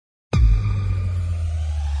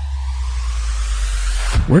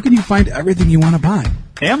Where can you find everything you want to buy?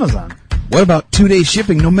 Amazon. What about 2-day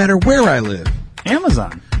shipping no matter where I live?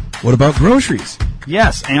 Amazon. What about groceries?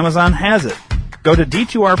 Yes, Amazon has it. Go to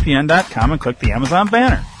d2rpn.com and click the Amazon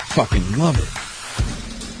banner. Fucking love it.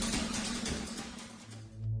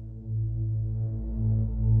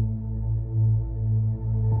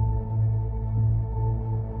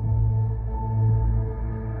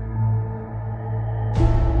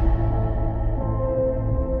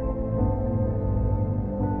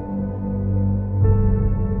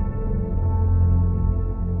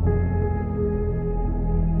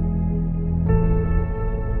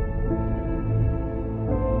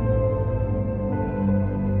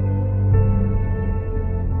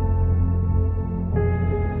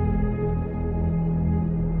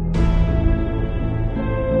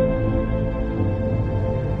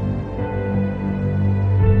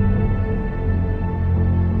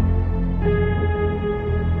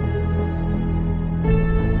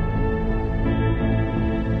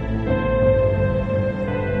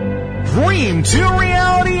 Dream 2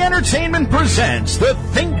 Reality Entertainment presents the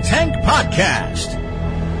Think Tank Podcast.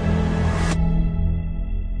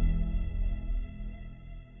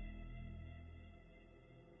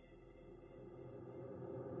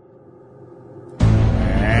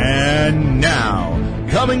 And now,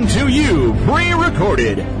 coming to you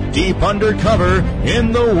pre-recorded, deep undercover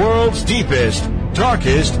in the world's deepest,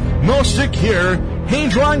 darkest, most secure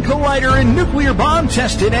Hadron Collider and nuclear bomb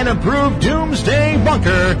tested and approved doomsday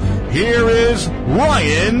bunker, here is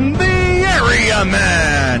Ryan the Area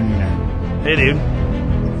Man. Hey, dude.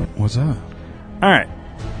 What's up? All right.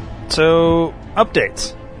 So,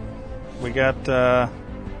 updates. We got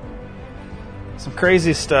some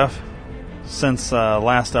crazy stuff since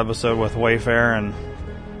last episode with Wayfair and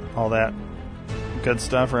all that good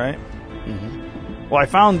stuff, right? Mm-hmm. Well, I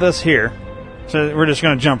found this here, so we're just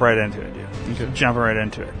going to jump right into it, dude. Okay. Jump right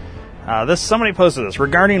into it. Somebody posted this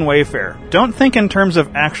regarding Wayfair. Don't think in terms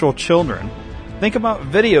of actual children. Think about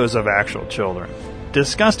videos of actual children.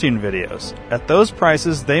 Disgusting videos. At those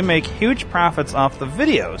prices, they make huge profits off the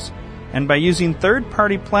videos. And by using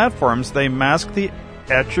third-party platforms, they mask the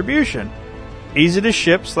attribution. Easy to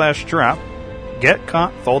ship / drop. Get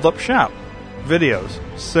caught, fold up shop. Videos.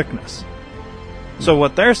 Sickness. So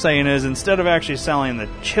what they're saying is, instead of actually selling the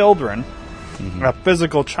children, a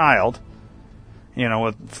physical child,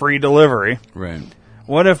 with free delivery. Right.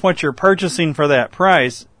 What if what you're purchasing for that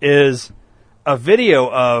price is a video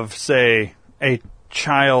of, say, a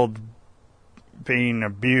child being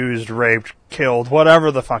abused, raped, killed,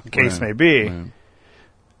 whatever the fucking case may be. Right.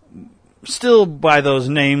 Still by those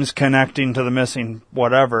names connecting to the missing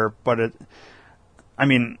whatever, but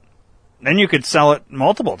then you could sell it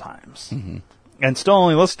multiple times and still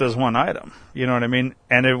only list as one item. You know what I mean?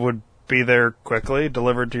 And it would be there quickly,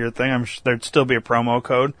 delivered to your thing. I'm sure there'd still be a promo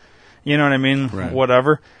code. You know what I mean? Right.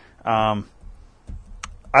 Whatever. I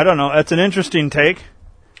don't know. That's an interesting take.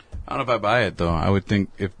 I don't know if I buy it, though. I would think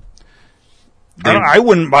if... I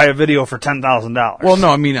wouldn't buy a video for $10,000. Well, no,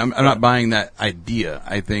 I'm not buying that idea.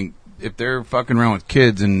 I think if they're fucking around with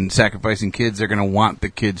kids and sacrificing kids, they're going to want the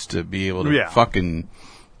kids to be able to fucking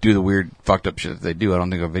do the weird, fucked up shit that they do. I don't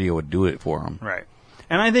think a video would do it for them. Right.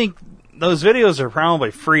 And I think those videos are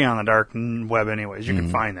probably free on the dark web anyways. You can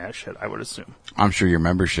find that shit, I would assume. I'm sure your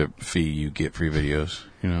membership fee, you get free videos,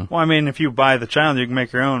 Well, if you buy the channel, you can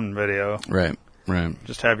make your own video. Right.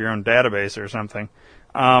 Just have your own database or something.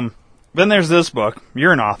 Then there's this book.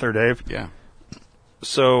 You're an author, Dave. Yeah.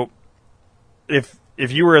 So, if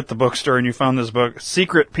you were at the bookstore and you found this book,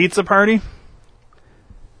 Secret Pizza Party,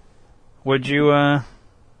 would you,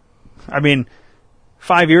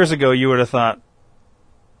 5 years ago you would have thought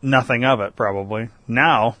nothing of it, probably.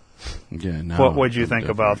 Now, what would you think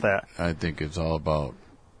about that? I think it's all about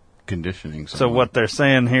conditioning someone. So what they're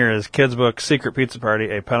saying here is kids' book, Secret Pizza Party,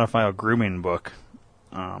 a pedophile grooming book.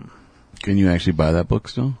 Can you actually buy that book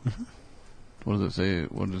still? What does it say?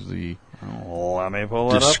 What is the let me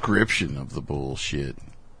pull it up. Description of the bullshit?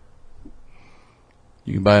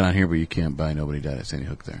 You can buy it on here, but you can't buy Nobody Died at Sandy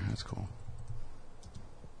Hook there. That's cool.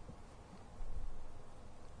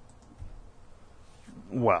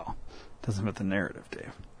 Well, doesn't fit the narrative,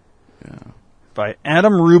 Dave. Yeah. By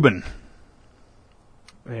Adam Rubin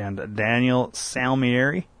and Daniel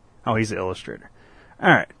Salmieri. Oh, he's the illustrator.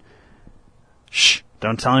 All right. Shh.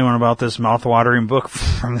 Don't tell anyone about this mouth-watering book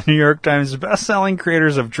from the New York Times best-selling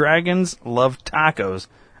creators of Dragons Love Tacos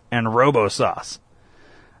and Robo Sauce.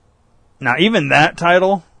 Now, even that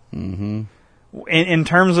title, in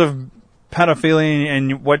terms of pedophilia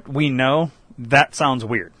and what we know, that sounds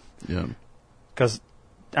weird. Yeah. Because,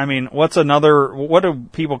 what do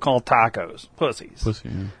people call tacos? Pussies. Pussy,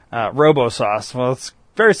 yeah. Robo Sauce, well, it's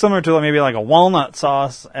very similar to maybe like a walnut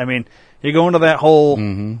sauce. I mean, you go into that whole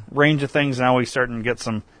range of things, now we starting to get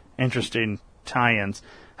some interesting tie-ins.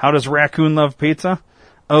 How does raccoon love pizza?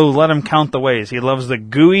 Oh, let him count the ways. He loves the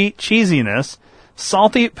gooey cheesiness,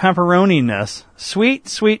 salty pepperoni-ness,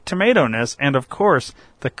 sweet tomato-ness, and of course,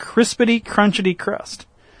 the crispity, crunchity crust.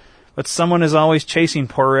 But someone is always chasing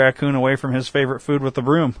poor raccoon away from his favorite food with a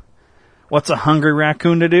broom. What's a hungry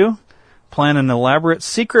raccoon to do? Plan an elaborate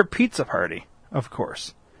secret pizza party, of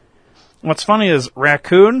course. What's funny is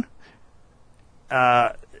raccoon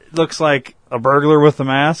looks like a burglar with a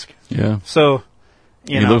mask. Yeah. So,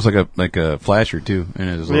 he looks like a flasher too in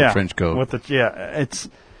his little trench coat. It's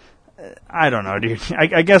I don't know, dude.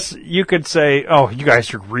 I guess you could say, oh, you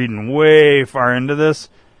guys are reading way far into this,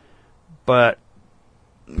 but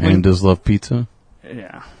pandas love pizza.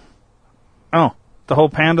 Yeah. Oh, the whole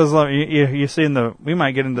pandas love. You see we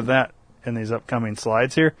might get into that in these upcoming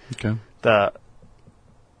slides here. Okay.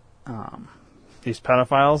 These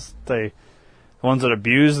pedophiles, the ones that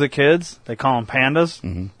abuse the kids, they call them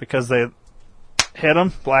pandas because they hit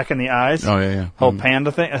them, blacken the eyes. Oh, yeah. Whole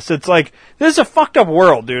panda thing. It's like, this is a fucked up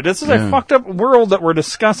world, dude. This is a fucked up world that we're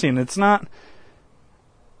discussing. It's not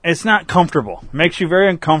comfortable. It makes you very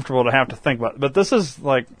uncomfortable to have to think about it. But this is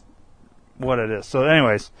like what it is. So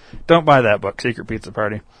anyways, don't buy that book, Secret Pizza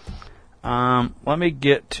Party. Let me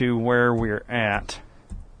get to where we're at.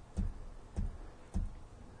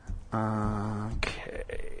 Okay.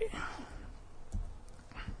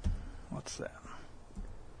 What's that?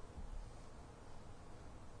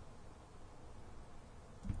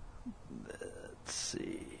 Let's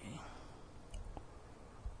see.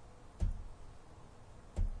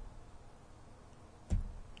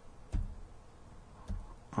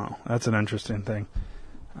 Oh, that's an interesting thing.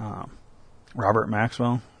 Robert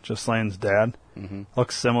Maxwell, Ghislaine's dad,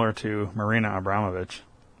 looks similar to Marina Abramovich.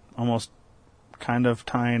 Almost kind of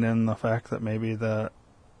tying in the fact that maybe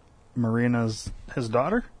Marina's his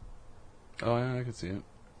daughter. Oh, yeah, I can see it.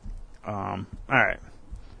 All right.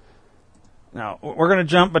 Now, we're going to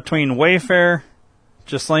jump between Wayfair,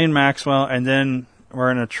 Ghislaine Maxwell, and then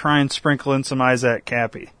we're going to try and sprinkle in some Isaac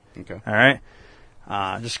Cappy. Okay. All right?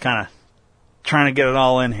 Just kind of trying to get it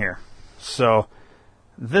all in here. So,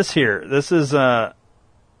 this is a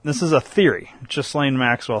theory, Ghislaine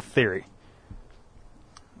Maxwell theory.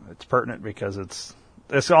 It's pertinent because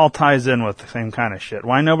this all ties in with the same kind of shit.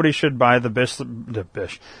 Why nobody should buy the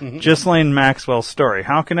Ghislaine Maxwell story.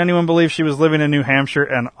 How can anyone believe she was living in New Hampshire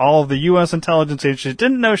and all of the U.S. intelligence agencies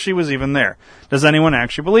didn't know she was even there? Does anyone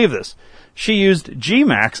actually believe this? She used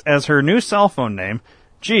GMax as her new cell phone name.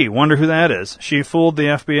 Gee, wonder who that is. She fooled the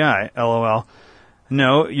FBI, LOL.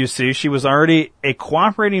 No, you see, she was already a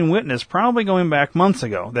cooperating witness probably going back months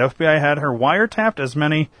ago. The FBI had her wiretapped as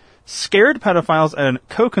many scared pedophiles and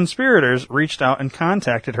co-conspirators reached out and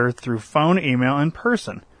contacted her through phone, email, and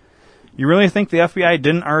person. You really think the FBI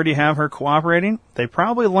didn't already have her cooperating? They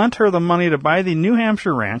probably lent her the money to buy the New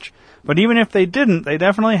Hampshire ranch, but even if they didn't, they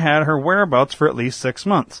definitely had her whereabouts for at least 6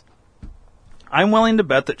 months. I'm willing to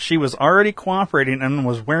bet that she was already cooperating and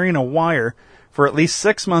was wearing a wire for at least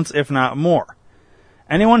 6 months, if not more.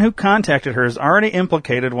 Anyone who contacted her is already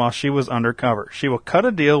implicated while she was undercover. She will cut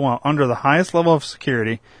a deal while under the highest level of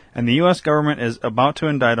security, and the U.S. government is about to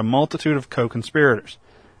indict a multitude of co-conspirators.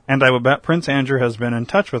 And I would bet Prince Andrew has been in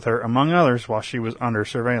touch with her, among others, while she was under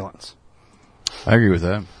surveillance. I agree with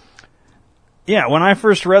that. Yeah, when I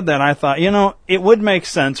first read that, I thought, it would make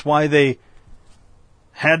sense why they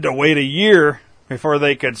had to wait a year before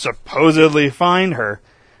they could supposedly find her.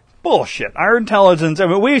 Bullshit. Our intelligence,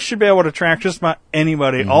 we should be able to track just about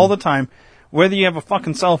anybody all the time, whether you have a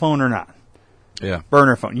fucking cell phone or not. Yeah.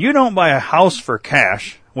 Burner phone. You don't buy a house for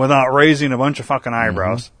cash without raising a bunch of fucking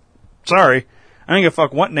eyebrows. Sorry. I don't give a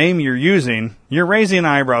fuck what name you're using. You're raising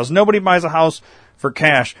eyebrows. Nobody buys a house for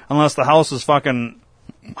cash unless the house is fucking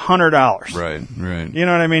 $100. Right. You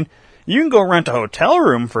know what I mean? You can go rent a hotel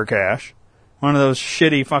room for cash. One of those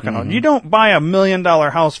shitty fucking... You don't buy $1 million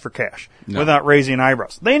house for cash without raising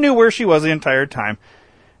eyebrows. They knew where she was the entire time.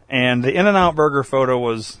 And the In-N-Out Burger photo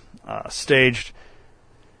was staged.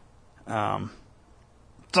 It's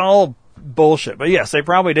all bullshit. But yes, they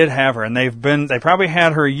probably did have her. And they probably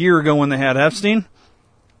had her a year ago when they had Epstein.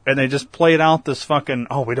 And they just played out this fucking,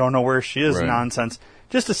 we don't know where she is nonsense.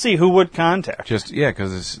 Just to see who would contact her.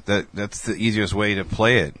 Because that's the easiest way to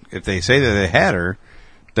play it. If they say that they had her,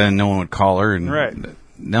 then no one would call her. And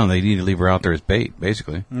no, they need to leave her out there as bait,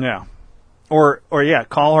 basically. Yeah. Or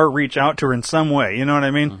call her, reach out to her in some way. You know what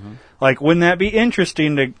I mean? Like, wouldn't that be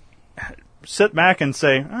interesting to sit back and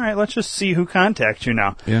say, all right, let's just see who contacts you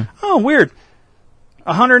now. Yeah. Oh, weird.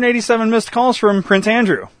 187 missed calls from Prince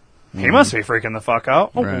Andrew. He must be freaking the fuck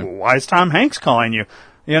out. Right. Why is Tom Hanks calling you?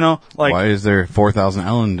 You know, like... Why is there 4,000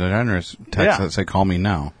 Ellen DeGeneres texts that say, call me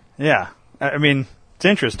now? Yeah. I mean, it's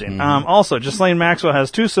interesting. Also, Ghislaine Maxwell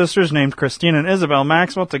has two sisters named Christine and Isabel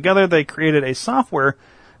Maxwell. Together, they created a software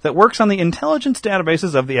that works on the intelligence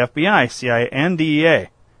databases of the FBI, CIA, and DEA.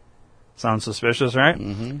 Sounds suspicious, right?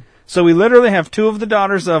 Mm-hmm. So we literally have two of the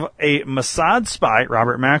daughters of a Mossad spy,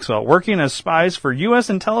 Robert Maxwell, working as spies for U.S.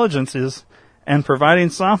 intelligences and providing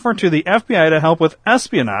software to the FBI to help with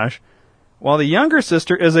espionage, while the younger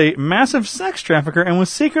sister is a massive sex trafficker and was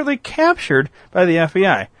secretly captured by the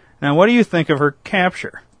FBI. Now, what do you think of her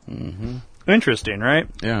capture? Mm-hmm. Interesting, right?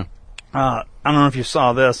 Yeah. I don't know if you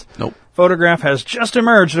saw this. Nope. Photograph has just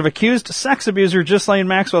emerged of accused sex abuser Ghislaine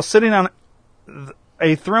Maxwell sitting on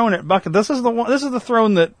a throne at Buckingham. This is the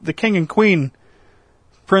throne that the king and queen,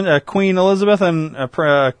 Queen Elizabeth and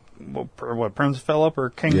Prince Philip or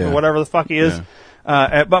King whatever the fuck he is,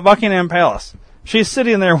 at Buckingham Palace. She's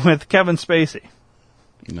sitting there with Kevin Spacey.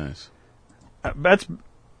 Nice.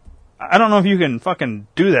 I don't know if you can fucking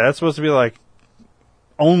do that. It's supposed to be like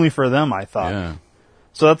only for them, I thought. Yeah.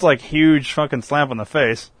 So that's like huge fucking slap in the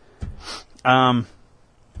face. I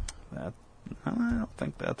don't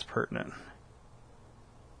think that's pertinent.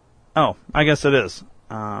 Oh, I guess it is.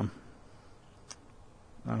 I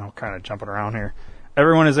don't know, kind of jumping around here.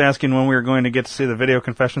 Everyone is asking when we are going to get to see the video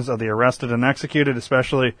confessions of the arrested and executed,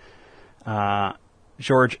 especially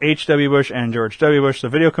George H.W. Bush and George W. Bush. The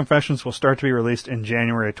video confessions will start to be released in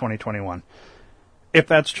January of 2021. If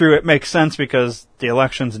that's true, it makes sense because the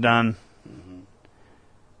election's done. Mm-hmm.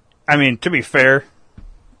 I mean, to be fair,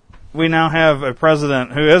 we now have a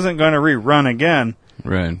president who isn't going to rerun again.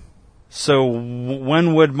 Right. So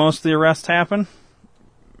when would most of the arrests happen?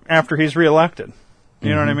 After he's reelected. You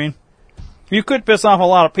know what I mean? You could piss off a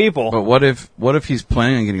lot of people. But what if he's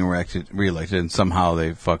planning on getting reelected and somehow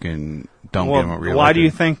they fucking don't get him reelected? Why do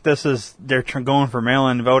you think they're going for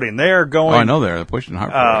mail-in voting? They are going... Oh, I know they're pushing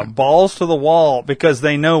hard for it. Balls to the wall because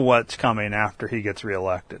they know what's coming after he gets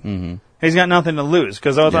reelected. Mm-hmm. He's got nothing to lose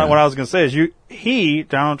because what I was going to say is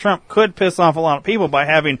Donald Trump, could piss off a lot of people by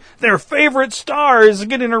having their favorite stars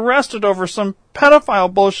getting arrested over some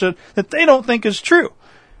pedophile bullshit that they don't think is true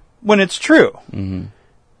when it's true. Mm-hmm.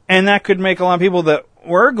 And that could make a lot of people that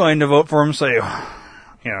were going to vote for him say,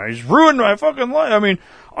 he's ruined my fucking life. I mean,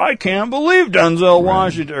 I can't believe Denzel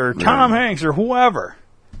Washington or Tom Hanks or whoever.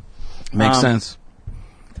 Makes sense.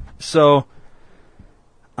 So,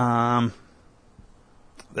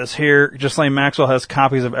 this here, Ghislaine Maxwell has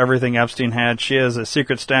copies of everything Epstein had. She has a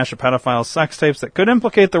secret stash of pedophile sex tapes that could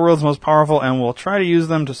implicate the world's most powerful and will try to use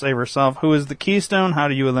them to save herself. Who is the keystone? How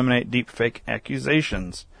do you eliminate deep fake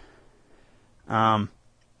accusations?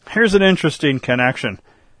 Here's an interesting connection.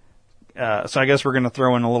 So I guess we're going to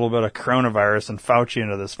throw in a little bit of coronavirus and Fauci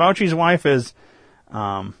into this. Fauci's wife is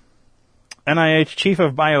NIH Chief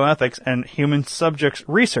of Bioethics and Human Subjects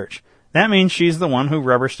Research. That means she's the one who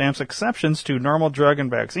rubber stamps exceptions to normal drug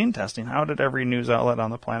and vaccine testing. How did every news outlet on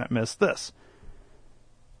the planet miss this?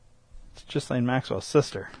 It's Ghislaine Maxwell's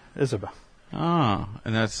sister, Isabel. Oh,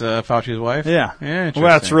 and that's Fauci's wife? Yeah. Interesting.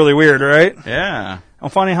 Well, that's really weird, right? Yeah. Well,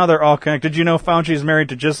 funny how they're all connected. Did you know Fauci's married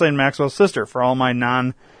to Ghislaine Maxwell's sister? For all my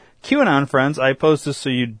non-QAnon friends, I post this so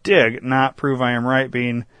you dig, not prove I am right,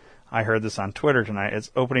 being I heard this on Twitter tonight.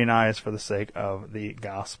 It's opening eyes for the sake of the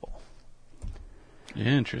gospel.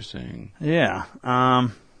 Interesting. Yeah.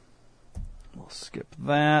 We'll skip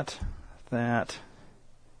that.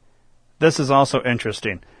 This is also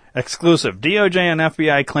interesting. Exclusive. DOJ and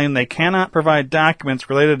FBI claim they cannot provide documents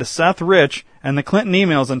related to Seth Rich and the Clinton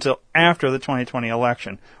emails until after the 2020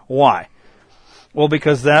 election. Why? Well,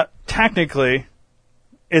 because that technically,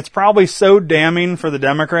 it's probably so damning for the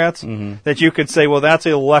Democrats that you could say, well, that's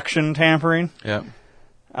election tampering. Yep.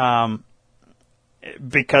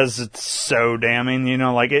 Because it's so damning,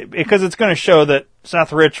 because it's going to show that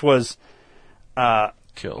Seth Rich was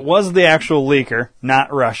killed, was the actual leaker,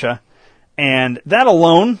 not Russia. And that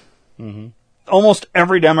alone, almost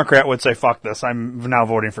every Democrat would say, fuck this, I'm now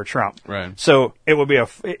voting for Trump. Right. So it would be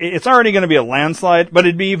it's already going to be a landslide, but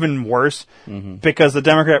it'd be even worse because the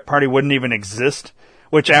Democrat Party wouldn't even exist,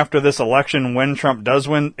 which after this election, when Trump does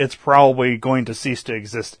win, it's probably going to cease to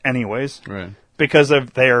exist anyways. Right. Because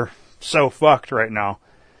they're so fucked right now.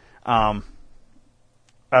 I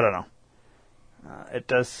don't know. It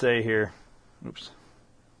does say here, oops.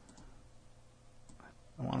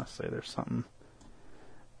 I want to say there's something.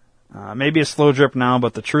 Maybe a slow drip now,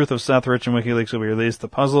 but the truth of Seth Rich and WikiLeaks will be released. The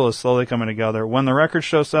puzzle is slowly coming together. When the records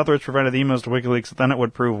show Seth Rich provided the emails to WikiLeaks, then it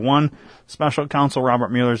would prove, 1, special counsel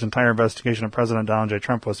Robert Mueller's entire investigation of President Donald J.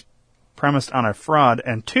 Trump was premised on a fraud,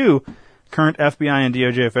 and 2, Current FBI and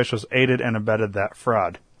DOJ officials aided and abetted that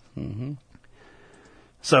fraud. Mm-hmm.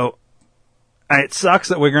 So it sucks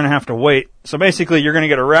that we're going to have to wait. So basically, you're going to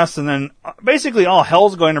get arrested, and then basically all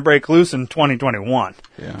hell's going to break loose in 2021.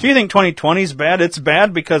 Yeah. Do you think 2020 is bad? It's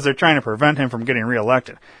bad because they're trying to prevent him from getting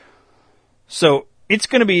reelected. So it's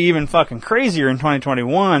going to be even fucking crazier in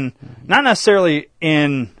 2021, not necessarily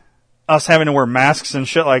in us having to wear masks and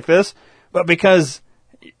shit like this, but because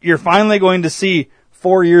you're finally going to see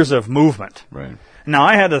 4 years of movement. Right. Now,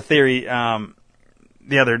 I had a theory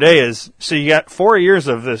the other day is, so you got 4 years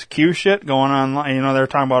of this Q shit going on. You know, they're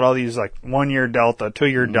talking about all these, like, 1 year delta, 2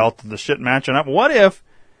 year delta, the shit matching up. What if,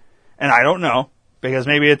 and I don't know, because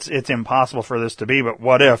maybe it's impossible for this to be, but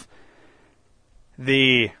what if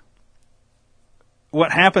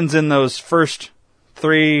what happens in those first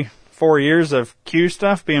 3-4 years of Q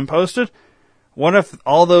stuff being posted, what if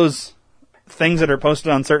all those things that are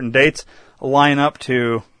posted on certain dates line up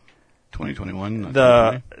to 2021,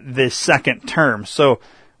 the second term? So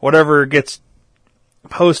whatever gets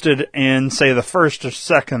posted in, say, the first or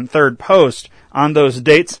second, third post on those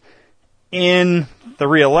dates in the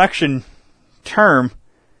re-election term,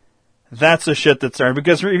 that's the shit that's there.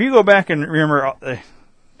 Because if you go back and remember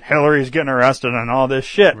Hillary's getting arrested and all this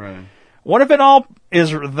shit, right. What if it all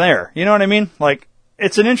is there? You know what I mean? Like,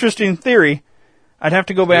 it's an interesting theory. I'd have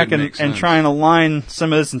to go back and try and align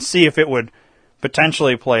some of this and see if it would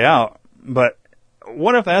potentially play out. But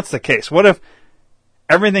what if that's the case? What if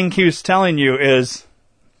everything Q's telling you is,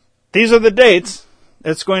 these are the dates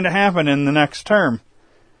it's going to happen in the next term.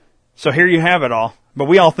 So here you have it all. But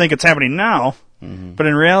we all think it's happening now, but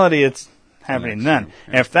in reality it's happening then.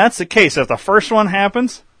 Yeah. If that's the case, if the first one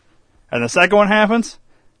happens and the second one happens,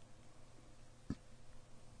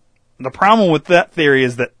 the problem with that theory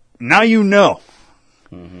is that now you know.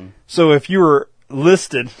 So if you were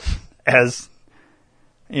listed as,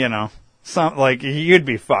 you know, some, like, you'd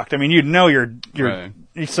be fucked. I mean, you'd know you're right.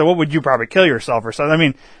 So what would you probably kill yourself or something? I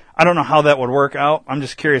mean, I don't know how that would work out. I'm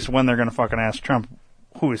just curious when they're going to fucking ask Trump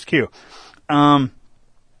who is Q. You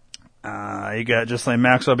got Ghislaine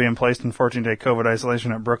Maxwell being placed in 14-day COVID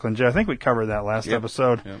isolation at Brooklyn jail. I think we covered that last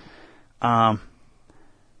episode. Yep.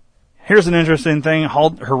 Here's an interesting thing.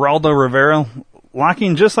 Geraldo Rivera,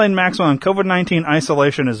 locking Ghislaine Maxwell in COVID-19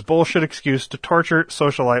 isolation is bullshit excuse to torture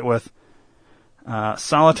socialite with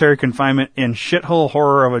solitary confinement in shithole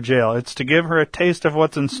horror of a jail. It's to give her a taste of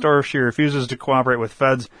what's in store if she refuses to cooperate with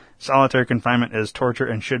feds. Solitary confinement is torture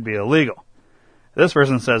and should be illegal. This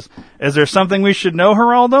person says, is there something we should know,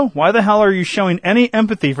 Geraldo? Why the hell are you showing any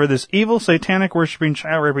empathy for this evil, satanic, worshipping,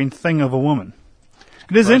 child-raping thing of a woman?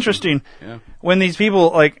 It is interesting when these people,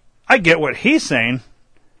 like, I get what he's saying,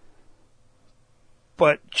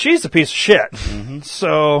 but she's a piece of shit.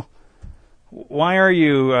 So why are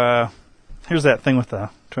you... here's that thing with the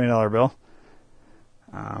 $20 bill.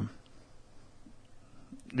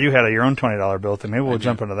 You had your own $20 bill thing. Maybe we'll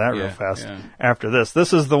jump into that real fast after this.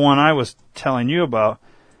 This is the one I was telling you about.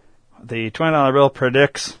 The $20 bill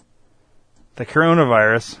predicts the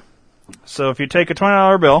coronavirus. So if you take a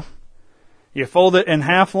 $20 bill, you fold it in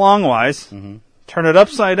half longwise, turn it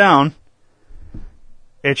upside down,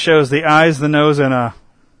 it shows the eyes, the nose, and a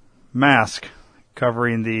mask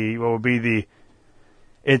covering the, what would be the,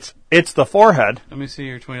 it's the forehead. Let me see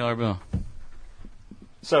your $20 bill.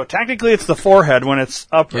 So technically it's the forehead when it's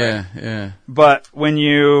upright. Yeah. But when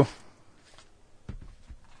you...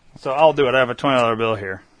 So I'll do it. I have a $20 bill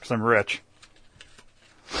here because I'm rich.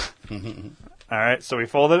 All right, so we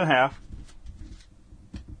fold it in half.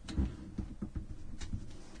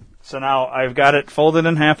 So now I've got it folded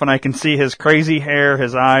in half and I can see his crazy hair,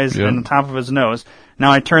 his eyes, and the top of his nose.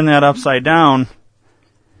 Now I turn that upside down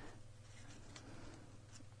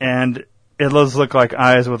and it does look like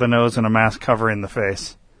eyes with a nose and a mask covering the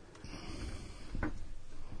face.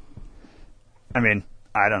 I mean,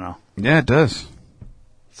 I don't know. Yeah, it does.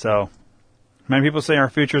 So, many people say our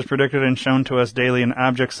future is predicted and shown to us daily in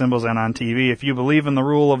object symbols and on TV. If you believe in the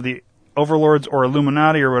rule of the overlords or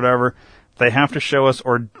Illuminati or whatever, they have to show us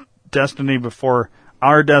our destiny before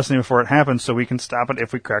it happens so we can stop it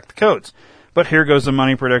if we crack the codes. But here goes the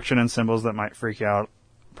money prediction and symbols that might freak you out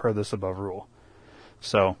per this above rule.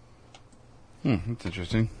 So... that's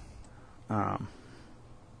interesting. So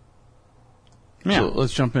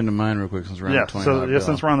let's jump into mine real quick since we're on the $20 bill.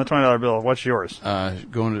 Since we're on the $20 bill, what's yours? I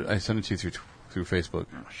sent it to you through Facebook.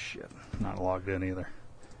 Oh, shit. Not logged in either.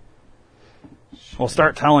 Well,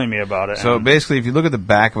 start telling me about it. So basically, if you look at the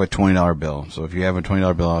back of a $20 bill, so if you have a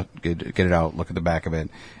 $20 bill out, get it out, look at the back of it.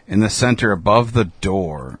 In the center above the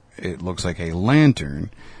door, it looks like a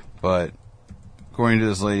lantern, but according to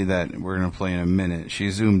this lady that we're going to play in a minute,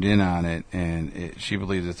 she zoomed in on it, and she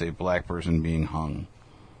believes it's a black person being hung.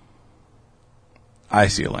 I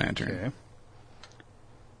see a lantern. Okay.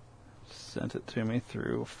 Sent it to me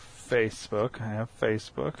through Facebook. I have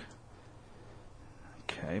Facebook.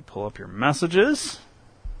 Okay, pull up your messages.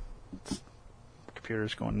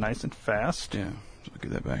 Computer's going nice and fast. Yeah, so I'll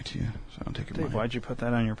give that back to you. So I'll take it. Dave, why'd you put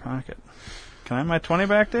that on your pocket? Can I have my 20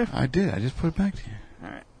 back, Dave? I did. I just put it back to you.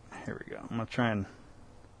 All right, here we go. I'm going to try and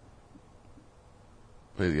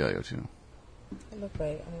play the audio, too. Look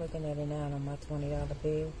right. I'm looking at it now on my $20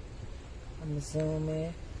 bill. I'm going to zoom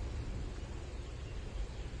in.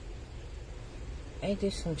 Ain't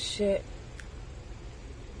this some shit?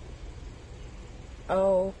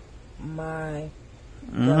 Oh, my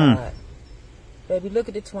God. Baby, look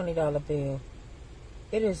at the $20 bill.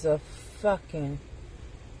 It is a fucking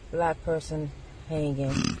black person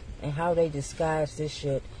hanging, and how they disguise this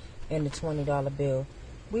shit in the $20 bill.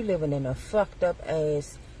 We living in a fucked up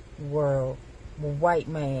ass world where white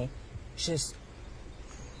man just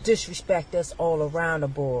disrespect us all around the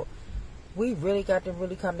board. We really got to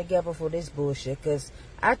really come together for this bullshit, because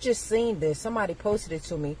I just seen this. Somebody posted it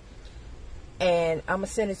to me, and I'm going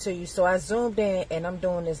to send it to you. So I zoomed in, and I'm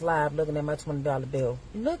doing this live looking at my $20 bill.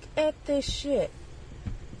 Look at this shit.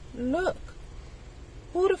 Look.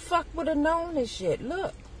 Who the fuck would have known this shit?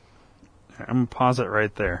 Look. I'm going to pause it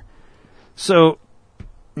right there. So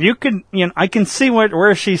you can, I can see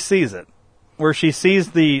where she sees it. Where she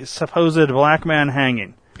sees the supposed black man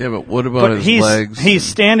hanging. Yeah, but what about his legs? He's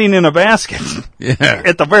standing in a basket. Yeah.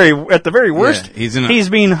 At the very worst, yeah, he's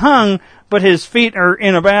being hung, but his feet are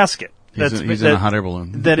in a basket. He's in a hot air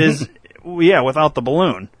balloon. That is, without the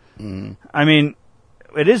balloon. Mm. I mean,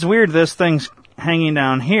 it is weird this thing's hanging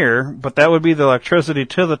down here, but that would be the electricity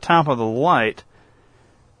to the top of the light.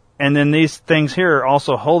 And then these things here are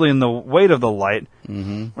also holding the weight of the light.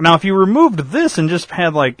 Mm-hmm. Now, if you removed this and just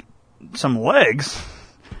had, some legs,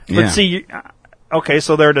 let's see... Okay,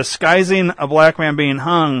 so they're disguising a black man being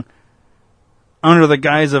hung under the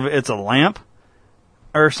guise of it's a lamp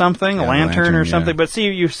or something, a lantern or something. But see,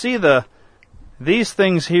 you see these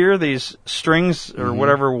things here, these strings or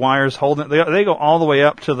whatever wires holding it, they go all the way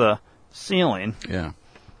up to the ceiling. Yeah.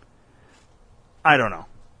 I don't know.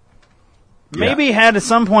 Maybe had at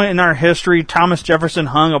some point in our history, Thomas Jefferson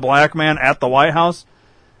hung a black man at the White House.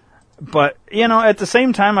 But, at the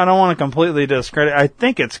same time, I don't want to completely discredit. I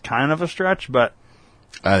think it's kind of a stretch, but...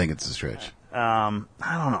 I think it's a stretch. I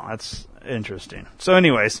don't know. That's interesting. So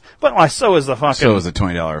anyways, but so is the fucking... So is the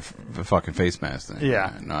 $20 fucking face mask thing.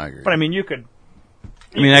 Yeah. No, I agree. But, I mean, you could...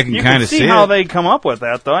 I can kind of see how they come up with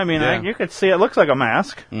that, though. I mean, you could see it looks like a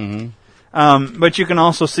mask. Mm-hmm. But you can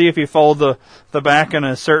also see if you fold the back in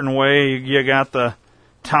a certain way, you got the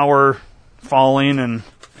tower falling and...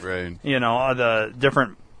 Right. The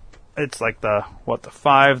different... It's like the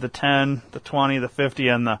 5, the 10, the 20, the 50,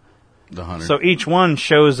 and the 100. So each one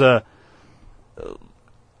shows the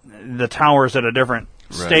towers at a different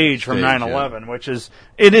stage from 9/11, which is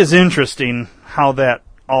interesting how that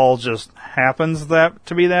all just happens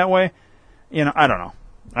to be that way. I don't know.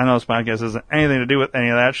 I know this podcast isn't anything to do with any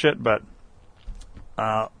of that shit, but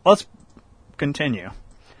let's continue.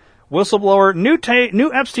 Whistleblower,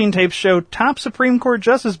 new Epstein tapes show top Supreme Court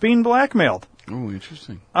justice being blackmailed. Oh,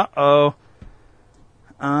 interesting. Uh-oh.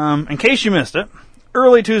 In case you missed it,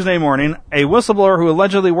 early Tuesday morning, a whistleblower who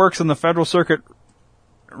allegedly works in the Federal Circuit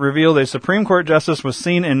revealed a Supreme Court justice was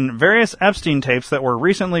seen in various Epstein tapes that were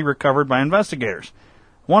recently recovered by investigators.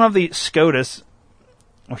 One of the SCOTUS,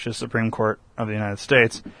 which is Supreme Court of the United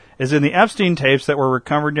States, is in the Epstein tapes that were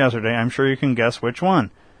recovered yesterday. I'm sure you can guess which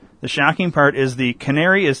one. The shocking part is the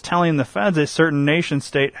canary is telling the feds a certain nation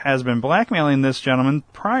state has been blackmailing this gentleman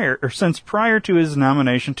since prior to his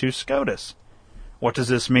nomination to SCOTUS. What does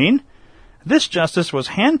this mean? This justice was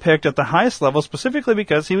handpicked at the highest level specifically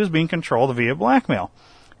because he was being controlled via blackmail.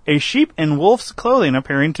 A sheep in wolf's clothing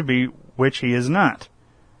appearing to be which he is not.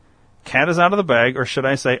 Cat is out of the bag, or should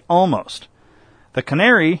I say almost. The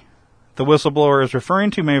canary the whistleblower is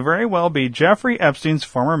referring to may very well be Jeffrey Epstein's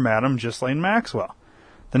former Madam Ghislaine Maxwell.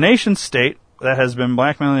 The nation state that has been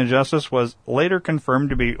blackmailing the justice was later confirmed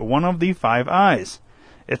to be one of the Five Eyes.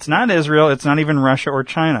 It's not Israel, it's not even Russia or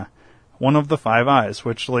China. One of the Five Eyes,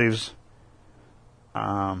 which leaves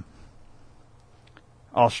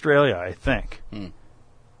Australia, I think.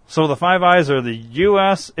 So the Five Eyes are the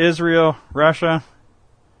U.S., Israel, Russia,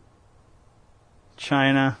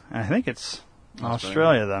 China, and I think it's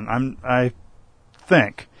Australia then. I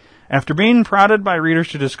think. After being prodded by readers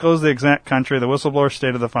to disclose the exact country, the whistleblower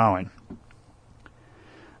stated the following.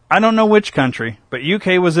 I don't know which country, but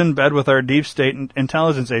UK was in bed with our deep state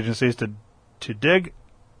intelligence agencies to to dig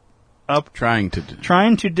up... Trying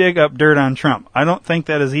to dig up dirt on Trump. I don't think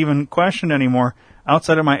that is even questioned anymore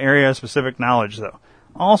outside of my area of specific knowledge, though.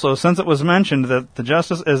 Also, since it was mentioned that the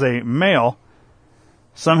justice is a male,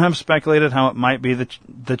 some have speculated how it might be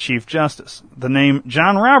the Chief Justice. The name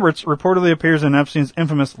John Roberts reportedly appears in Epstein's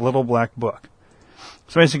infamous Little Black Book.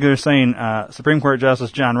 So basically they're saying Supreme Court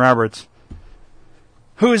Justice John Roberts,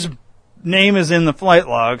 whose name is in the flight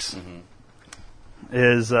logs,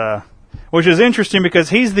 is... which is interesting because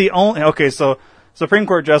he's the only... Okay, so Supreme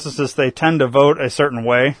Court justices, they tend to vote a certain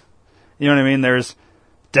way. You know what I mean? There's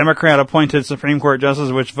Democrat-appointed Supreme Court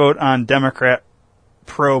justices which vote on Democrat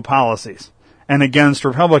pro-policies and against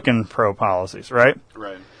Republican pro-policies, right?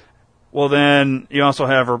 Right. Well, then you also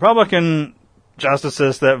have Republican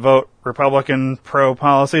justices that vote Republican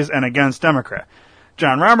pro-policies and against Democrat.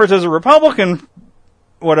 John Roberts is a Republican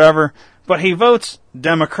whatever, but he votes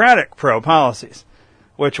Democratic pro-policies,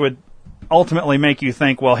 which would ultimately make you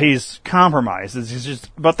think, well, he's compromised.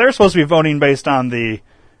 But they're supposed to be voting based on the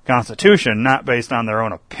Constitution, not based on their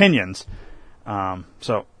own opinions.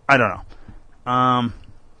 So, I don't know.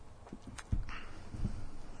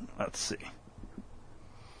 Let's see.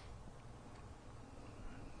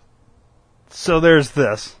 So there's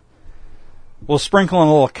this. We'll sprinkle in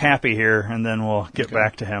a little Cappy here, and then we'll get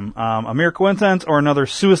back to him. A mere coincidence or another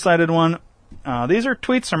suicided one? These are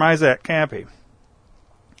tweets from Isaac Cappy.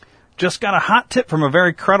 Just got a hot tip from a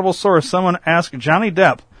very credible source. Someone asked Johnny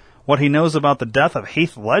Depp what he knows about the death of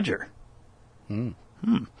Heath Ledger.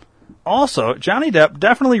 Also, Johnny Depp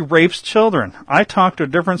definitely rapes children. I talked to a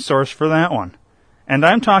different source for that one. And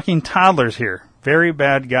I'm talking toddlers here. Very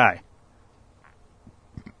bad guy.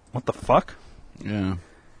 What the fuck? Yeah.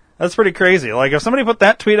 That's pretty crazy. Like, if somebody put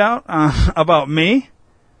that tweet out about me,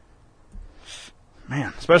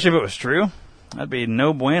 man, especially if it was true, that'd be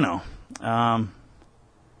no bueno.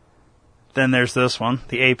 Then there's this one,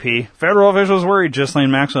 the AP. Federal officials worry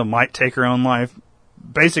Ghislaine Maxwell might take her own life.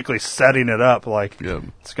 Basically setting it up like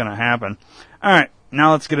it's going to happen. All right,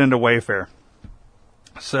 now let's get into Wayfair.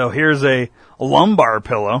 So here's a lumbar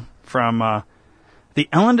pillow from the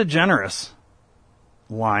Ellen DeGeneres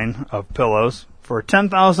line of pillows for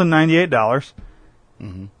 $10,098.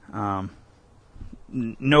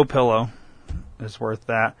 No pillow is worth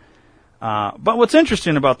that. But what's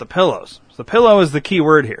interesting about the pillows, the pillow is the key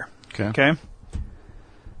word here. Okay.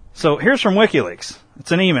 So here's from WikiLeaks.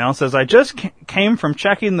 It's an email. It says, I just came from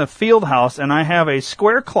checking the field house and I have a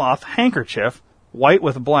square cloth handkerchief, white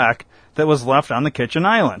with black, that was left on the kitchen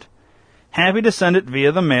island. Happy to send it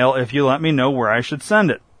via the mail if you let me know where I should send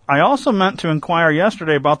it. I also meant to inquire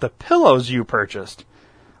yesterday about the pillows you purchased.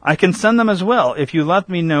 I can send them as well if you let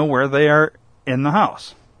me know where they are in the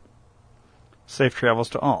house. Safe travels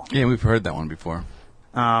to all. Yeah, we've heard that one before.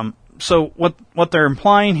 So what they're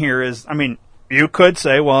implying here is, I mean, you could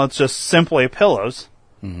say, well, it's just simply pillows.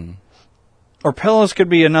 Or pillows could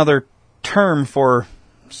be another term for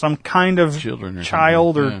some kind of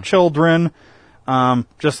child or children.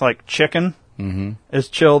 Just like chicken is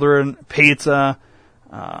children, pizza,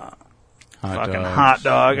 hot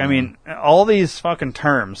dog. I mean, all these fucking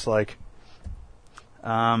terms, like,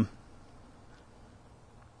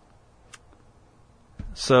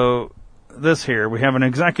 so this here, we have an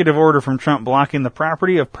executive order from Trump blocking the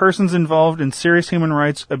property of persons involved in serious human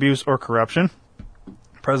rights abuse or corruption.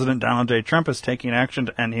 President Donald J. Trump is taking action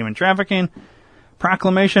to end human trafficking.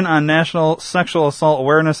 Proclamation on National Sexual Assault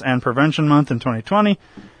Awareness and Prevention Month in 2020.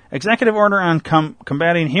 Executive order on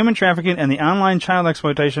combating human trafficking and the online child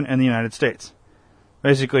exploitation in the United States.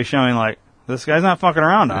 Basically showing, like, this guy's not fucking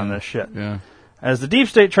around on this shit. Yeah. As the deep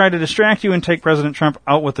state tried to distract you and take President Trump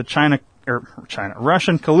out with the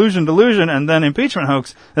Russian collusion delusion and then impeachment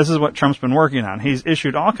hoax, this is what Trump's been working on. He's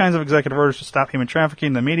issued all kinds of executive orders to stop human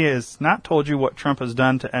trafficking. The media has not told you what Trump has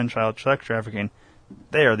done to end child sex trafficking.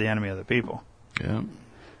 They are the enemy of the people. Yeah.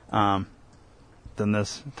 Then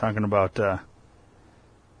this, talking about the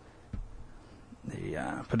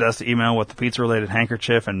Podesta email with the pizza-related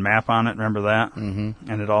handkerchief and map on it. Remember that? And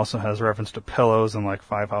it also has reference to pillows and like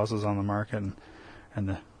 5 houses on the market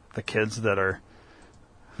and the kids that are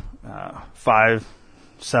 5,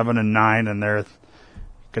 7, and 9, and they're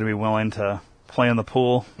going to be willing to play in the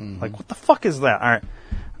pool. Like, what the fuck is that? All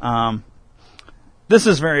right. This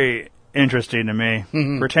is very interesting to me.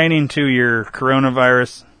 Pertaining to your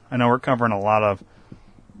coronavirus, I know we're covering a lot of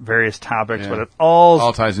various topics, but it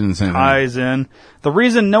all ties in the same in. The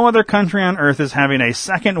reason no other country on earth is having a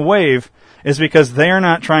second wave is because they are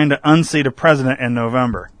not trying to unseat a president in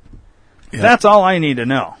November. Yep. That's all I need to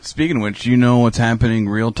know. Speaking of which, you know what's happening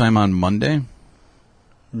real time on Monday?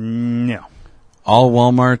 No. All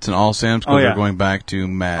Walmarts and all Sam's Clubs are going back to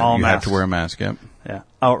mask. You have to wear a mask. Yep. Yeah.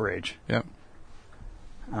 Outrage. Yep.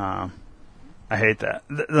 I hate that.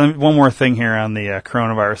 One more thing here on the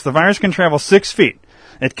coronavirus. The virus can travel 6 feet.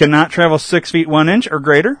 It cannot travel 6 feet 1 inch or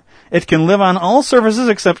greater. It can live on all surfaces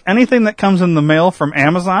except anything that comes in the mail from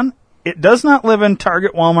Amazon. It does not live in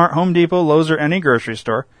Target, Walmart, Home Depot, Lowe's, or any grocery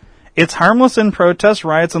store. It's harmless in protests,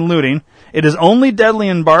 riots, and looting. It is only deadly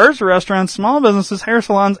in bars, restaurants, small businesses, hair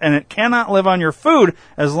salons, and it cannot live on your food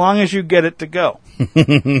as long as you get it to go.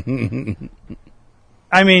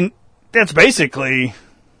 I mean, that's basically...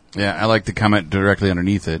 Yeah, I like the comment directly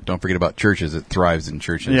underneath it. Don't forget about churches. It thrives in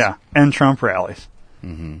churches. Yeah, and Trump rallies.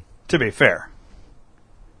 Mm-hmm. To be fair.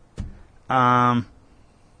 Okay.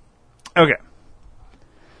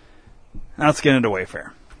 Now let's get into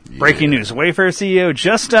Wayfair. Yeah. Breaking news. Wayfair CEO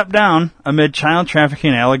just stepped down amid child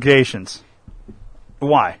trafficking allegations.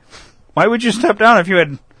 Why? Why would you step down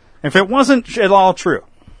if it wasn't at all true?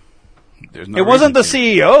 It wasn't the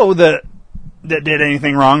CEO that did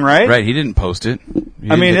anything wrong, right? Right, he didn't post it.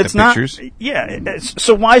 I mean, it's not... Yeah,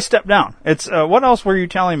 so why step down? It's what else were you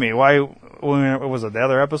telling me? Why... Was it the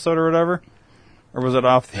other episode or whatever? Or was it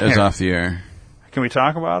off the air? It was off the air. Can we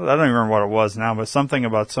talk about it? I don't even remember what it was now, but something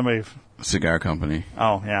about somebody... Cigar company.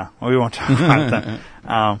 Oh, yeah. Well, we won't talk about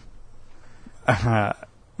that.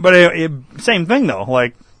 But same thing, though.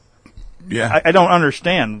 Like, yeah, I don't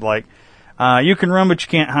understand. Like, you can run, but you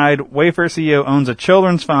can't hide. Wayfair CEO owns a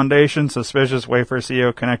children's foundation. Suspicious Wayfair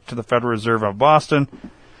CEO connected to the Federal Reserve of Boston.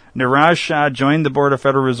 Niraj Shah joined the board of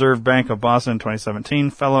Federal Reserve Bank of Boston in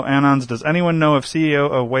 2017. Fellow Anons, does anyone know if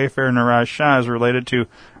CEO of Wayfair Niraj Shah is related to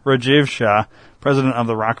Rajiv Shah, president of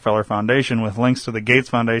the Rockefeller Foundation, with links to the Gates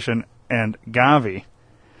Foundation and Gavi?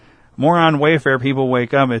 More on Wayfair, people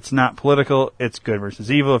wake up. It's not political. It's good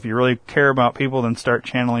versus evil. If you really care about people, then start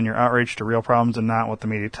channeling your outrage to real problems and not what the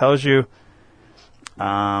media tells you.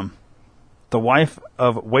 The wife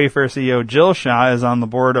of Wayfair CEO Jill Shah is on the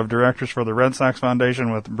board of directors for the Red Sox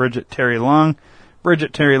Foundation with Bridget Terry Long.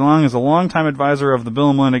 Bridget Terry Long is a longtime advisor of the Bill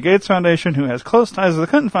and Melinda Gates Foundation who has close ties to the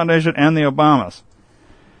Clinton Foundation and the Obamas.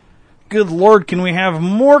 Good Lord, can we have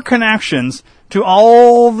more connections to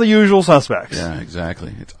all the usual suspects? Yeah,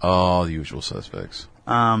 exactly. It's all the usual suspects.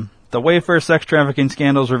 The Wayfair sex trafficking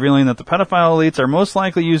scandals revealing that the pedophile elites are most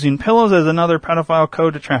likely using pillows as another pedophile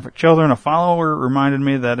code to traffic children. A follower reminded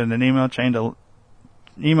me that in an email chain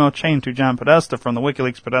to John Podesta from the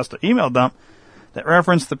WikiLeaks Podesta email dump that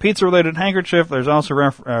referenced the pizza-related handkerchief. There's also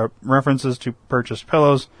references to purchased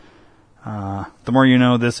pillows. The more you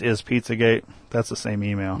know, this is Pizzagate. That's the same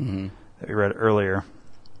email that we read earlier.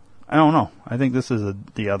 I don't know. I think this is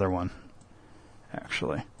the other one,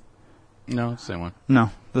 actually. No, it's the same one.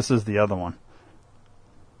 No, this is the other one.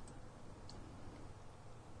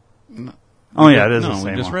 No. Oh, yeah, it is the same one.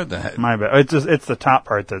 No, we just read that. My bad. It's the top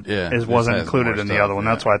part that wasn't included in the other one.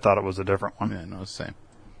 Yeah. That's why I thought it was a different one. Yeah, no, it's the same.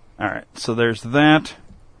 All right, so there's that.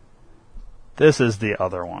 This is the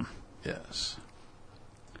other one. Yes.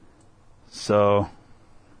 So,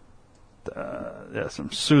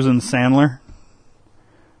 some Susan Sandler.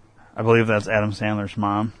 I believe that's Adam Sandler's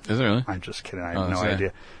mom. Is it really? I'm just kidding. I have no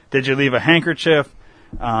idea. Did you leave a handkerchief?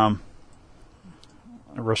 A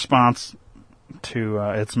response to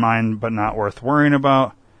it's mine but not worth worrying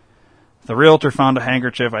about. The realtor found a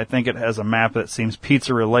handkerchief. I think it has a map that seems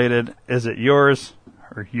pizza related. Is it yours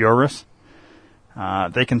or yours?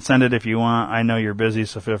 They can send it if you want. I know you're busy,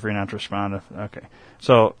 so feel free not to respond. Okay.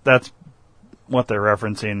 So that's what they're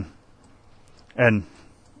referencing. And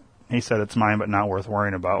he said it's mine but not worth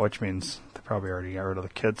worrying about, which means they probably already got rid of the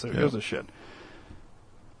kid, so who gives a shit.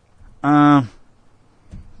 That's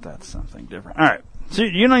something different. All right. So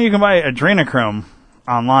you know you can buy adrenochrome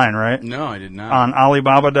online, right? No, I did not. On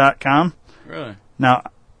Alibaba.com. Really? Now,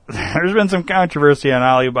 there's been some controversy on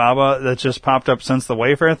Alibaba that's just popped up since the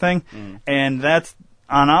Wayfair thing. And that's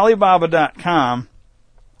on Alibaba.com.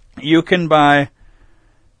 You can buy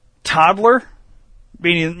toddler,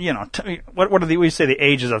 meaning, you know, what do we say the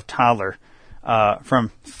ages of toddler?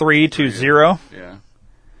 From 3 to 0. Yeah.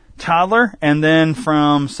 Toddler, and then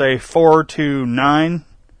from, say, 4 to 9,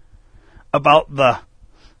 about the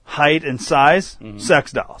height and size,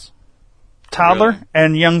 sex dolls. Toddler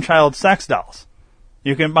and young child sex dolls.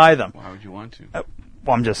 You can buy them. Why would you want to? Well,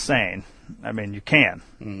 I'm just saying. I mean, you can.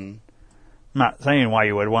 I'm not saying why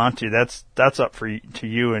you would want to. That's up to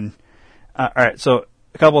you. And all right, so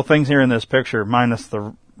a couple of things here in this picture, minus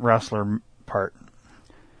the wrestler part.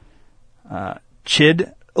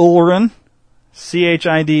 Chidlren.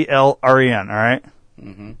 Chidlren, all right?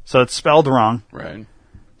 So it's spelled wrong. Right.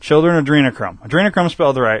 Children adrenochrome. Adrenochrome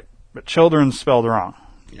spelled right, but children spelled wrong.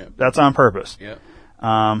 Yep. That's on purpose. Yep.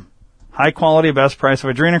 High quality, best price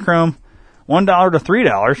of adrenochrome, $1 to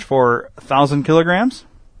 $3 for 1,000 kilograms.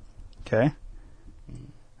 Okay.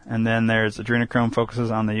 And then there's adrenochrome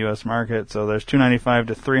focuses on the U.S. market, so there's $295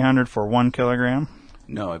 to $300 for 1 kilogram.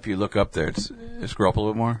 No, if you look up there, scroll up a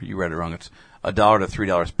little bit more. You read it wrong. It's $1 to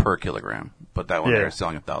 $3 per kilogram, but that one they're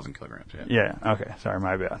selling 1,000 kilograms. Yeah. Okay. Sorry,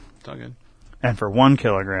 my bad. It's all good. And for 1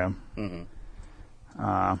 kilogram,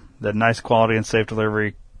 the nice quality and safe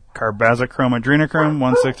delivery carbazochrome adrenochrome,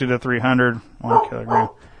 $160 to $300, 1 kilogram.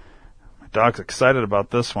 My dog's excited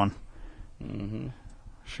about this one. Mm-hmm.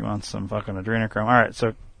 She wants some fucking adrenochrome. All right,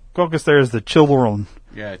 so focus there is the Childerin.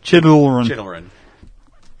 Yeah, Childerin.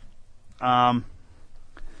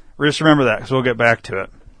 Just remember that because we'll get back to it.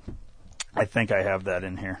 I think I have that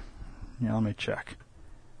in here. Yeah, let me check.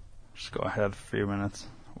 Just go ahead a few minutes.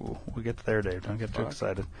 Ooh, we'll get there, Dave. Don't get too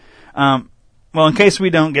excited. Well, in case we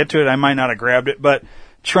don't get to it, I might not have grabbed it, but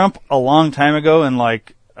Trump a long time ago in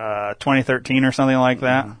like 2013 or something like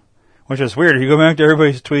that, which is weird. If you go back to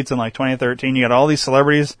everybody's tweets in like 2013, you got all these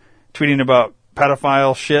celebrities tweeting about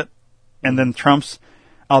pedophile shit, and then Trump's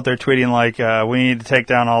out there tweeting like, we need to take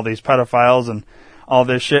down all these pedophiles and all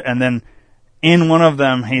this shit, and then in one of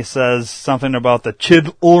them he says something about the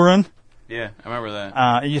Childerin. Yeah, I remember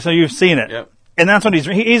that. So you've seen it. Yep. And that's what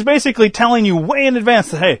he's basically telling you way in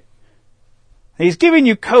advance that, hey, he's giving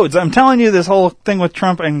you codes. I'm telling you this whole thing with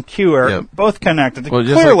Trump and Q are both connected. Well,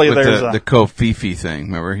 just clearly like with there's the Kofifi thing,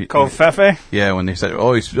 remember? Kofefe? Yeah, when they said,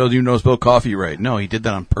 oh, he spelled, you know, spell coffee right. No, he did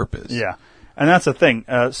that on purpose. Yeah. And that's the thing.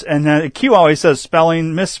 And Q always says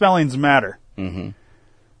misspellings matter. Mm-hmm.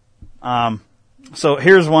 So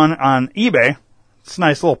here's one on eBay. It's a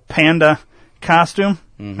nice little panda costume.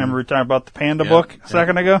 Mm-hmm. Remember we talked about the panda book a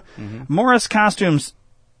second ago? Mm-hmm. Morris Costumes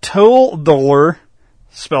Toldler,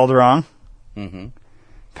 spelled wrong. Mm-hmm.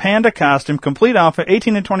 Panda costume, complete outfit,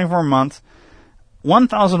 18 to 24 months,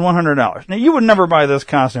 $1,100. Now, you would never buy this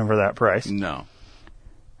costume for that price. No.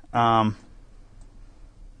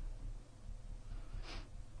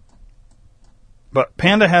 But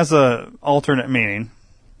panda has a alternate meaning,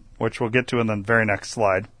 which we'll get to in the very next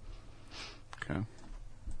slide. Okay.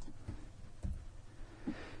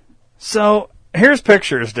 So, here's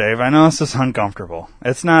pictures, Dave. I know this is uncomfortable.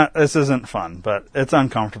 This isn't fun, but it's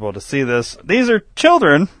uncomfortable to see this. These are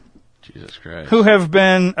children Jesus Christ. who have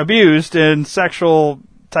been abused in sexual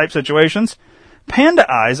type situations.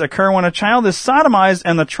 Panda eyes occur when a child is sodomized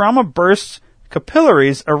and the trauma bursts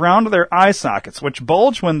capillaries around their eye sockets, which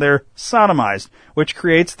bulge when they're sodomized, which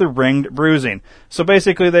creates the ringed bruising. So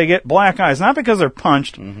basically they get black eyes, not because they're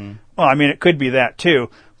punched. Mm-hmm. Well, I mean, it could be that too,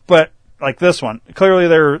 but like this one.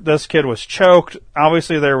 Clearly this kid was choked.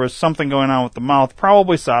 Obviously there was something going on with the mouth,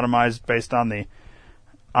 probably sodomized based on the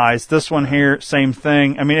eyes. This one here, same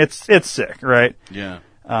thing. I mean, it's sick, right? Yeah.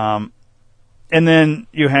 And then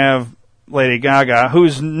you have Lady Gaga,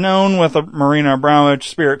 who's known with Marina Abramovich,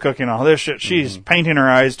 spirit cooking, all this shit. She's painting her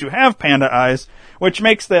eyes to have panda eyes, which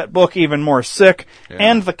makes that book even more sick. Yeah.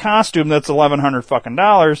 And the costume that's $1,100 fucking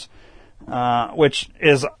dollars, which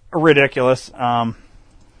is ridiculous. Let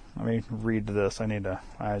me read this.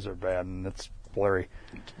 Eyes are bad and it's blurry.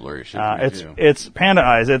 It's blurry shit. It's panda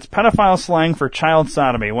eyes. It's pedophile slang for child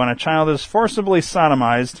sodomy. When a child is forcibly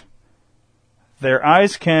sodomized, their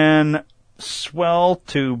eyes can swell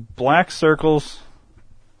to black circles.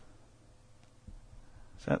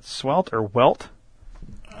 Is that swelt or welt?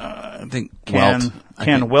 I think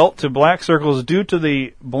can welt to black circles due to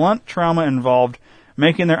the blunt trauma involved,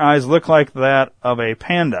 making their eyes look like that of a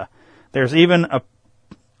panda. There's even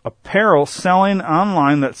apparel selling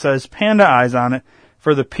online that says panda eyes on it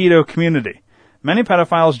for the pedo community. Many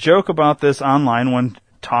pedophiles joke about this online when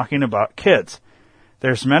talking about kids.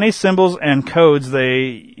 There's many symbols and codes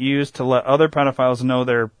they use to let other pedophiles know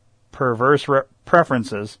their perverse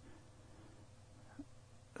preferences.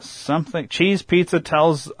 Cheese pizza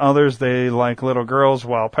tells others they like little girls,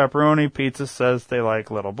 while pepperoni pizza says they like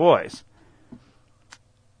little boys.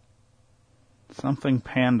 Something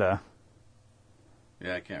panda.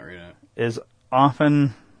 Yeah, I can't read it. Is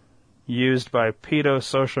often used by pedo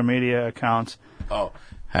social media accounts. Oh,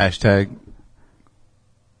 hashtag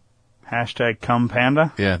cum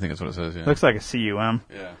panda? Yeah, I think that's what it says, yeah. Looks like a CUM.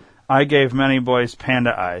 Yeah. I gave many boys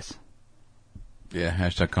panda eyes. Yeah,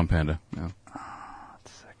 hashtag cum panda. Yeah. Oh,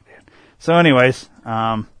 that's sick, dude. So anyways,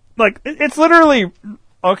 it's literally,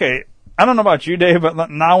 okay, I don't know about you, Dave, but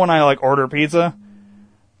now when I, order pizza,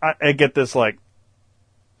 I get this,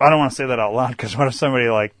 I don't want to say that out loud, because what if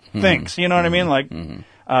somebody, thinks, you know what I mean?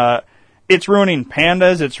 It's ruining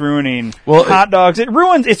pandas. It's ruining hot dogs.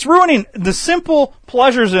 It's ruining the simple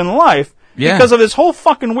pleasures in life because of this whole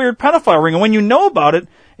fucking weird pedophile ring. And when you know about it,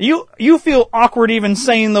 You feel awkward even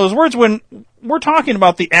saying those words when we're talking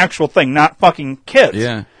about the actual thing, not fucking kids.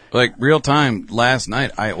 Yeah. Like, real time, last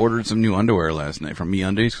night, I ordered some new underwear last night from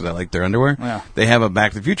MeUndies because I like their underwear. Yeah. They have a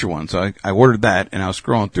Back to the Future one, so I ordered that, and I was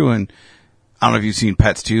scrolling through, and I don't know if you've seen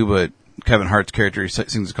Pets 2, but Kevin Hart's character, he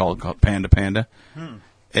sings it's called Panda Panda.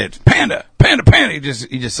 It's Panda, Panda, Panda.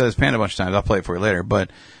 He just says Panda a bunch of times. I'll play it for you later.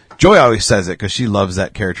 But Joy always says it because she loves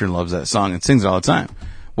that character and loves that song and sings it all the time.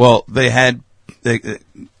 Well, they had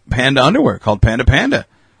Panda underwear called Panda Panda.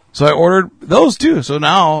 So I ordered those too. So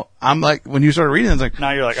now I'm like, when you started reading it, it's like,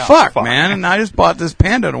 now you're like, oh, fuck, man. And I just bought this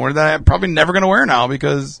Panda underwear that I'm probably never going to wear now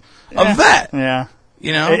because of that. Yeah.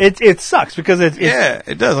 You know? It sucks because it's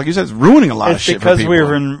it does. Like you said, it's ruining a lot of shit for people. It's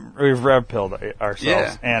because we've red pilled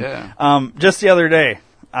ourselves. Yeah, and just the other day,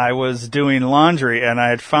 I was doing laundry and I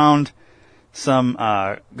had found some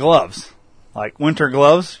gloves, like winter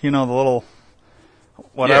gloves, you know, the little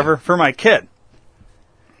whatever, for my kid.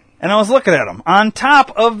 And I was looking at them. On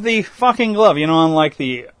top of the fucking glove, you know, on like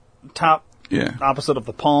the top opposite of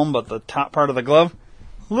the palm, but the top part of the glove,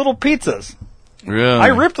 little pizzas. Really? I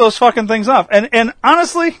ripped those fucking things off. And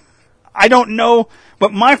honestly, I don't know,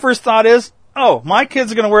 but my first thought is, oh, my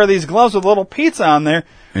kid's going to wear these gloves with a little pizza on there,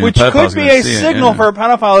 and which could be a signal for a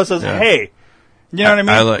pedophile that says, hey, you know what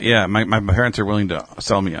I mean? My parents are willing to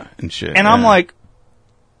sell me and shit. And I'm like,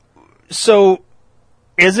 so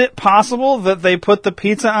is it possible that they put the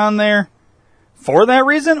pizza on there for that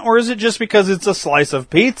reason, or is it just because it's a slice of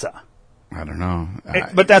pizza? I don't know.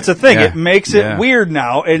 But that's the thing. It makes it weird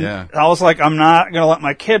now. And I was like, I'm not going to let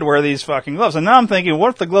my kid wear these fucking gloves. And now I'm thinking, what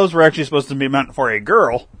if the gloves were actually supposed to be meant for a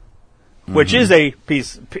girl, which is a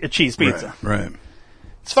cheese pizza? Right.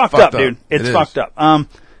 It's fucked up, dude. It's fucked up.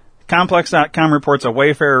 Complex.com reports a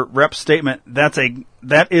Wayfair rep statement. That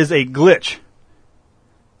is a glitch.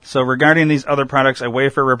 So regarding these other products, a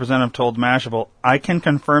Wayfair representative told Mashable, I can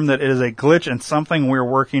confirm that it is a glitch and something we're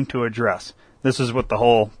working to address. This is with the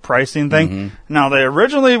whole pricing thing. Mm-hmm. Now,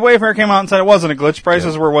 originally Wayfair came out and said it wasn't a glitch.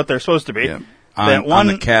 Prices were what they're supposed to be. Yep. On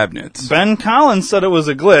the cabinets. Ben Collins said it was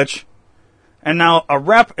a glitch, and now a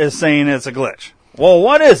rep is saying it's a glitch. Well,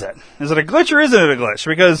 what is it? Is it a glitch or isn't it a glitch?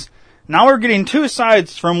 Because now we're getting two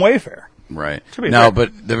sides from Wayfair. Right.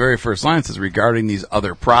 But the very first line says regarding these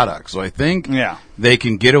other products. So I think they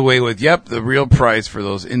can get away with, the real price for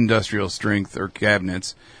those industrial strength or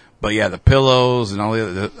cabinets. But the pillows and all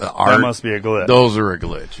the art. That must be a glitch. Those are a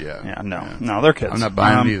glitch, No, they're kids. I'm not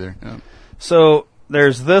buying it either. Yeah. So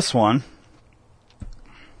there's this one.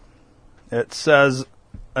 It says,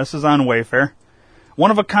 this is on Wayfair.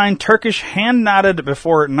 One of a kind Turkish hand knotted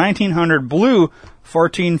before 1900 blue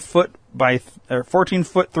 14 foot 3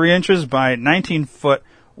 inches by 19 foot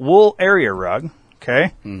wool area rug.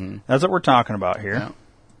 Okay. Mm-hmm. That's what we're talking about here. Yeah.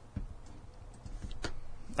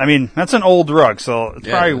 I mean, that's an old rug, so it's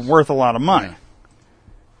probably worth a lot of money. Yeah.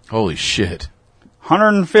 Holy shit.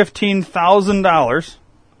 $115,000.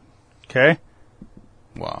 Okay.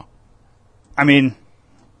 Wow. I mean,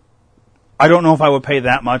 I don't know if I would pay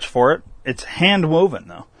that much for it. It's hand woven,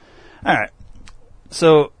 though. All right.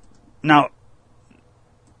 So, now,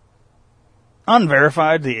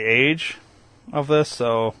 unverified the age of this,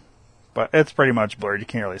 but it's pretty much blurred. You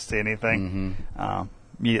can't really see anything. Mm-hmm.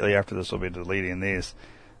 Immediately after this, we'll be deleting these.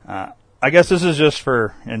 I guess this is just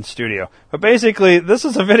for in studio. But basically, this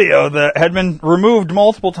is a video that had been removed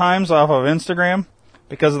multiple times off of Instagram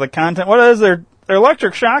because of the content. What is they're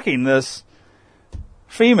electric shocking this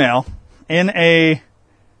female in the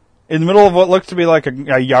middle of what looks to be like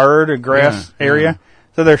a yard, a grass area. Yeah.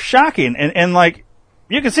 So they're shocking, and like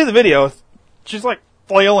you can see the video. She's like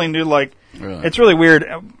flailing, dude. Like it's really weird.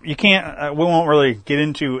 You can't. We won't really get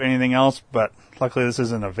into anything else, but luckily this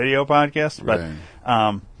isn't a video podcast. But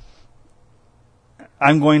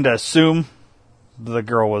I'm going to assume the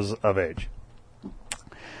girl was of age.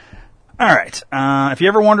 All right. If you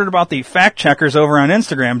ever wondered about the fact checkers over on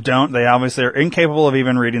Instagram, don't. They obviously are incapable of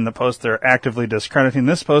even reading the post. They're actively discrediting.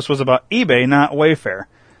 This post was about eBay, not Wayfair.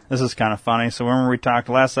 This is kind of funny. So remember we talked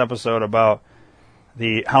last episode about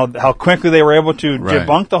how quickly they were able to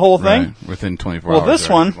debunk the whole thing? Right. Within 24 hours. Well, this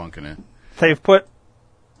one, debunking it. They've put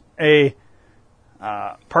a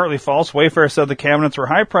partly false. Wayfair said the cabinets were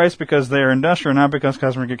high priced because they are industrial, not because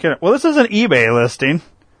customers could get it. Well, this is an eBay listing.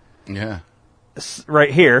 Yeah.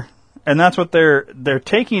 Right here. And that's what they're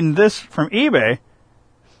taking this from eBay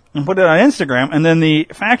and put it on Instagram. And then the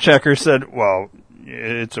fact checker said, well,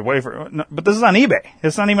 it's a Wayfair. No, but this is on eBay.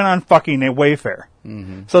 It's not even on fucking a Wayfair.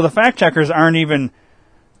 Mm-hmm. So the fact checkers aren't even,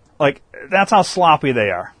 like, that's how sloppy they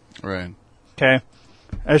are. Right. Okay?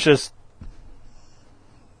 It's just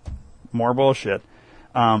more bullshit.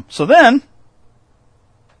 So then,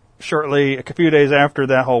 shortly, a few days after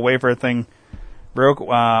that whole Wayfair thing broke,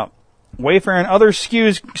 Wayfair and other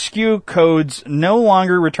SKU codes no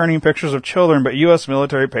longer returning pictures of children, but U.S.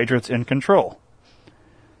 military patriots in control.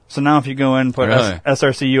 So now if you go in and put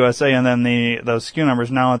SRC USA and then those SKU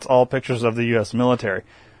numbers, now it's all pictures of the U.S. military,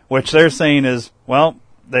 which they're saying is, well,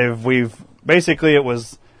 we've basically it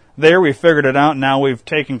was there, we figured it out, now we've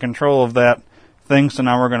taken control of that thing, so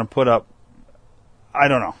now we're going to put up, I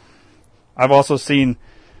don't know. I've also seen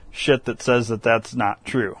shit that says that that's not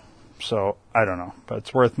true. So, I don't know, but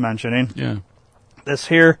it's worth mentioning. Yeah. This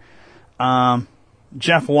here,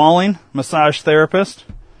 Jeff Walling, massage therapist,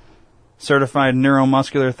 certified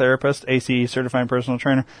neuromuscular therapist, ACE certified personal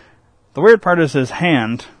trainer. The weird part is his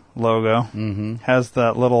hand logo has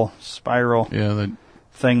that little spiral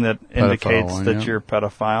thing that indicates that you're a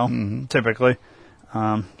pedophile, typically.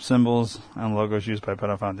 Symbols and logos used by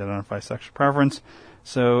pedophiles to identify sexual preference.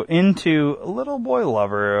 So, into little boy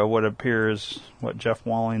lover, what appears what Jeff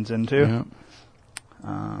Walling's into.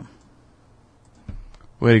 Yeah.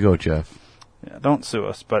 Way to go, Jeff. Yeah, don't sue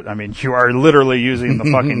us, but I mean, you are literally using the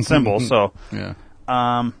fucking symbol, so. Yeah.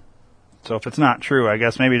 So if it's not true, I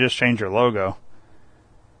guess maybe just change your logo.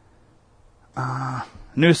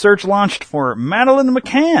 New search launched for Madeleine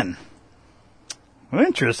McCann.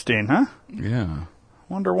 Interesting, huh? Yeah.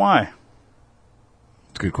 Wonder why.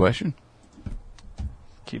 It's a good question.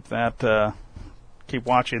 Keep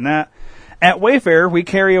watching that. At Wayfair, we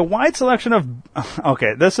carry a wide selection of...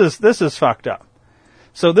 Okay, this is fucked up.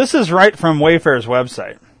 So this is right from Wayfair's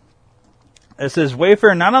website. It says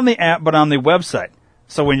Wayfair not on the app, but on the website.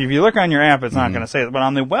 So if you look on your app, it's not going to say it. But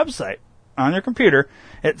on the website, on your computer,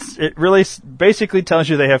 it really basically tells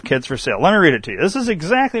you they have kids for sale. Let me read it to you. This is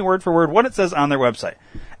exactly word for word what it says on their website.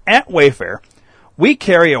 At Wayfair, we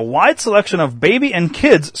carry a wide selection of baby and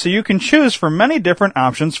kids so you can choose from many different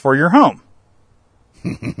options for your home.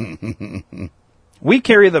 We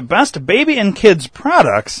carry the best baby and kids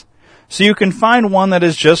products so you can find one that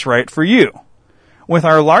is just right for you. With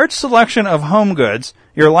our large selection of home goods,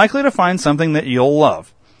 you're likely to find something that you'll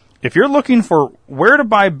love. If you're looking for where to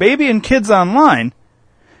buy baby and kids online,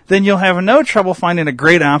 then you'll have no trouble finding a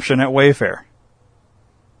great option at Wayfair.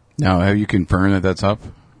 Now, have you confirmed that that's up?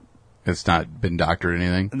 It's not been doctored or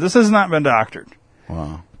anything? This has not been doctored.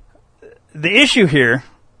 Wow. The issue here,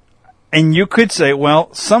 and you could say,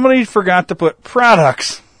 well, somebody forgot to put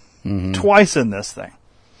products twice in this thing.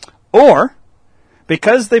 Or,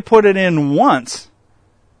 because they put it in once,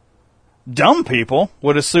 dumb people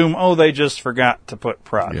would assume, oh, they just forgot to put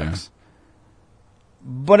products. Yeah.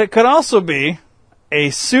 But it could also be a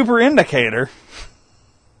super indicator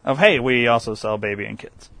of, hey, we also sell baby and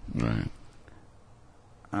kids. Right.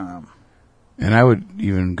 And I would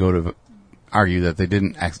even go to argue that they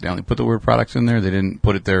didn't accidentally put the word products in there. They didn't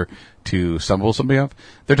put it there to stumble somebody up.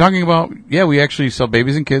 They're talking about, yeah, we actually sell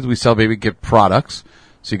babies and kids. We sell baby gift products,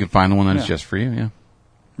 so you can find the one that's just for you. Yeah.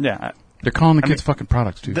 Yeah. They're calling the kids fucking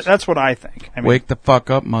products, dude. That's what I think. I mean, wake the fuck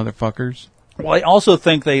up, motherfuckers. Well, I also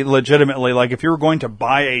think they legitimately, like, if you were going to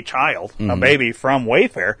buy a child, a baby from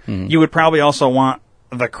Wayfair, you would probably also want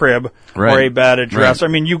the crib or a bed, a dress. Right.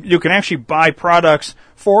 I mean, you can actually buy products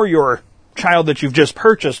for your child that you've just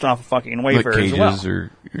purchased off of fucking Wayfair like cages as well.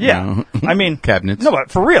 Or, yeah. I mean, cabinets. No,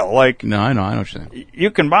 but for real, like. No, I know what you're saying.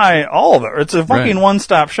 You can buy all of it. It's a fucking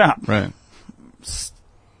one-stop shop. Right. It's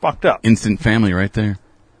fucked up. Instant family right there.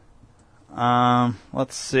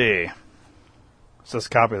 Let's see. Let's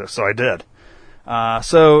just copy this. So I did.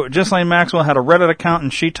 So Ghislaine Maxwell had a Reddit account,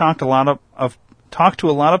 and she talked to a lot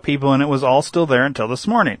of people, and it was all still there until this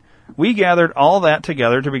morning. We gathered all that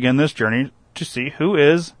together to begin this journey to see who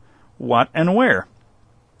is, what, and where.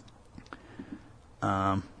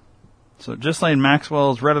 So Ghislaine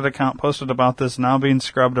Maxwell's Reddit account posted about this now being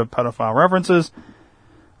scrubbed of pedophile references.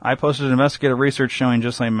 I posted investigative research showing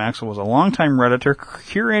Ghislaine Maxwell was a longtime Redditor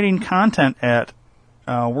curating content at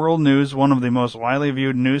World News, one of the most widely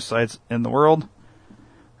viewed news sites in the world.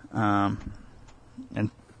 Right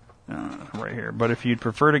here. But if you'd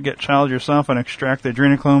prefer to get child yourself and extract the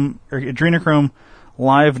adrenochrome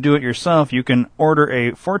live do-it-yourself, you can order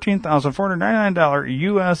a $14,499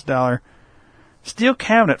 US dollar steel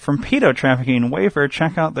cabinet from Pedo Trafficking Wayfair.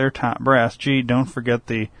 Check out their top brass. Gee, don't forget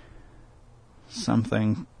the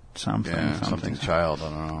something child, I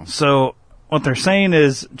don't know. So what they're saying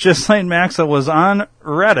is Ghislaine Maxwell was on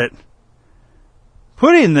Reddit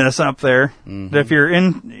putting this up there, that if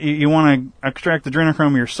you want to extract the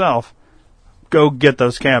adrenochrome yourself, go get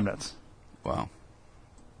those cabinets. Wow.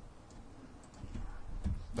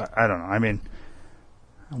 I don't know. I mean,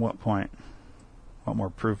 at what point? What more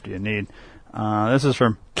proof do you need? This is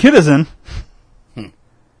from Kitizen.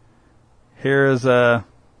 Here is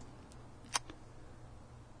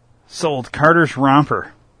Sold Carter's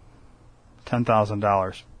Romper.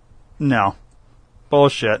 $10,000. No.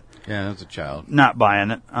 Bullshit. Yeah, that's a child. Not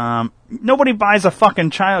buying it. Nobody buys a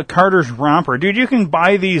fucking child Carter's Romper. Dude, you can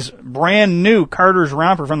buy these brand new Carter's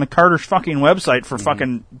Romper from the Carter's fucking website for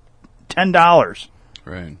fucking $10.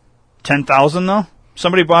 Right. 10,000 though?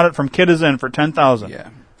 Somebody bought it from Kidizen for 10,000. Yeah,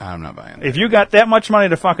 I'm not buying it. If you got that much money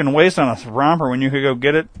to fucking waste on a romper when you could go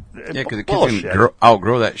get it, yeah, because the kids can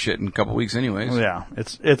outgrow that shit in a couple weeks anyways. Yeah,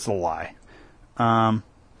 it's a lie. Then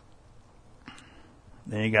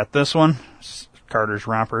you got this one, Carter's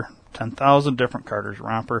Romper, 10,000, different Carter's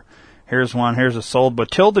Romper. Here's one. Here's a sold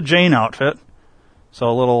Batilda Jane outfit. So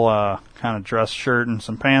a little kind of dress shirt and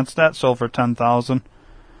some pants. That sold for 10,000.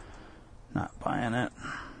 Not buying it.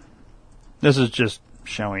 This is just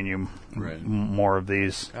showing you more of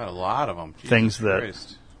these. Got a lot of them. Things that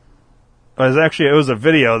it was a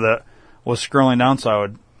video that was scrolling down, so I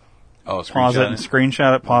would pause it and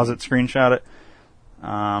screenshot it. Pause it, screenshot it.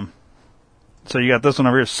 So you got this one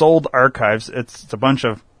over here, Sold Archives. It's a bunch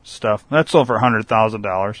of stuff that sold for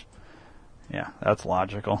 $100,000. Yeah, that's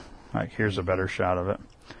logical. Like, here's a better shot of it.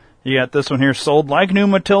 You got this one here, Sold Like New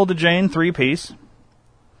Matilda Jane 3-piece.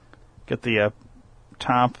 Get the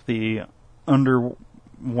top, the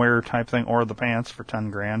underwear type thing, or the pants for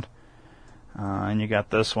 $10,000. And you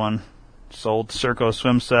got this one, Sold Circo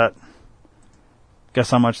Swim Set.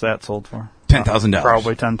 Guess how much that sold for? $10,000.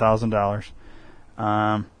 Probably $10,000.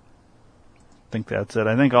 I think that's it.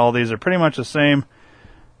 I think all these are pretty much the same.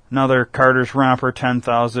 Another Carter's Romper,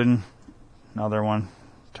 $10,000. Another one,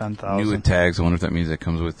 $10,000. New with tags. I wonder if that means that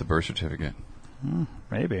comes with the birth certificate.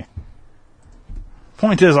 Maybe.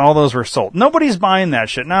 Point is, all those were sold. Nobody's buying that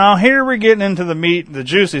shit. Now, here we're getting into the meat, the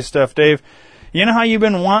juicy stuff, Dave. You know how you've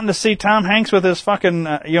been wanting to see Tom Hanks with his fucking,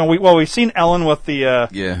 we've seen Ellen with the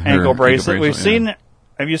ankle bracelet.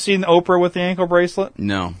 Have you seen Oprah with the ankle bracelet?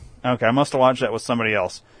 No. Okay, I must have watched that with somebody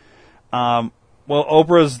else.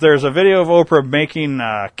 There's a video of Oprah making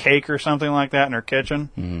cake or something like that in her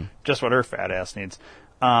kitchen. Just what her fat ass needs.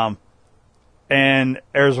 And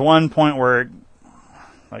there's one point where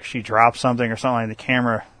like she drops something or something, and the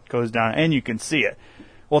camera goes down, and you can see it.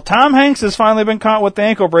 Well, Tom Hanks has finally been caught with the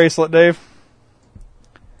ankle bracelet, Dave.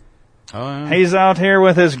 Oh, yeah. He's out here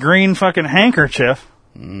with his green fucking handkerchief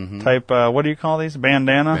type, what do you call these?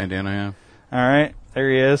 Bandana? Bandana, yeah. All right, there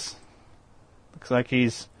he is. Looks like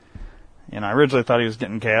he's, I originally thought he was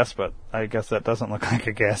getting gas, but I guess that doesn't look like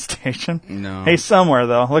a gas station. No. He's somewhere,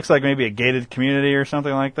 though. Looks like maybe a gated community or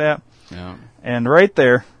something like that. Yeah. And right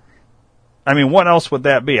there, I mean, what else would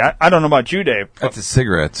that be? I don't know about you, Dave. That's the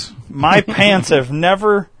cigarettes. My pants have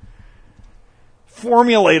never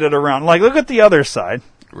formulated around. Like, look at the other side.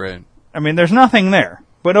 Right. I mean, there's nothing there.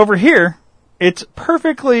 But over here, it's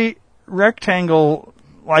perfectly rectangle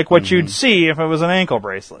like what you'd see if it was an ankle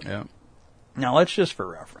bracelet. Yeah. Now, let's just for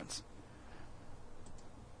reference.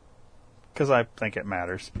 Because I think it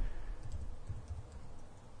matters.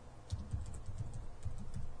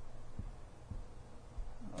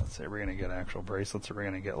 Let's say we're going to get actual bracelets, or we're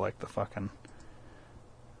going to get like the fucking...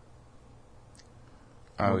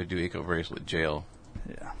 I would do ankle bracelet jail.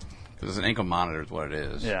 Yeah. Because it's an ankle monitor is what it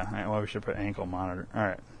is. Yeah, well, we should put ankle monitor. All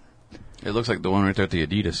right. It looks like the one right there at the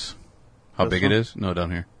Adidas. How This big one? it is? No, down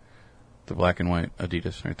here. The black and white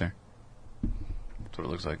Adidas right there. That's what it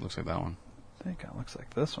looks like. Looks like that one. I think it looks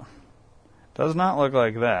like this one. Does not look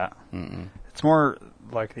like that. Mm-mm. It's more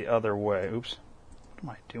like the other way. Oops. What am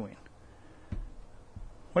I doing?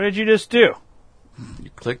 What did you just do? You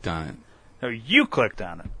clicked on it. No, you clicked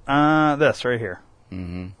on it. This right here.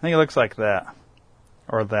 Mm-hmm. I think it looks like that.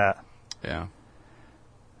 Or that. Yeah.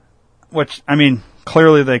 Which, I mean,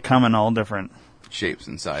 clearly they come in all different Shapes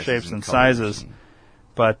and sizes. shapes and colors sizes.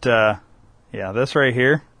 But, yeah, this right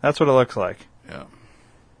here, that's what it looks like. Yeah.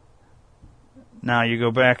 Now you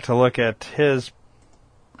go back to look at his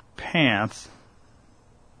pants.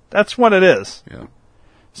 That's what it is. Yeah.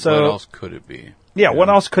 So, what else could it be? Yeah, what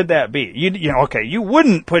else could that be? You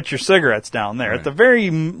wouldn't put your cigarettes down there. Right. At the very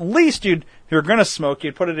least, if you're going to smoke,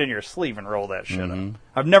 you'd put it in your sleeve and roll that shit up.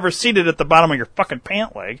 I've never seen it at the bottom of your fucking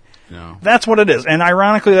pant leg. No. That's what it is. And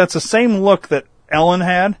ironically, that's the same look that Ellen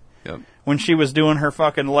had when she was doing her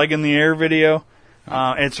fucking leg in the air video.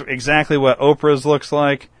 It's exactly what Oprah's looks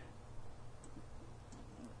like.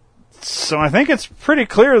 So I think it's pretty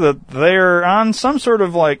clear that they're on some sort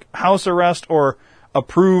of like house arrest or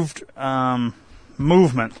approved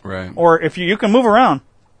movement. Right. Or if you can move around,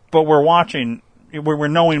 but we're watching, we're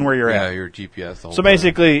knowing where you're at. Yeah, your GPS. The whole So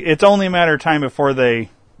basically, it's only a matter of time before they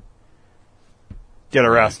get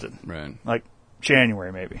arrested. Right. Like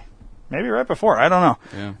January, maybe. Maybe right before. I don't know.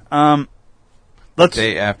 Yeah.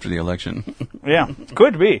 Day after the election. Yeah,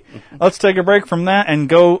 could be. Let's take a break from that and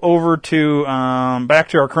go over to back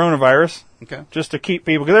to our coronavirus. Okay. Just to keep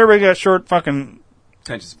people, because everybody got short fucking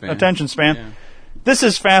attention span. Yeah. This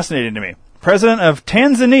is fascinating to me. President of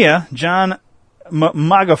Tanzania, John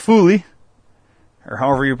Magufuli, or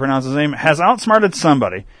however you pronounce his name, has outsmarted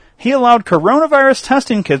somebody. He allowed coronavirus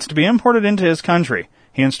testing kits to be imported into his country.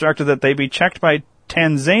 He instructed that they be checked by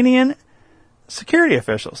Tanzanian security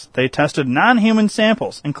officials. They tested non-human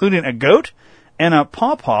samples, including a goat and a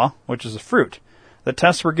pawpaw, which is a fruit. The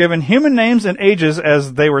tests were given human names and ages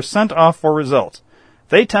as they were sent off for results.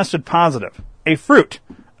 They tested positive. A fruit.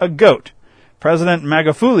 A goat. President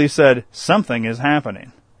Magufuli said, something is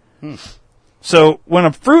happening. So, when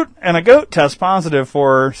a fruit and a goat test positive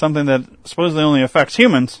for something that supposedly only affects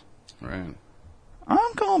humans, right,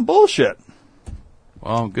 I'm calling bullshit.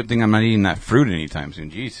 Well, good thing I'm not eating that fruit anytime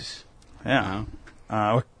soon. Jesus. Yeah.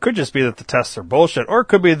 It could just be that the tests are bullshit, or it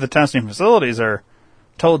could be the testing facilities are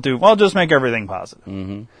told to, well, just make everything positive.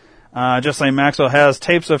 Mm-hmm. Ghislaine Maxwell has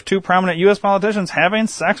tapes of 2 prominent U.S. politicians having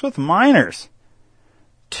sex with minors.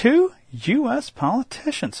 2 U.S.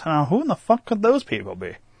 politicians. Who in the fuck could those people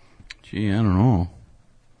be? Gee, I don't know.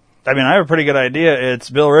 I mean, I have a pretty good idea. It's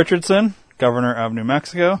Bill Richardson, governor of New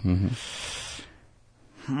Mexico. Mm-hmm.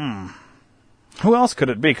 Who else could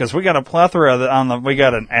it be? Because we got a plethora we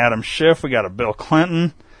got an Adam Schiff, we got a Bill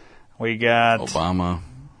Clinton, we got Obama.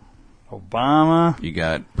 You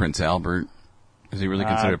got Prince Albert. Is he really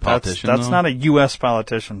considered a politician? That's not a U.S.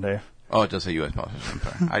 politician, Dave. Oh, it does say U.S. politician.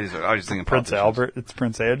 I'm sorry. I was just thinking Prince Albert. It's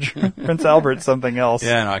Prince Edge. Prince Albert's something else.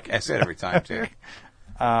 Yeah, no, I say it every time too.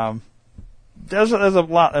 There's a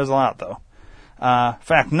lot though.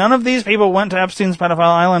 Fact, none of these people went to Epstein's pedophile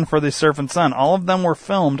island for the Surf and Sun. All of them were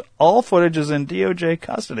filmed. All footage is in DOJ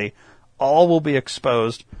custody. All will be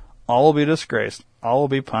exposed. All will be disgraced. All will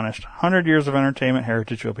be punished. 100 years of entertainment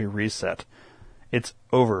heritage will be reset. It's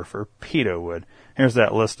over for Pedowood. Here's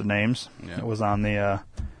that list of names. Yeah. It was on the,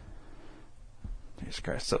 Jesus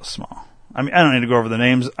Christ, so small. I mean, I don't need to go over the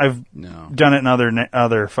names. I've done it in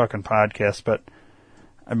other fucking podcasts, but,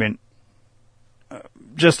 I mean,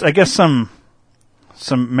 just, I guess some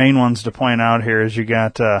main ones to point out here is you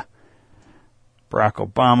got, Barack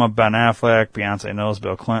Obama, Ben Affleck, Beyonce Knowles,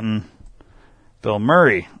 Bill Clinton, Bill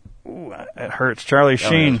Murray. Ooh, it hurts. Charlie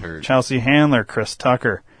Sheen, Chelsea Handler, Chris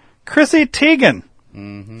Tucker, Chrissy Teigen,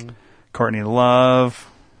 Courtney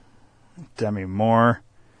Love, Demi Moore,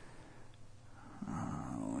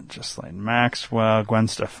 Ghislaine Maxwell, Gwen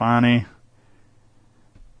Stefani,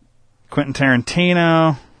 Quentin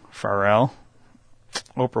Tarantino, Pharrell,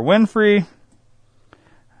 Oprah Winfrey,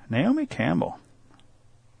 Naomi Campbell,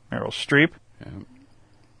 Meryl Streep,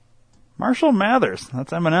 Marshall Mathers,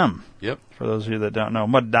 that's Eminem. Yep. For those of you that don't know.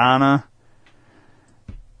 Madonna,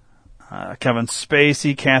 Kevin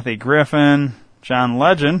Spacey, Kathy Griffin, John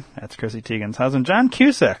Legend, that's Chrissy Teigen's husband, John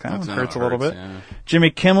Cusack, that one hurts a little bit. Yeah.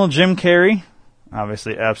 Jimmy Kimmel, Jim Carrey,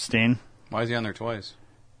 obviously Epstein. Why is he on there twice?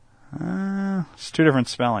 It's 2 different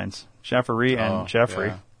spellings, Jeffrey and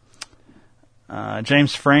Jeffrey. Yeah.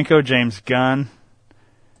 James Franco, James Gunn,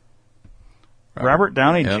 Robert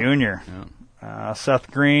Downey Jr.,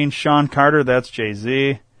 Seth Green, Sean Carter, that's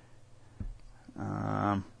Jay-Z,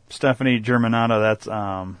 Stephanie Germanotta,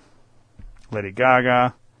 that's Lady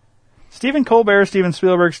Gaga, Stephen Colbert, Steven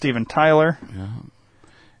Spielberg, Steven Tyler. Yeah.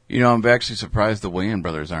 You know, I'm actually surprised the Wayans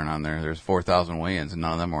brothers aren't on there. There's 4,000 Wayans, and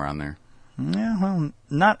none of them were on there. Yeah, well,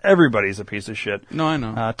 not everybody's a piece of shit. No, I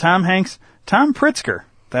know. Tom Hanks, Tom Pritzker,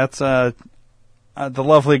 that's the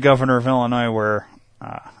lovely governor of Illinois where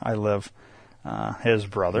I live, his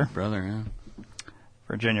brother. Yeah.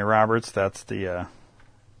 Virginia Roberts, that's the,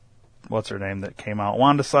 what's her name that came out?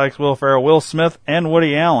 Wanda Sykes, Will Ferrell, Will Smith, and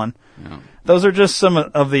Woody Allen. Yeah. Those are just some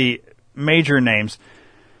of the major names.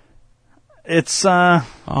 It's, oh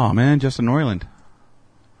man, Justin Roiland.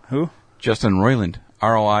 Who? Justin Roiland.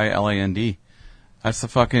 Roiland. That's the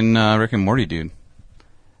fucking Rick and Morty dude.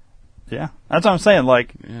 Yeah. That's what I'm saying.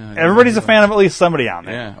 Like, everybody's a fan of at least somebody on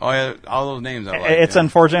there. Yeah. Oh, yeah. All those names I like. It's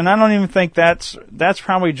unfortunate. And I don't even think that's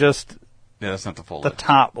probably just... Yeah, that's not the full list. The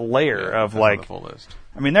top layer of, like... Not the full list.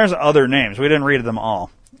 I mean, there's other names. We didn't read them all.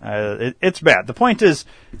 It's bad. The point is,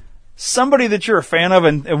 somebody that you're a fan of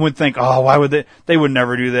and would think, oh, why would they would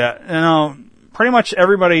never do that. You know, pretty much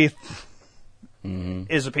everybody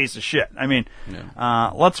is a piece of shit. I mean,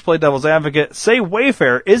 let's play devil's advocate. Say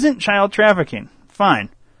Wayfair isn't child trafficking. Fine.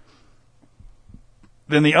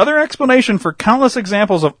 Then the other explanation for countless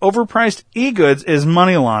examples of overpriced e-goods is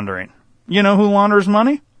money laundering. You know who launders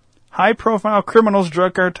money? High-profile criminals,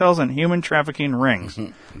 drug cartels, and human trafficking rings.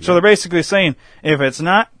 So they're basically saying, if it's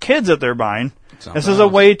not kids that they're buying, This is a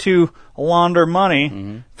way to launder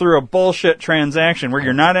money through a bullshit transaction where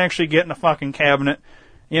you're not actually getting a fucking cabinet.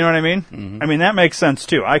 You know what I mean? I mean, that makes sense,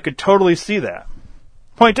 too. I could totally see that.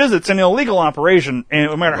 Point is, it's an illegal operation,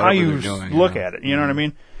 and no matter how you look at it. You know what I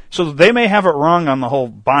mean? So they may have it wrong on the whole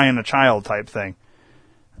buying a child type thing.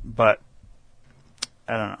 But,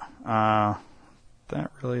 I don't know.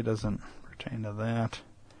 That really doesn't pertain to that.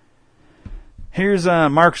 Here's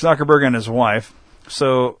Mark Zuckerberg and his wife.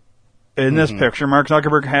 So, in this picture, Mark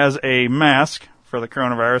Zuckerberg has a mask for the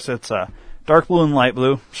coronavirus. It's dark blue and light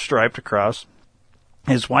blue, striped across.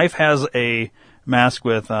 His wife has a mask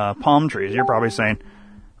with palm trees. You're probably saying,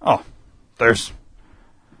 "Oh, there's."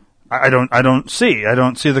 I don't see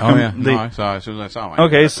the. No, I saw as soon as I saw him.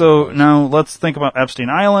 Okay, so now let's think about Epstein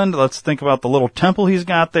Island. Let's think about the little temple he's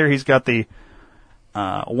got there. He's got the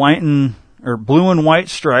blue and white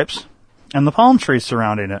stripes and the palm trees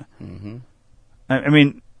surrounding it. Mm-hmm. I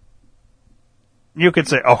mean, you could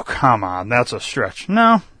say, "Oh, come on, that's a stretch."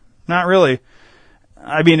 No, not really.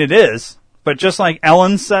 I mean, it is, but just like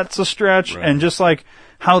Ellen sets a stretch, and just like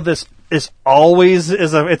how this is always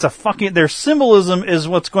it's a fucking, their symbolism is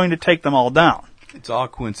what's going to take them all down. It's all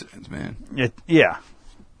coincidence, man. Yeah.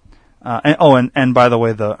 And by the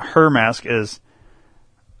way, her mask is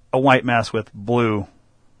a white mask with blue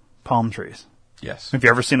palm trees. Yes. Have you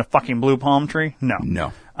ever seen a fucking blue palm tree? No.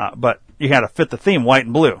 No. But you had to fit the theme, white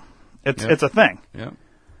and blue. It's a thing. Yep.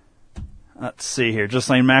 Let's see here.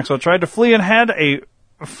 Ghislaine Maxwell tried to flee and had a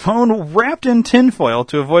phone wrapped in tinfoil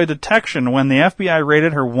to avoid detection when the FBI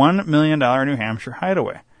raided her $1 million New Hampshire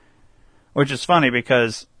hideaway. Which is funny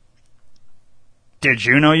because did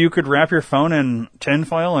you know you could wrap your phone in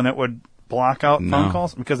tinfoil and it would block out phone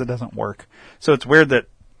calls? Because it doesn't work. So it's weird that...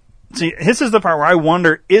 See, this is the part where I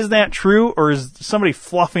wonder, is that true or is somebody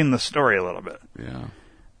fluffing the story a little bit? Yeah.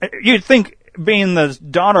 You'd think, being the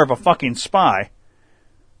daughter of a fucking spy...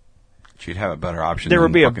 She'd have a better option. There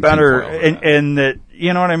would be a better, and that,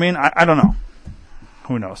 you know what I mean? I don't know.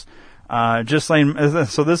 Who knows? Ghislaine,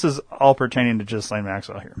 so this is all pertaining to Ghislaine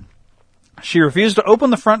Maxwell here. She refused to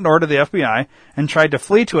open the front door to the FBI and tried to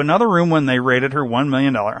flee to another room when they raided her $1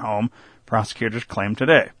 million home, prosecutors claimed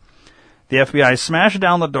today. The FBI smashed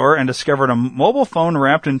down the door and discovered a mobile phone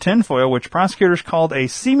wrapped in tinfoil, which prosecutors called a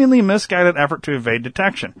seemingly misguided effort to evade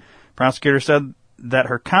detection. Prosecutors said that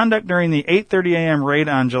her conduct during the 8:30 a.m. raid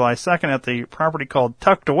on July 2nd at the property called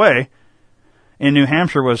Tucked Away in New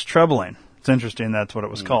Hampshire was troubling. It's interesting that's what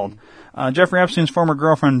it was called. Jeffrey Epstein's former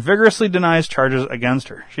girlfriend vigorously denies charges against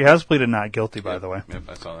her. She has pleaded not guilty, by the way. Yep,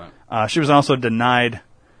 I saw that. She was also denied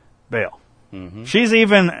bail. Mm-hmm. She's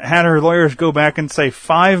even had her lawyers go back and say,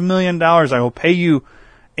 $5 million I will pay you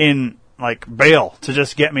in, bail to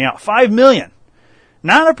just get me out. $5 million.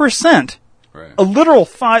 Not 1%. Right. A literal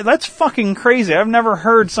 5. That's fucking crazy. I've never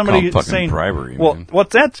heard somebody saying bribery. Well, man. What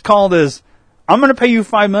that's called is, I'm going to pay you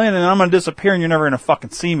 $5 million and I'm going to disappear and you're never going to fucking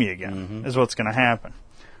see me again. Is what's going to happen.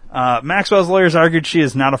 Maxwell's lawyers argued she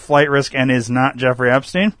is not a flight risk and is not Jeffrey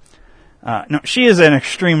Epstein. No, she is an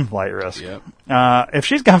extreme flight risk. Yep. If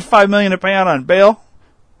she's got $5 million to pay out on bail,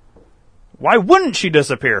 why wouldn't she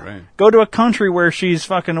disappear? Right. Go to a country where she's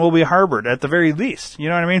fucking will be harbored at the very least. You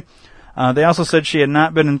know what I mean? They also said she had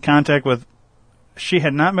not been in contact with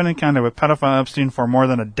pedophile Epstein for more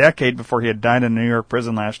than a decade before he had died in a New York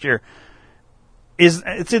prison last year.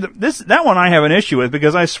 That one I have an issue with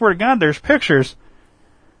because I swear to God there's pictures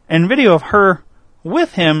and video of her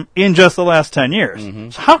with him in just the last 10 years.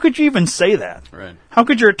 Mm-hmm. So how could you even say that? Right. How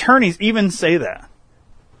could your attorneys even say that?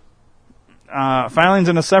 Filings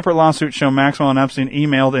in a separate lawsuit show Maxwell and Epstein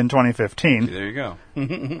emailed in 2015. There you go.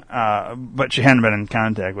 But she hadn't been in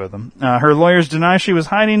contact with him. Her lawyers deny she was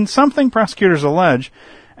hiding something, prosecutors allege,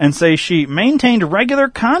 and say she maintained regular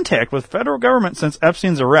contact with federal government since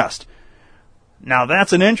Epstein's arrest. Now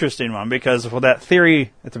that's an interesting one because that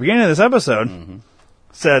theory at the beginning of this episode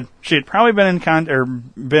said she had probably been in contact or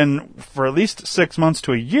been for at least 6 months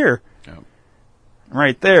to a year. Yep.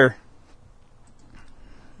 Right there.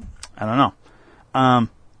 I don't know.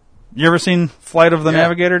 You ever seen Flight of the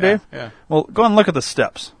Navigator, Dave? Yeah. Well, go and look at the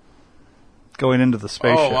steps going into the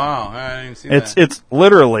spaceship. Oh, wow. I didn't see that. It's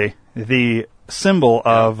literally the symbol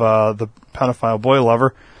of the pedophile boy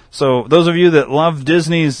lover. So those of you that love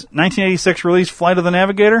Disney's 1986 release Flight of the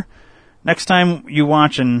Navigator, next time you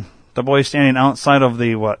watch and the boy standing outside of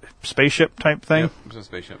the, spaceship type thing? Yep, it's a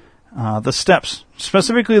spaceship. The steps.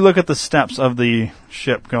 Specifically look at the steps of the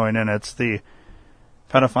ship going in. It's the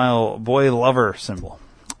pedophile boy lover symbol.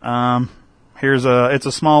 It's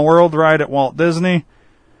a Small World ride at Walt Disney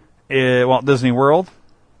World.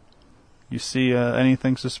 You see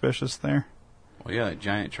anything suspicious there? Well, yeah, that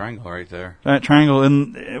giant triangle right there. That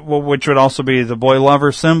triangle, which would also be the boy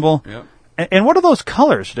lover symbol. Yep. And what are those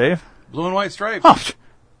colors, Dave? Blue and white stripes. Oh,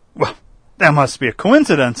 well, that must be a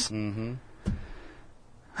coincidence. Mm-hmm.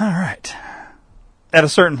 All right. At a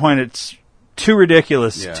certain point, it's too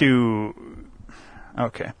ridiculous to...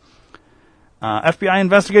 Okay. FBI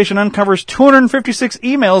investigation uncovers 256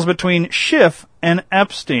 emails between Schiff and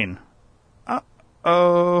Epstein.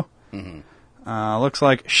 Uh-oh. Mm-hmm. Looks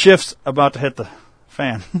like Schiff's about to hit the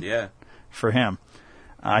fan. Yeah. For him.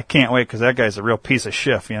 I can't wait because that guy's a real piece of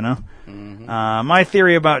Schiff, you know? Mm-hmm. My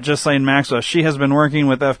theory about Ghislaine Maxwell, she has been working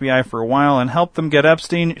with FBI for a while and helped them get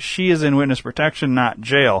Epstein. She is in witness protection, not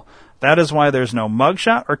jail. That is why there's no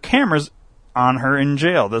mugshot or cameras on her in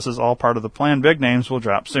jail. This is all part of the plan. Big names will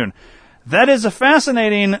drop soon. That is a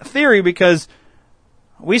fascinating theory because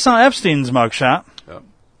we saw Epstein's mugshot. Yep.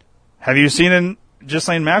 Have you seen a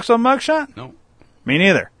Ghislaine Maxwell mugshot? No. Me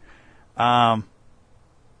neither.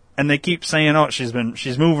 And they keep saying, oh, she's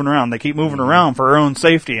moving around. They keep moving around for her own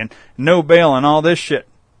safety and no bail and all this shit.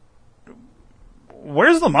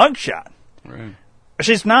 Where's the mugshot? Right.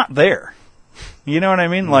 She's not there. You know what I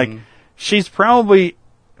mean? Mm-hmm. Like, she's probably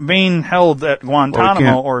being held at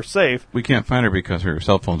Guantanamo or safe. We can't find her because her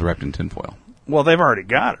cell phone's wrapped in tinfoil. Well, they've already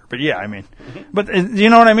got her. But yeah, I mean, but you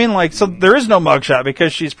know what I mean? Like, so there is no mugshot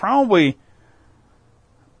because she's probably,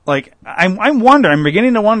 like, I'm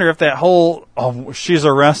beginning to wonder if that whole, she's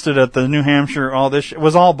arrested at the New Hampshire, all this shit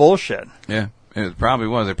was all bullshit. Yeah, it probably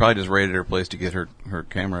was. They probably just raided her place to get her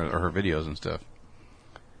camera or her videos and stuff.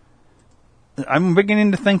 I'm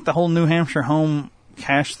beginning to think the whole New Hampshire home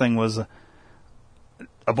cache thing was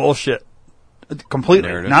a bullshit completely.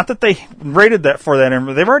 Narrative. Not that they rated that for that,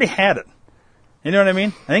 they've already had it. You know what I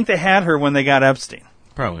mean? I think they had her when they got Epstein.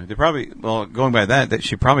 Probably. Well, going by that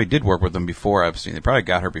she probably did work with them before Epstein. They probably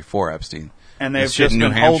got her before Epstein. And they've just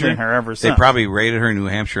been holding her ever since. They probably raided her in New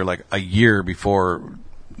Hampshire like a year before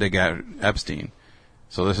they got Epstein.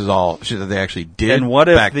 So this is all shit that they actually did. And what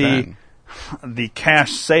if back then. the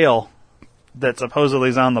cash sale that supposedly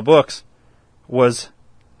is on the books was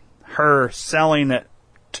her selling it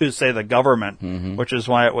to, say, the government, which is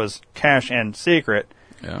why it was cash and secret.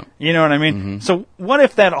 Yeah. You know what I mean? Mm-hmm. So what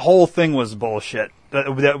if that whole thing was bullshit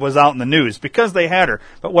that was out in the news? Because they had her.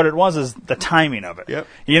 But what it was is the timing of it. Yep.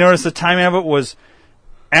 You notice the timing of it was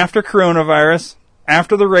after coronavirus,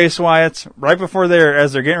 after the race riots, right before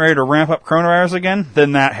as they're getting ready to ramp up coronavirus again,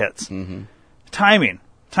 then that hits. Mm-hmm.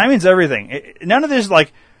 Timing's everything. None of this,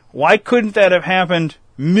 like, why couldn't that have happened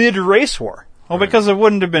mid-race war? Well, right. Because it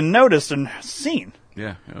wouldn't have been noticed and seen.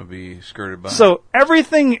 Yeah, it would be skirted by. So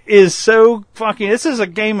everything is so fucking... This is a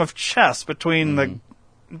game of chess between the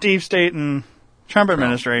deep state and Trump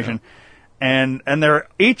administration. Yeah. And they're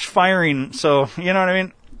each firing... So, you know what I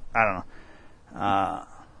mean? I don't know.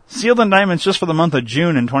 Sealed indictments just for the month of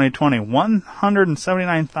June in 2020.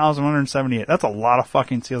 179,178. That's a lot of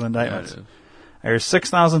fucking sealed indictments. Yeah, There's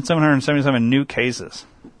 6,777 new cases.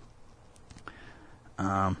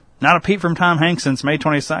 Not a peep from Tom Hanks since May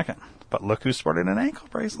 22nd. But look who's sporting an ankle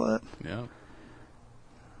bracelet. Yeah.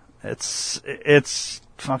 It's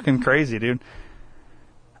fucking crazy, dude.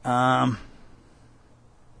 Oh,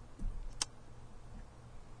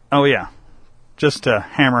 yeah. Just to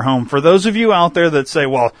hammer home. For those of you out there that say,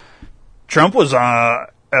 well, Trump was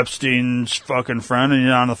Epstein's fucking friend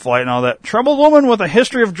and on the flight and all that. Troubled woman with a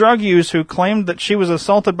history of drug use who claimed that she was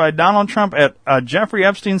assaulted by Donald Trump at a Jeffrey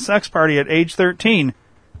Epstein sex party at age 13.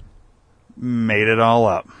 Made it all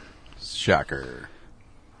up. Shocker.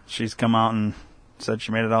 She's come out and said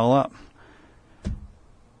she made it all up.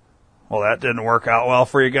 Well, that didn't work out well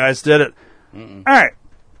for you guys, did it? Mm-mm. All right.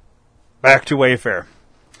 Back to Wayfair.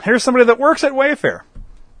 Here's somebody that works at Wayfair.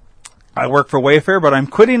 I work for Wayfair, but I'm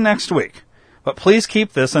quitting next week. But please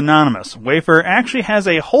keep this anonymous. Wayfair actually has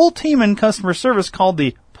a whole team in customer service called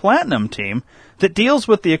the Platinum Team that deals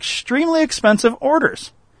with the extremely expensive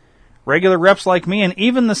orders. Regular reps like me and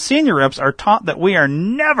even the senior reps are taught that we are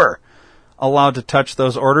never allowed to touch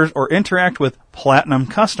those orders or interact with Platinum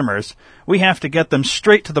customers. We have to get them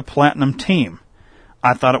straight to the Platinum Team.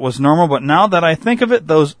 I thought it was normal, but now that I think of it,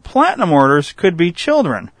 those Platinum orders could be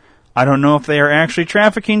children. I don't know if they are actually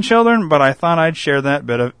trafficking children, but I thought I'd share that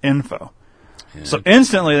bit of info. Yeah. So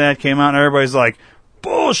instantly that came out and everybody's like,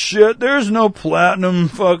 bullshit, there's no Platinum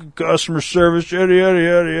fucking customer service, yada, yada,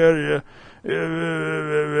 yada, yada,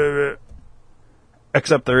 yada.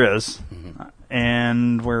 Except there is. Mm-hmm.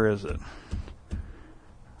 And where is it?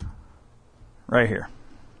 Right here.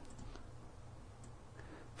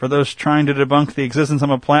 For those trying to debunk the existence of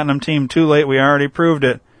a Platinum Team, too late, we already proved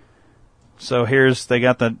it. So they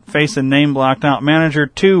got the face and name blocked out. Manager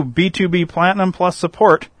 2, B2B Platinum plus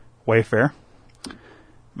support, Wayfair.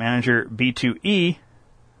 Manager B2E,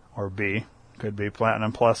 or B, could be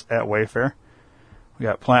Platinum Plus at Wayfair. We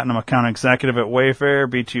got Platinum Account Executive at Wayfair,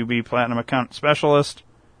 B2B Platinum Account Specialist.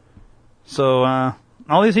 So,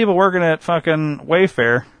 all these people working at fucking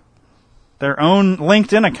Wayfair, their own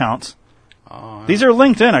LinkedIn accounts. These are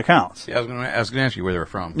LinkedIn accounts. Yeah, I was going to ask you where they were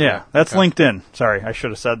from. Yeah, that's okay. LinkedIn. Sorry, I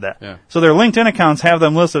should have said that. Yeah. So their LinkedIn accounts have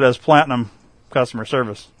them listed as Platinum Customer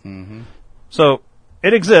Service. Mm-hmm. So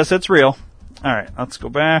it exists. It's real. All right, let's go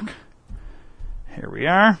back. Here we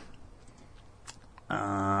are.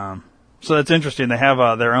 So that's interesting. They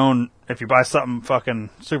have their own, if you buy something fucking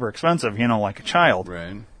super expensive, like a child.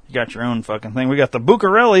 Right. You got your own fucking thing. We got the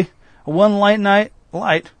Bucarelli, a one light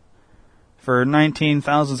for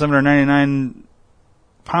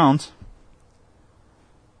 £19,799.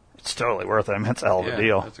 It's totally worth it. I mean, it's a hell of a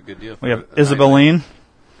deal. That's a good deal. We have Isabelline.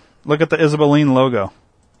 Look at the Isabelline logo.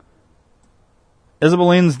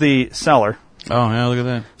 Isabelline's the seller. Oh, yeah, look at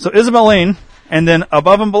that. So Isabelline, and then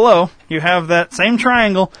above and below, you have that same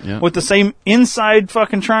triangle with the same inside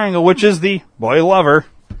fucking triangle, which is the Boy Lover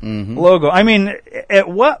logo. I mean, at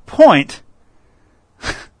what point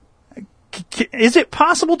is it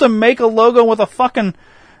possible to make a logo with a fucking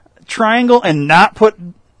triangle and not put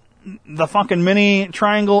the fucking mini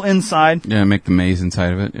triangle inside? Yeah, make the maze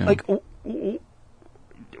inside of it. Yeah. Like,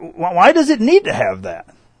 why does it need to have that?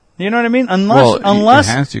 You know what I mean?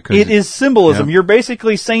 Unless it is symbolism. Yep. You're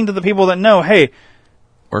basically saying to the people that know, hey,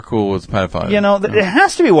 we're cool with pedophiles. It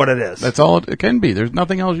has to be what it is. That's all it can be. There's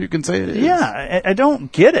nothing else you can say it is. Yeah, I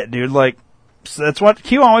don't get it, dude. Like, that's what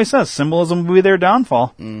Q always says. Symbolism will be their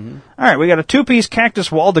downfall. Mm-hmm. All right, we got a 2-piece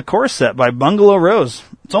cactus wall decor set by Bungalow Rose.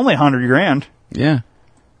 It's only $100,000. Yeah.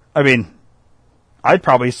 I mean, I'd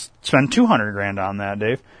probably spend $200,000 on that,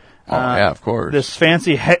 Dave. Oh, yeah, of course. This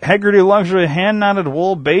fancy Hegarty luxury hand-knotted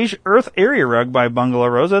wool beige earth area rug by Bungalow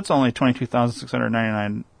Rose. That's only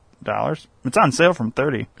 $22,699. It's on sale from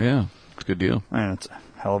 $30,000. Yeah, it's a good deal. And it's a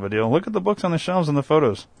hell of a deal. Look at the books on the shelves and the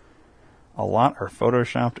photos. A lot are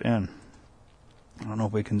photoshopped in. I don't know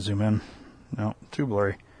if we can zoom in. No, too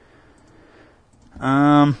blurry.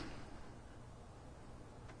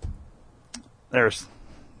 There's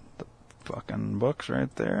the fucking books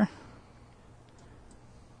right there.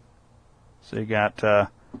 So you got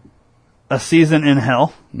A Season in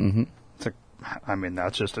Hell. Mm-hmm.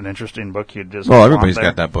 That's just an interesting book. You just everybody's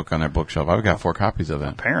got that book on their bookshelf. I've got 4 copies of it.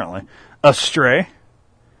 Apparently. Astray.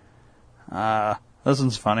 This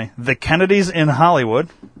one's funny. The Kennedys in Hollywood.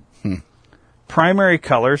 Primary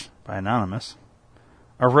Colors by Anonymous.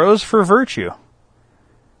 A Rose for Virtue.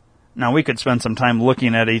 Now, we could spend some time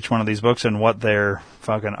looking at each one of these books and what they're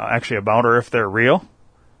fucking actually about, or if they're real.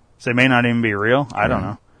 So they may not even be real. I don't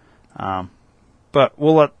know. But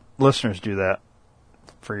we'll let listeners do that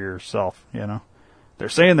for yourself, They're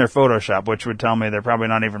saying they're Photoshop, which would tell me they're probably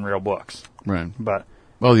not even real books. Right. But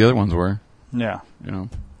well, the other ones were. Yeah.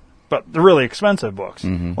 But they're really expensive books.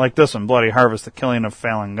 Mm-hmm. Like this one, Bloody Harvest, The Killing of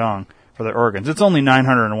Falun Gong, for their organs. It's only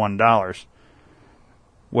 $901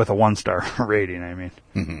 with a 1-star rating, I mean.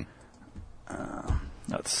 Mm-hmm.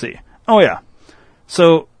 Let's see. Oh, yeah.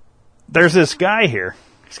 So there's this guy here.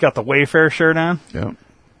 He's got the Wayfair shirt on. Yep.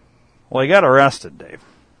 Well, he got arrested, Dave.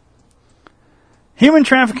 Human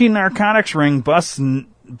trafficking narcotics ring bust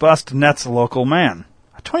nets local man.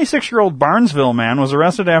 A 26-year-old Barnesville man was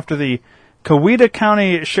arrested after the Coweta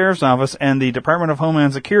County Sheriff's Office and the Department of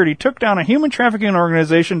Homeland Security took down a human trafficking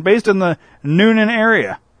organization based in the Noonan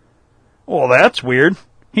area. Well, that's weird.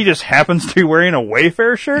 He just happens to be wearing a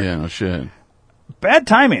Wayfair shirt? Yeah, no shit. Bad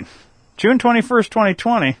timing. June 21st,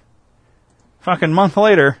 2020. Fucking month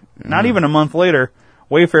later, not even a month later,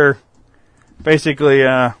 Wayfair basically,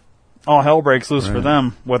 all hell breaks loose for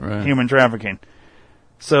them with human trafficking.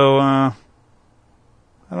 So, I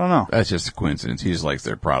don't know. That's just a coincidence. He just likes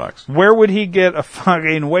their products. Where would he get a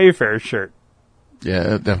fucking Wayfair shirt?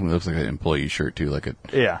 Yeah, it definitely looks like an employee shirt, too.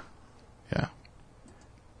 Yeah. Yeah.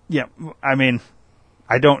 Yeah, I mean,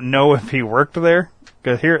 I don't know if he worked there,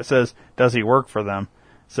 because here it says, does he work for them?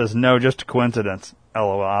 It says, no, just a coincidence.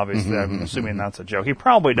 LOL, obviously. I'm assuming that's a joke. He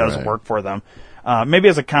probably does work for them. Maybe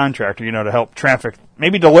as a contractor, to help traffic.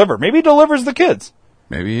 Maybe deliver. Maybe he delivers the kids.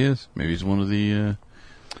 Maybe he is. Maybe he's one of the...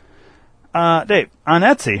 Dave, on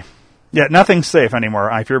Etsy. Yeah, nothing's safe anymore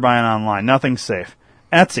if you're buying online. Nothing's safe.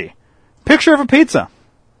 Etsy. Picture of a pizza.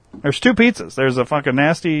 There's 2 pizzas. There's a fucking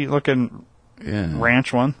nasty-looking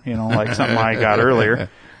ranch one, like something I got earlier.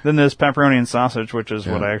 Then there's pepperoni and sausage, which is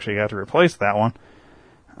what I actually got to replace that one.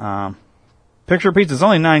 Picture of pizza is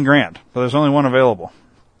only $9,000, but there's only one available.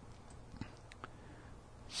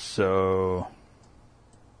 So...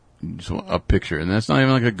 Just a picture, and that's not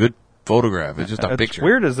even like a good photograph. It's just a picture. What's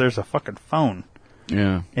weird is there's a fucking phone.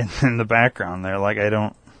 Yeah. In the background there. Like, I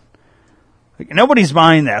don't... Like, nobody's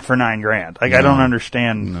buying that for $9,000. Like, no. I don't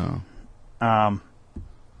understand. No.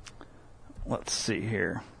 Let's see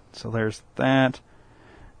here. So there's that.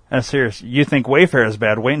 Serious. You think Wayfair is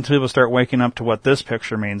bad. Wait until people start waking up to what this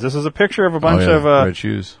picture means. This is a picture of a bunch of... red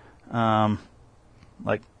shoes.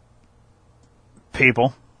 Like,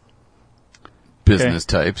 people. Business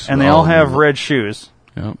types. And they all have red shoes.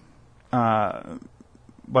 Yep.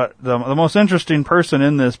 But the most interesting person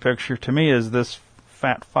in this picture to me is this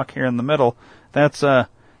fat fuck here in the middle. That's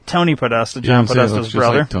Tony Podesta, John Podesta's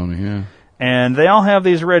brother. Like Tony, yeah. And they all have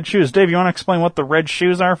these red shoes. Dave, you want to explain what the red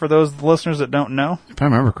shoes are for those listeners that don't know? If I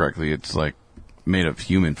remember correctly, it's like made of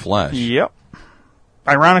human flesh. Yep.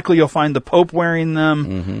 Ironically, you'll find the Pope wearing them.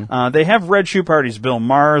 Mm-hmm. They have red shoe parties. Bill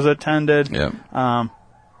Maher's attended. Yep.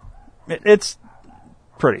 It's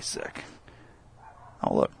pretty sick.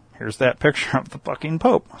 Oh, look. Here's that picture of the fucking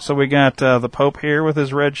Pope. So we got the Pope here with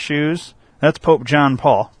his red shoes. That's Pope John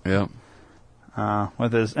Paul. Yep.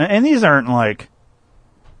 With his... And these aren't like...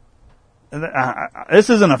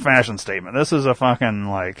 this isn't a fashion statement. This is a fucking,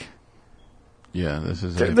 like... Yeah, this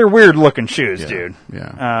is... They're weird-looking shoes, dude.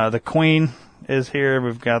 Yeah. The Queen is here.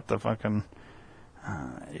 We've got the fucking...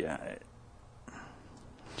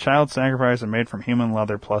 Child sacrifice and made from human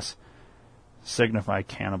leather plus signify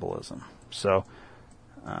cannibalism. So...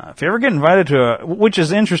 if you ever get invited to which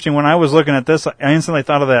is interesting, when I was looking at this, I instantly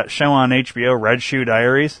thought of that show on HBO, Red Shoe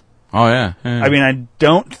Diaries. Oh, yeah. I mean,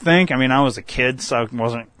 I was a kid, so I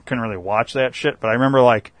couldn't really watch that shit, but I remember,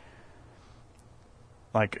 like,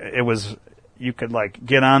 it was, you could, like,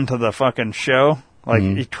 get onto the fucking show, like,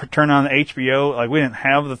 you turn on the HBO, like, we didn't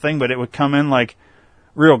have the thing, but it would come in, like,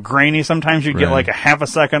 real grainy. Sometimes you'd get, like, a half a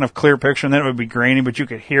second of clear picture, and then it would be grainy, but you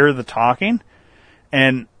could hear the talking,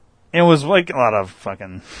 and... It was like a lot of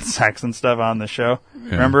fucking sex and stuff on the show.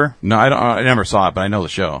 Yeah. Remember? No, I never saw it, but I know the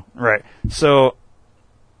show. Right. So,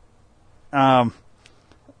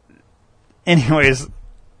 anyways,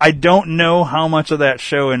 I don't know how much of that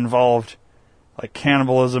show involved like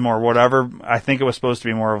cannibalism or whatever. I think it was supposed to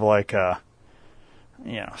be more of like a,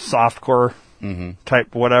 softcore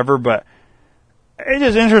type whatever, but it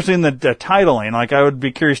is interesting the titling. Like, I would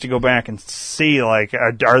be curious to go back and see, like,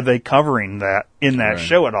 are they covering that in that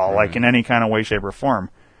show at all, like in any kind of way, shape, or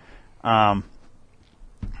form? Once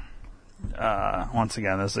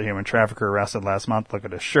again, this is a human trafficker arrested last month. Look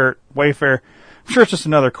at his shirt. Wayfair. I'm sure it's just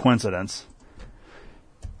another coincidence.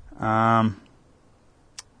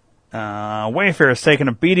 Wayfair has taken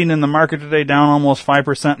a beating in the market today, down almost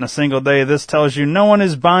 5% in a single day. This tells you no one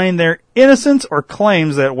is buying their innocence or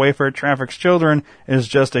claims that Wayfair traffics children is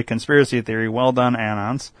just a conspiracy theory. Well done,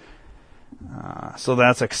 Anons. So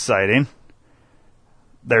that's exciting.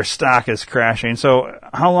 Their stock is crashing. So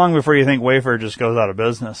how long before you think Wayfair just goes out of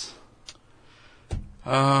business?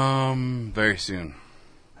 Very soon.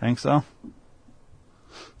 Think so?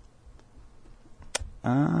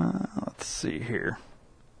 Let's see here.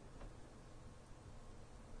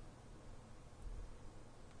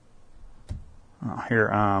 Oh, here,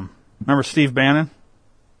 remember Steve Bannon?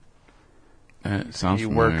 It sounds He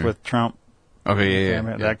familiar. worked with Trump. Okay, yeah.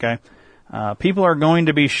 That guy. People are going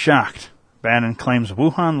to be shocked. Bannon claims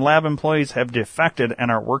Wuhan lab employees have defected and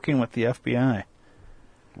are working with the FBI.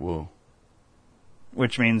 Whoa.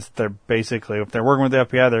 Which means they're basically, if they're working with the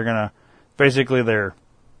FBI, they're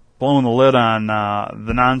blowing the lid on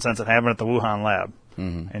the nonsense that happened at the Wuhan lab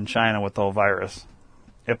in China with the whole virus.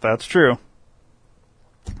 If that's true,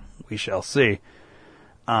 we shall see.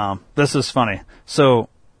 This is funny. So,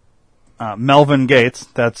 Melvin Gates,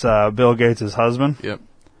 that's Bill Gates' husband. Yep.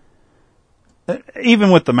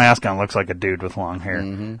 Even with the mask on, looks like a dude with long hair.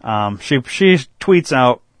 She tweets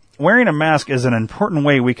out, "Wearing a mask is an important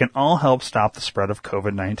way we can all help stop the spread of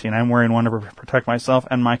COVID-19. I'm wearing one to protect myself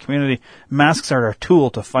and my community. Masks are a tool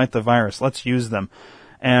to fight the virus. Let's use them."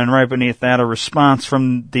 And right beneath that, a response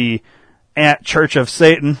from the @Church of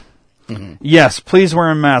Satan. "Yes, please wear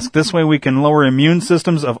a mask. This way we can lower immune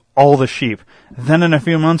systems of all the sheep. Then in a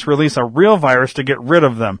few months release a real virus to get rid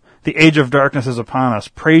of them. The age of darkness is upon us.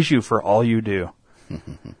 Praise you for all you do."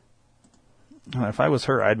 If I was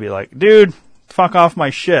her, I'd be like, dude, fuck off my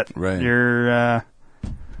shit. Right. You're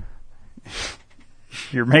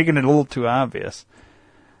making it a little too obvious.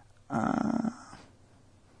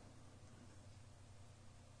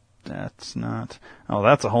 That's not... Oh,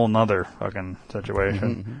 that's a whole nother fucking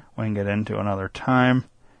situation we can get into another time.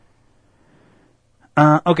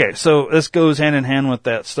 Okay, so this goes hand in hand with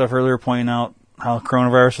that stuff earlier, pointing out how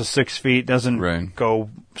coronavirus is 6 feet, doesn't go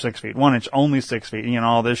 6 feet, 1 inch only 6 feet,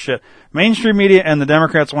 all this shit. Mainstream media and the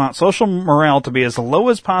Democrats want social morale to be as low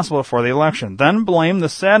as possible before the election, then blame the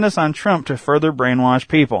sadness on Trump to further brainwash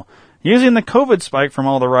people. Using the COVID spike from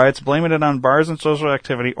all the riots, blaming it on bars and social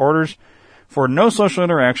activity, orders for no social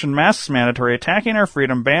interaction, masks mandatory, attacking our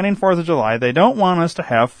freedom, banning 4th of July. They don't want us to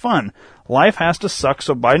have fun. Life has to suck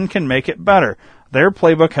so Biden can make it better. Their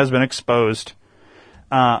playbook has been exposed.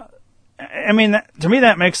 To me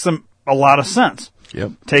that makes a lot of sense.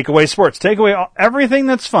 Yep. Take away sports. Take away everything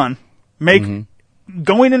that's fun. Make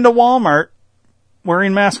going into Walmart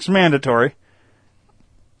wearing masks mandatory.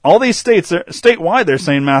 All these states, statewide, they're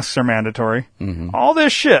saying masks are mandatory. All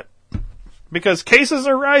this shit. Because cases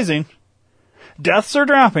are rising. Deaths are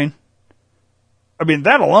dropping. I mean,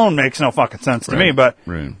 that alone makes no fucking sense to me, but,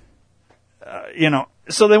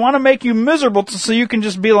 so they want to make you miserable so you can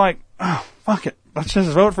just be like, oh, fuck it. Let's just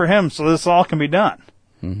vote for him so this all can be done.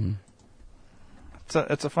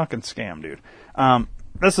 It's a fucking scam, dude.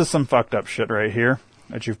 This is some fucked up shit right here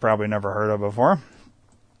that you've probably never heard of before.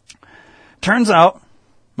 Turns out,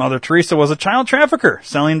 Mother Teresa was a child trafficker,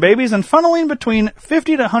 selling babies and funneling between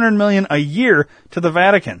 $50 to $100 million a year to the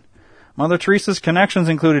Vatican. Mother Teresa's connections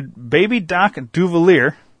included baby Doc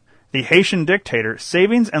Duvalier, the Haitian dictator,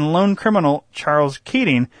 savings and loan criminal Charles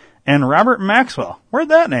Keating, and Robert Maxwell. Where'd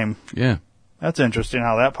that name? Yeah. That's interesting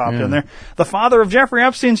how that popped in there. The father of Jeffrey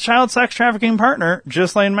Epstein's child sex trafficking partner,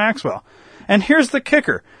 Ghislaine Maxwell. And here's the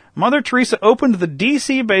kicker. Mother Teresa opened the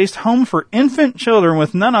D.C.-based home for infant children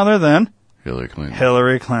with none other than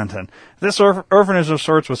Hillary Clinton. This orphanage of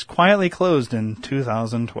sorts was quietly closed in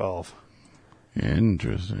 2012.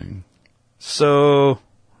 Interesting. So,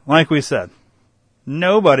 like we said,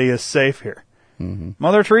 nobody is safe here.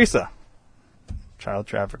 Mother Teresa, child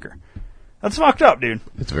trafficker. That's fucked up, dude.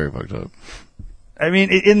 It's very fucked up. I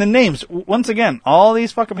mean, in the names, once again, all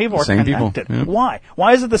these fucking people are connected. Yep. Why?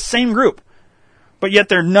 Why is it the same group? But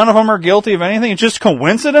yet none of them are guilty of anything? It's just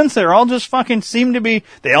coincidence? They're all just fucking seem to be,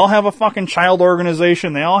 they all have a fucking child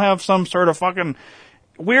organization. They all have some sort of fucking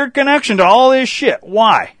weird connection to all this shit.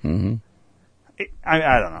 Why?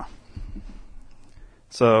 I don't know.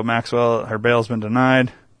 So Maxwell, her bail's been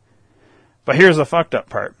denied. But here's the fucked up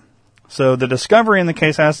part. So the discovery in the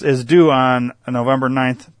case is due on November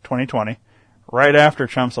 9th, 2020, right after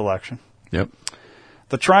Trump's election. Yep.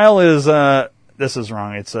 The trial is, this is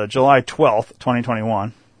wrong, it's July 12th,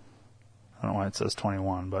 2021. I don't know why it says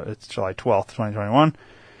 21, but it's July 12th, 2021.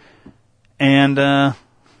 And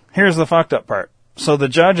here's the fucked up part. So the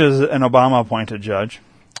judge is an Obama-appointed judge.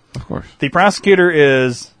 Of course. The prosecutor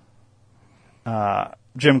is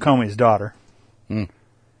Jim Comey's daughter.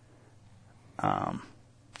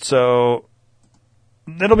 So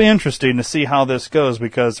it'll be interesting to see how this goes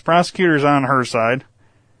because the prosecutor's on her side,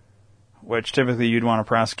 which typically you'd want a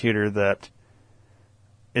prosecutor that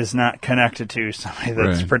is not connected to somebody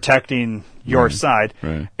that's protecting your side.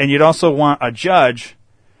 Right. And you'd also want a judge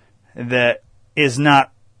that is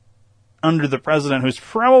not under the president who's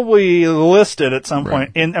probably listed at some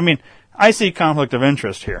point. I see conflict of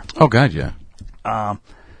interest here. Oh, God, yeah.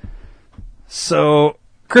 So,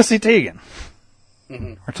 Chrissy Teigen.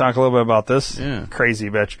 We're talking a little bit about this. Yeah. Crazy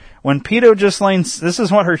bitch. When Pedo Ghislaine, this is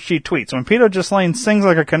what she tweets. When Pedo Ghislaine sings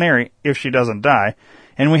like a canary, if she doesn't die,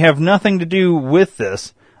 and we have nothing to do with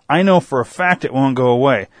this, I know for a fact it won't go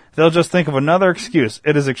away. They'll just think of another excuse.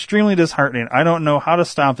 It is extremely disheartening. I don't know how to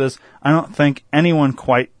stop this. I don't think anyone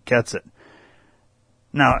quite gets it.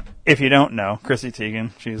 Now, if you don't know, Chrissy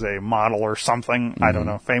Teigen, she's a model or something. I don't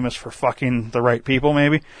know, famous for fucking the right people,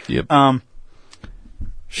 maybe. Yep.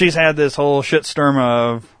 She's had this whole shitstorm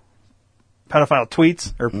of pedophile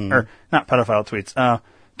tweets, or not pedophile tweets,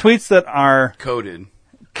 tweets that are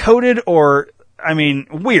coded or,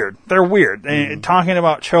 weird. They're weird. Talking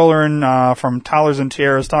about children from Toddlers and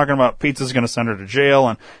Tiaras, talking about pizza's going to send her to jail,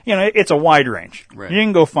 and, it's a wide range. Right. You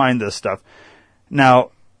can go find this stuff.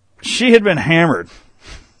 Now, she had been hammered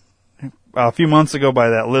a few months ago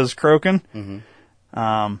by that Liz Crokin,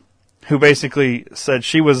 who basically said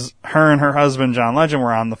her and her husband, John Legend,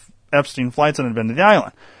 were on the Epstein flights and had been to the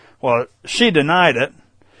island. Well, she denied it,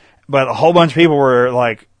 but a whole bunch of people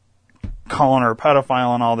were, calling her a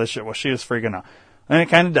pedophile and all this shit. Well, she was freaking out. And it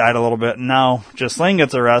kind of died a little bit, and now Ghislaine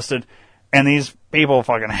gets arrested, and these people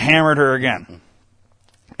fucking hammered her again.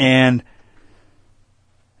 And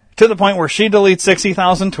to the point where she deletes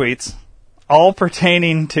 60,000 tweets, all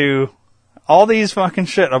pertaining to all these fucking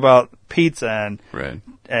shit about pizza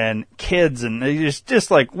and kids, and it's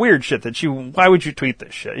just weird shit that why would you tweet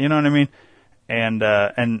this shit? You know what I mean? And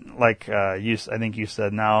I think you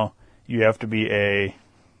said now you have to be a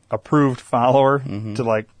approved follower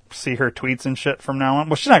to see her tweets and shit from now on.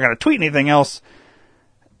 Well, she's not going to tweet anything else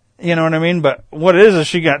You know what I mean? But what it is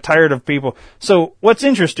she got tired of people. So what's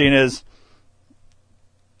interesting is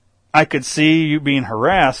I could see you being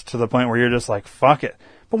harassed to the point where you're just like, fuck it.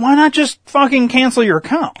 But why not just fucking cancel your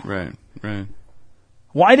account? Right.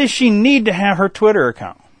 Why does she need to have her Twitter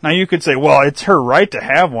account? Now you could say, well, it's her right to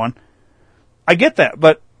have one. I get that,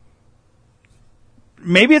 but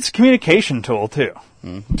maybe it's a communication tool too.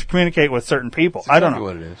 To communicate with certain people. Exactly I don't know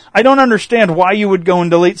what it is. I don't understand why you would go and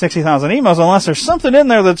delete 60,000 emails unless there's something in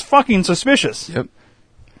there that's fucking suspicious. Yep.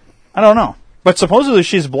 I don't know. But supposedly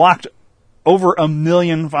she's blocked over 1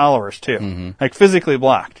 million followers too. Like physically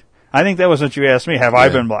blocked. I think that was what you asked me. Have I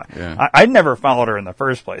been blocked? Yeah. I'd never followed her in the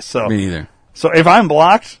first place. So Me neither. So if I'm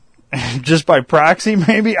blocked, just by proxy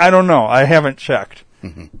maybe, I don't know. I haven't checked.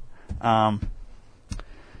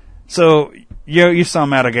 So you saw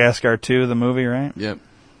Madagascar 2, the movie, right? Yep.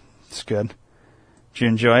 It's good. Did you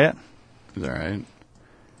enjoy it? It's all right.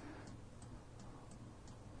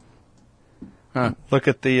 Huh. Look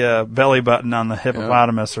at the belly button on the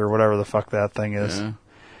hippopotamus or whatever the fuck that thing is. Yeah.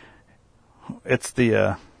 It's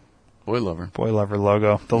the Boy Lover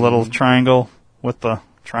logo. The little triangle with the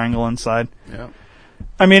triangle inside. Yeah.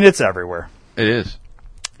 I mean, it's everywhere. It is.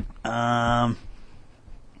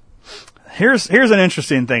 Here's an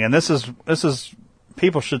interesting thing, and this is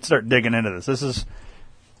people should start digging into this.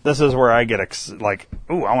 This is where I get like,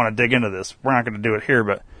 ooh, I want to dig into this. We're not going to do it here,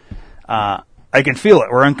 but I can feel it.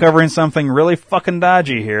 We're uncovering something really fucking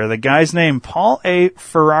dodgy here. The guy's name, Paul A.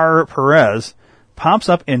 Ferrar Perez, pops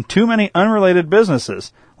up in too many unrelated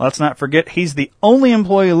businesses. Let's not forget he's the only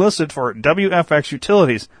employee listed for WFX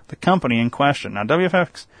Utilities, the company in question. Now,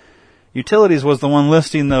 WFX Utilities was the one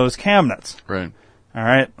listing those cabinets. Right. All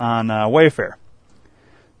right, on Wayfair.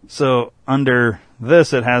 So under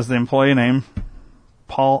this, it has the employee name,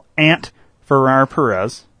 Paul Ant Ferrar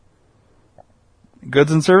Perez.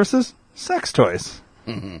 Goods and services, sex toys.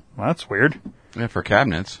 Well, that's weird. Yeah, for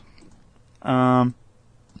cabinets.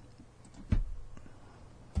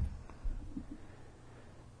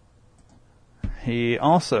 He's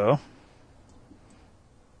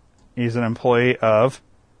an employee of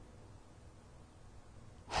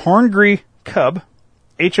Horngry Cub,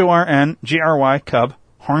 Horngry Cub,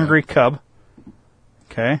 Horngry Cub.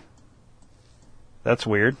 Okay. That's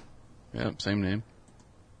weird. Yep, same name.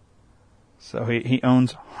 So he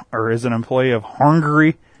owns, or is an employee of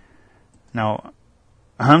Horngry. Now,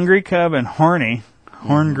 Hungry Cub and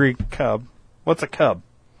Horngry Cub. What's a cub?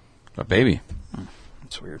 A baby.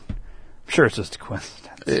 That's weird. I'm sure it's just a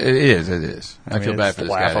coincidence. It is. I feel bad for this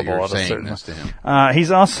guy that you're saying this to him.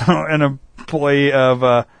 He's also an employee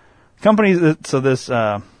of companies. So this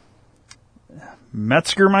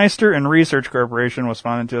Metzgermeister and Research Corporation was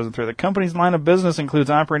founded in 2003. The company's line of business includes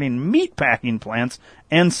operating meat packing plants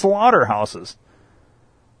and slaughterhouses.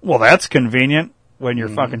 Well, that's convenient when you're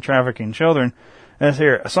fucking trafficking children. That's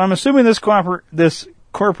here. So I'm assuming this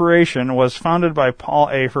corporation was founded by Paul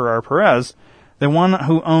A. Ferrar Perez, the one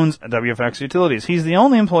who owns WFX Utilities. He's the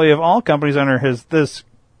only employee of all companies under this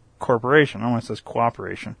corporation. I almost says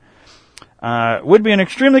cooperation. Would be an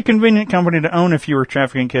extremely convenient company to own if you were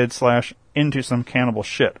trafficking kids / into some cannibal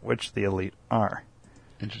shit, which the elite are.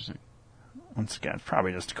 Interesting. Once again, it's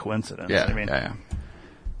probably just a coincidence. Yeah, I mean,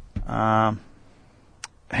 yeah.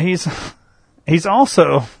 He's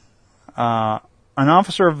also an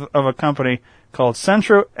officer of a company called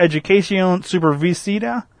Centro Educación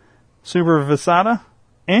Supervisada,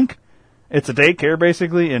 Inc. It's a daycare,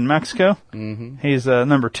 basically, in Mexico. Mm-hmm. He's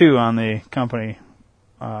number 2 on the company,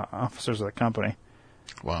 officers of the company.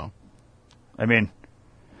 Wow. I mean,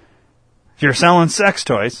 if you're selling sex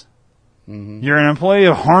toys, you're an employee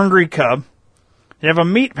of Horngry Cub, you have a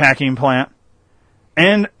meat packing plant,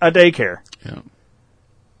 and a daycare. Yeah.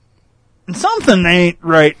 And something ain't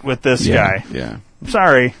right with this guy. Yeah. I'm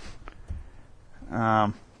sorry.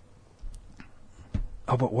 Oh,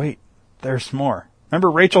 but wait. There's more.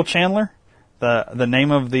 Remember Rachel Chandler? The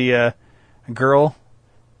name of the girl,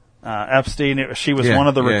 Epstein? She was one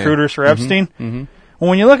of the recruiters for Epstein. Mm-hmm. Well,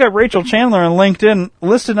 when you look at Rachel Chandler on LinkedIn,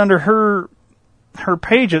 listed under her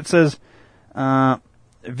page, it says,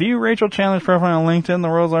 view Rachel Chandler's profile on LinkedIn, the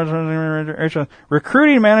world's largest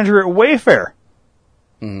recruiting manager at Wayfair.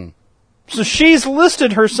 Mm-hmm. So she's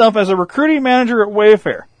listed herself as a recruiting manager at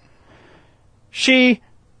Wayfair. She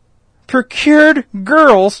procured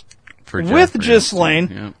girls with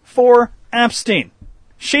Ghislaine for Epstein.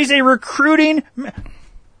 She's a recruiting...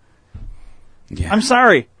 Yeah. I'm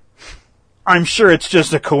sorry. I'm sure it's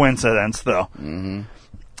just a coincidence, though.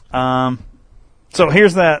 Mm-hmm. So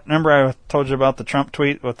here's that. Remember I told you about the Trump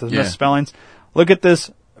tweet with the misspellings? Look at this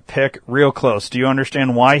pic real close. Do you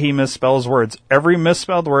understand why he misspells words? Every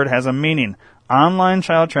misspelled word has a meaning. online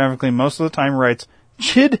child trafficking most of the time, writes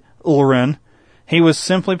Chidlren. He was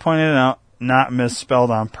simply pointing it out, not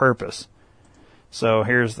misspelled on purpose. So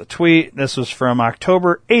here's the tweet. This was from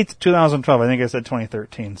October 8th, 2012. I think I said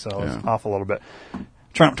 2013, so I was off a little bit.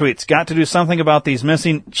 Trump tweets, got to do something about these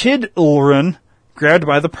missing children grabbed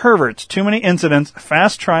by the perverts. Too many incidents.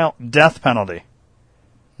 Fast trial. Death penalty.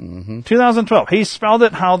 2012. He spelled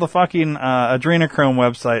it how the fucking Adrenochrome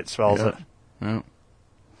website spells it. Yep.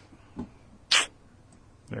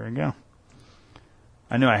 There we go.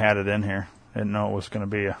 I knew I had it in here. I didn't know it was going to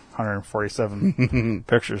be 147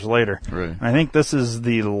 pictures later. Right. And I think this is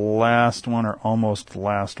the last one or almost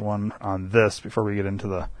last one on this before we get into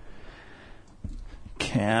the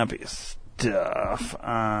campy stuff.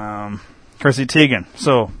 Chrissy Teigen.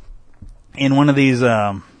 So, in one of these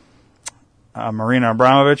Marina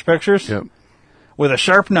Abramovich pictures, with a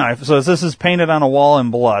sharp knife, so this is painted on a wall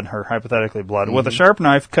in blood, or hypothetically blood, with a sharp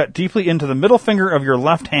knife cut deeply into the middle finger of your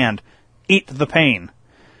left hand. Eat the pain.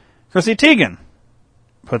 Chrissy Teigen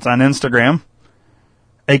puts on Instagram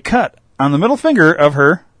a cut on the middle finger of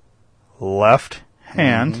her left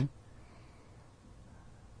hand.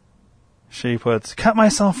 She puts, cut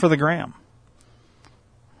myself for the gram.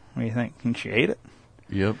 What do you think? Think she ate it?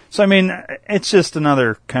 Yep. So, I mean, it's just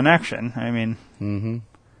another connection. I mean,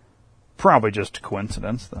 probably just a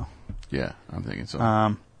coincidence, though. Yeah, I'm thinking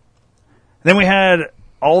so. Then we had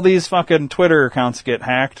all these fucking Twitter accounts get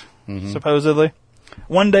hacked, supposedly.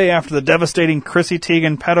 One day after the devastating Chrissy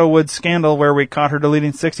Teigen pedowood scandal where we caught her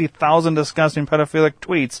deleting 60,000 disgusting pedophilic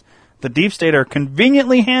tweets, the deep state are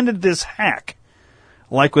conveniently handed this hack.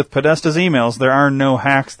 Like with Podesta's emails, there are no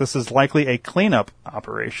hacks. This is likely a cleanup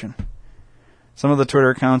operation. Some of the Twitter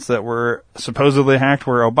accounts that were supposedly hacked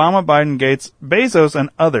were Obama, Biden, Gates, Bezos, and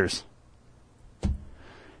others.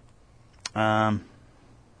 That's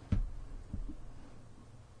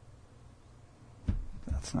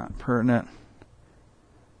not pertinent.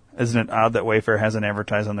 Isn't it odd that Wayfair hasn't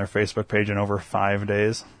advertised on their Facebook page in over 5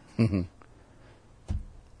 days? It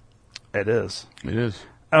is. It is.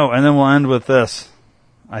 Oh, and then we'll end with this.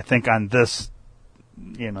 I think on this,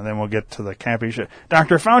 then we'll get to the campy shit.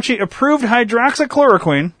 Dr. Fauci approved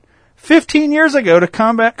hydroxychloroquine 15 years ago to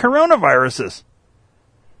combat coronaviruses.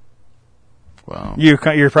 Wow.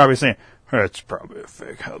 You're probably saying, it's probably a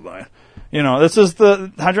fake headline. This is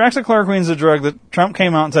the hydroxychloroquine is a drug that Trump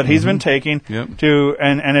came out and said he's been taking to,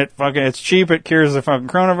 and it's cheap, it cures the fucking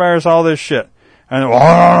coronavirus, all this shit. And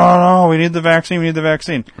no, we need the vaccine,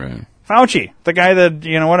 Right. Fauci, the guy that,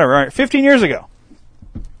 whatever, all right, 15 years ago.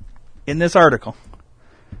 In this article,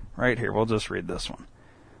 right here, we'll just read this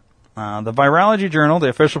one. The Virology Journal, the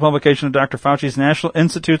official publication of Dr. Fauci's National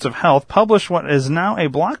Institutes of Health, published what is now a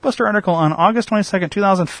blockbuster article on August 22nd,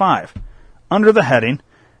 2005, under the heading,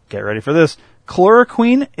 get ready for this,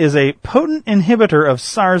 chloroquine is a potent inhibitor of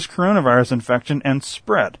SARS coronavirus infection and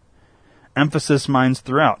spread. Emphasis minds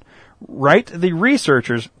throughout. Write the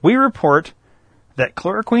researchers, we report that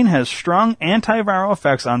chloroquine has strong antiviral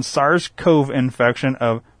effects on SARS-CoV infection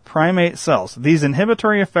of primate cells. These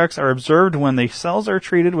inhibitory effects are observed when the cells are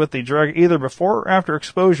treated with the drug either before or after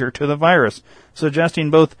exposure to the virus,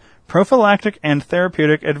 suggesting both prophylactic and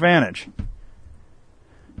therapeutic advantage.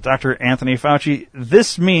 Dr. Anthony Fauci,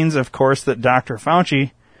 this means, of course, that Dr.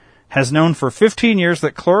 Fauci has known for 15 years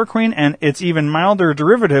that chloroquine and its even milder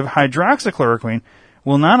derivative, hydroxychloroquine,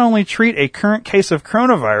 will not only treat a current case of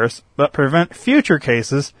coronavirus, but prevent future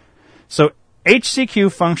cases, so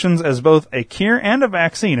HCQ functions as both a cure and a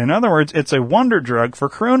vaccine. In other words, it's a wonder drug for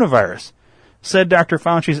coronavirus. Said Dr.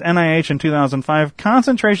 Fauci's NIH in 2005,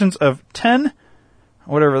 concentrations of 10,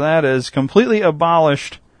 whatever that is, completely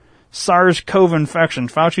abolished SARS-CoV infection.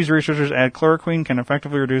 Fauci's researchers add chloroquine can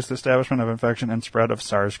effectively reduce the establishment of infection and spread of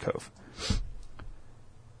SARS-CoV.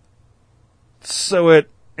 So if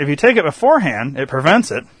you take it beforehand, it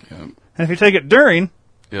prevents it. Yep. And if you take it during,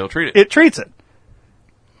 it'll treat it. It treats it.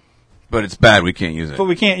 But it's bad. We can't use it. But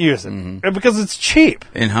we can't use it because it's cheap.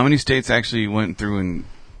 And how many states actually went through and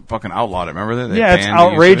fucking outlawed it? Remember that? Yeah, it's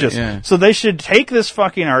outrageous. Yeah. So they should take this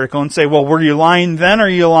fucking article and say, well, were you lying then or are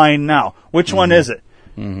you lying now? Which one is it?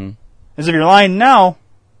 Because if you're lying now,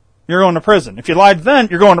 you're going to prison. If you lied then,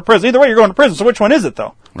 you're going to prison. Either way, you're going to prison. So which one is it,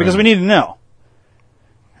 though? Because we need to know.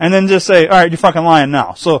 And then just say, all right, you're fucking lying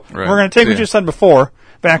now. So we're going to take what you said before,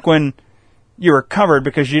 back when you were covered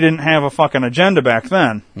because you didn't have a fucking agenda back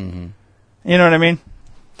then. You know what I mean?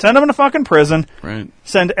 Send them to fucking prison. Right.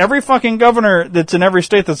 Send every fucking governor that's in every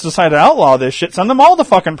state that's decided to outlaw this shit, send them all to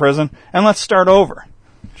fucking prison, and let's start over.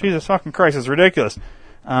 Jesus fucking Christ, it's ridiculous.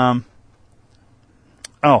 I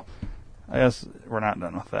guess we're not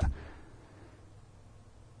done with that.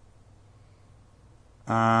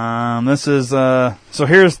 This is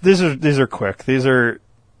these are quick. These are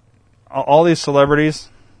all these celebrities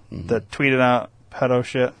that tweeted out pedo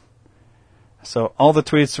shit. So all the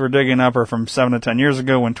tweets we're digging up are from 7 to 10 years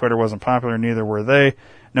ago when Twitter wasn't popular, neither were they.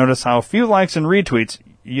 Notice how few likes and retweets.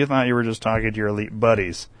 You thought you were just talking to your elite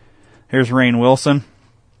buddies. Here's Rainn Wilson.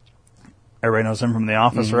 Everybody knows him from The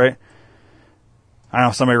Office, right? I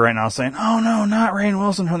know somebody right now saying, oh no, not Rainn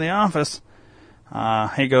Wilson from The Office.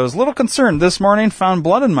 He goes, little concerned, this morning found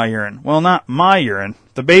blood in my urine. Well, not my urine.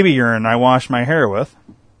 The baby urine I washed my hair with.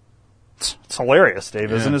 It's hilarious,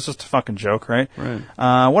 Dave, isn't it? It's just a fucking joke, right? Right.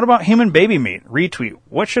 What about human baby meat? Retweet.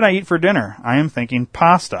 What should I eat for dinner? I am thinking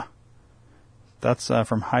pasta. That's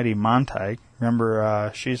from Heidi Montag.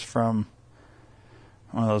 Remember, she's from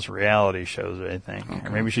one of those reality shows, I think. Okay.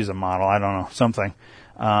 Or maybe she's a model. I don't know. Something.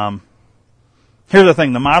 Here's the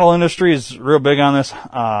thing. The model industry is real big on this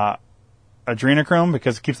adrenochrome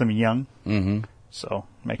because it keeps them young. Mm-hmm. So,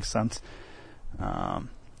 makes sense.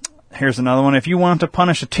 Here's another one. If you want to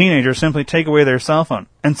punish a teenager, simply take away their cell phone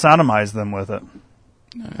and sodomize them with it.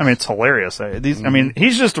 Nice. I mean, it's hilarious. I mean,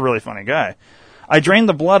 he's just a really funny guy. I drained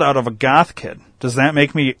the blood out of a goth kid. Does that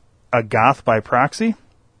make me a goth by proxy?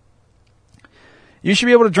 You should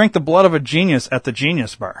be able to drink the blood of a genius at the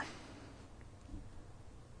Genius Bar.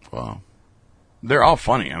 Wow. They're all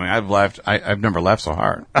funny. I mean, I've never laughed so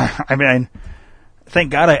hard. I mean,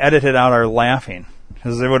 thank God I edited out our laughing,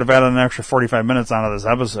 because they would have added an extra 45 minutes onto this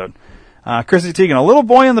episode. Chrissy Teigen, a little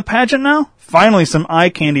boy in the pageant now? Finally some eye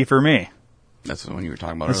candy for me. That's the one you were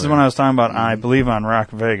talking about This earlier. is when I was talking about, I believe, on Rock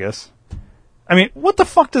Vegas. I mean, what the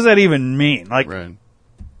fuck does that even mean? Like, right.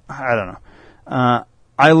 I don't know.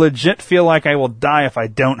 I legit feel like I will die if I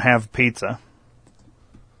don't have pizza.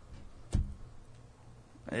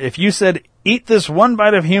 If you said, eat this one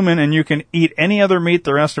bite of human and you can eat any other meat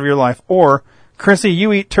the rest of your life, or, Chrissy,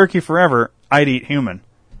 you eat turkey forever, I'd eat human.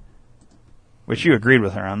 Which you agreed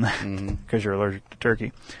with her on that, because you're allergic to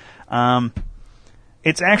turkey.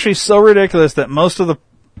 It's actually so ridiculous that most of the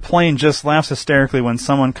plane just laughs hysterically when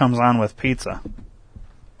someone comes on with pizza.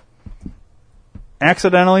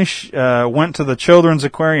 Accidentally went to the children's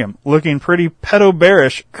aquarium, looking pretty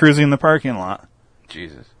pedo-bearish, cruising the parking lot.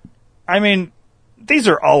 Jesus. I mean, these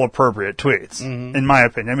are all appropriate tweets, in my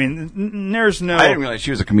opinion. I mean, there's no... I didn't realize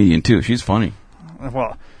she was a comedian, too. She's funny.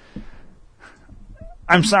 Well,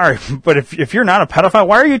 I'm sorry, but if you're not a pedophile,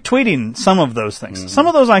 why are you tweeting some of those things? Some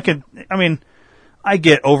of those I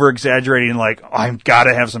get over-exaggerating, like, oh, I've got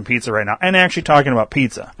to have some pizza right now, and actually talking about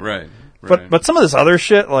pizza. Right. But some of this other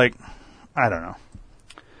shit, like, I don't know.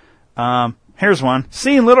 Here's one.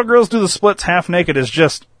 Seeing little girls do the splits half naked is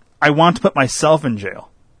just, I want to put myself in jail.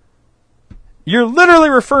 You're literally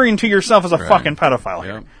referring to yourself as a fucking pedophile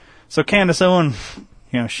here. So Candace Owen,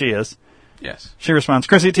 she is. Yes. She responds,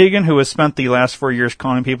 Chrissy Teigen, who has spent the last 4 years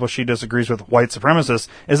calling people she disagrees with white supremacists,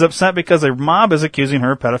 is upset because a mob is accusing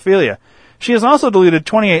her of pedophilia. She has also deleted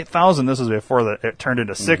 28,000, this is before it turned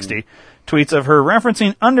into 60, tweets of her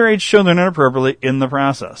referencing underage children inappropriately in the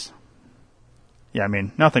process. Yeah, I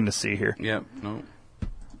mean, nothing to see here. Yep, no.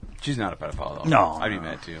 She's not a pedophile, though. No. I'd be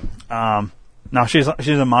mad, too. No, she's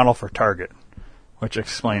a model for Target, which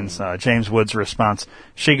explains James Wood's response.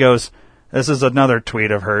 She goes, this is another tweet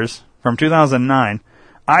of hers from 2009.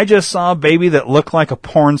 I just saw a baby that looked like a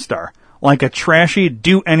porn star, like a trashy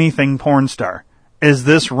do-anything porn star. Is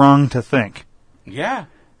this wrong to think? Yeah.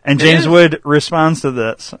 And James Wood responds to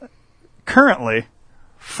this. Currently,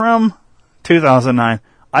 from 2009,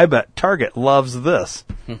 I bet Target loves this.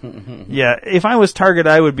 Yeah, if I was Target,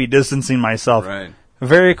 I would be distancing myself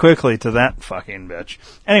very quickly to that fucking bitch.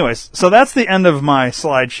 Anyways, so that's the end of my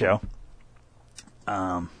slideshow.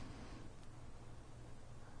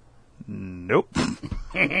 Nope.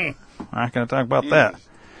 Not going to talk about that.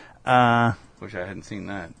 Wish I hadn't seen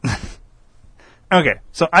that. Okay,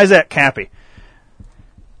 so Isaac Kappy.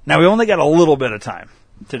 Now, we only got a little bit of time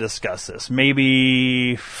to discuss this.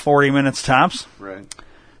 Maybe 40 minutes tops. Right.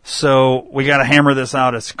 So we got to hammer this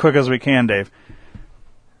out as quick as we can, Dave.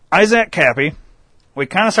 Isaac Kappy, we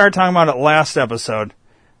kind of started talking about it last episode.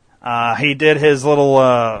 He did his little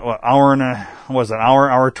hour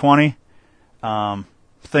 20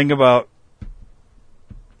 thing about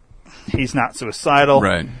he's not suicidal.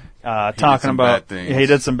 Right. Talking about he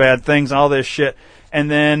did some bad things, all this shit, and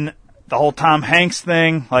then the whole Tom Hanks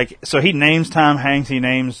thing. Like, so he names Tom Hanks, he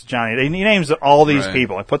names Johnny, he names all these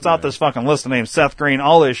people. He puts out this fucking list of names, Seth Green,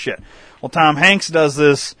 all this shit. Well, Tom Hanks does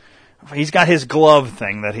this. He's got his glove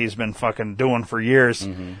thing that he's been fucking doing for years.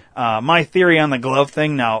 My theory on the glove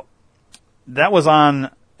thing, now, that was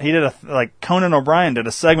on Conan O'Brien did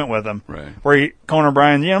a segment with him. Right. Where Conan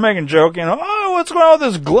O'Brien, making a joke, oh, what's going on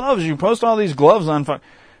with these gloves? You post all these gloves on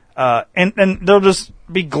and there'll just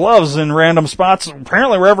be gloves in random spots,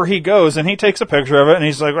 apparently wherever he goes, and he takes a picture of it, and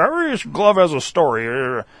he's like, every glove has a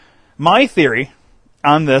story. My theory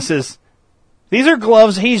on this is, these are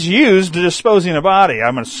gloves he's used to disposing a body,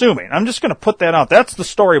 I'm assuming. I'm just going to put that out. That's the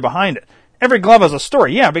story behind it. Every glove has a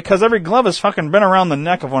story. Yeah, because every glove has fucking been around the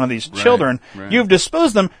neck of one of these children. Right. You've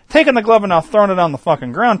disposed them, taken the glove and now thrown it on the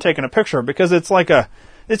fucking ground, taking a picture of it, because it's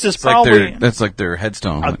probably... That's like their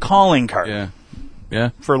headstone. A calling card. Yeah. Yeah.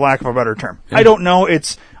 For lack of a better term. Yeah. I don't know,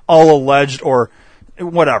 it's all alleged or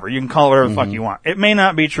whatever. You can call it whatever the fuck you want. It may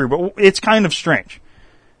not be true, but it's kind of strange.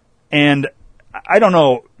 And I don't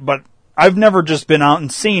know, but I've never just been out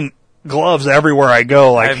and seen gloves everywhere I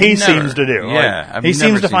go like seems to do. Yeah, he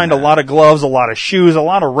seems to find a lot of gloves, a lot of shoes, a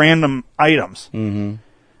lot of random items. Mm-hmm.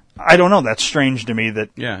 I don't know. That's strange to me that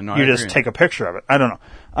you just take a picture of it. I don't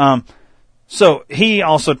know. So he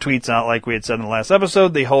also tweets out, like we had said in the last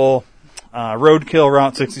episode, the whole roadkill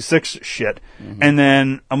Route 66 shit. Mm-hmm. And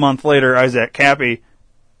then a month later, Isaac Cappy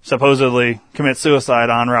supposedly commits suicide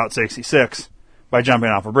on Route 66 by jumping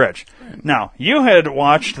off a bridge. Right. Now, you had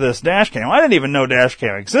watched this dash cam. I didn't even know dash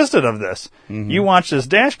cam existed of this. Mm-hmm. You watched this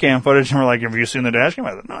dash cam footage and were like, have you seen the dash cam?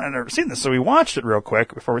 I said, no, I've never seen this. So we watched it real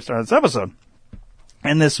quick before we started this episode.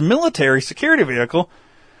 And this military security vehicle,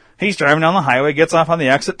 he's driving down the highway, gets off on the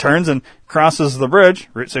exit, turns and crosses the bridge,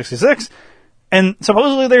 Route 66, and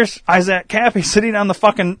supposedly there's Isaac Cappy sitting on the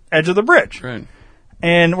fucking edge of the bridge. Right.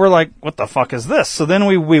 And we're like, what the fuck is this? So then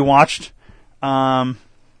we watched... what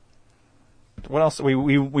else?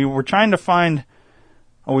 We were trying to find...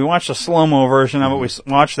 Oh, we watched a slow-mo version of it. We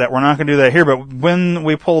watched that. We're not going to do that here. But when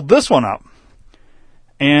we pulled this one up,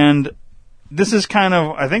 and this is kind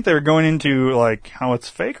of... I think they were going into, like, how it's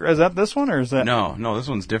fake. Is that this one, or is that... No, this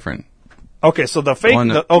one's different. Okay, so the fake...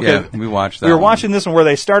 Yeah, we watched that We were watching this one where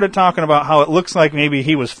they started talking about how it looks like maybe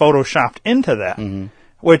he was photoshopped into that. Mm-hmm.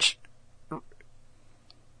 Which...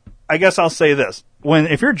 I guess I'll say this.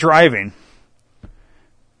 If you're driving...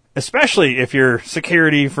 Especially if you're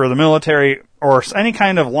security for the military or any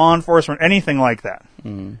kind of law enforcement, anything like that.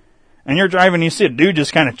 Mm-hmm. And you're driving, you see a dude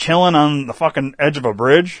just kind of chilling on the fucking edge of a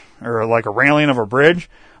bridge, or like a railing of a bridge,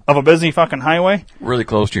 of a busy fucking highway. Really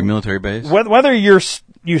close to your military base. Whether you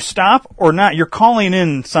stop or not, you're calling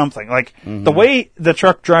in something. Like, the way the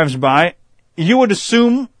truck drives by, you would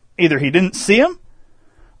assume either he didn't see him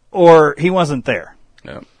or he wasn't there.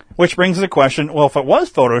 Yep. Which brings the question, well, if it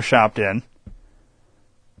was photoshopped in,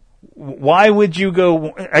 why would you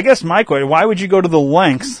go, I guess my question, why would you go to the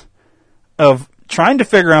lengths of trying to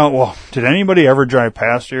figure out, well, did anybody ever drive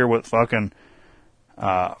past here with fucking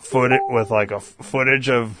footage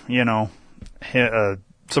of,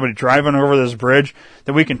 somebody driving over this bridge,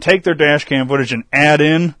 that we can take their dash cam footage and add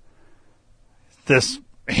in this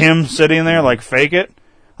him sitting there, like fake it?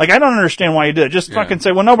 Like, I don't understand why you did it. Just fucking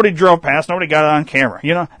say, well, nobody drove past, nobody got it on camera.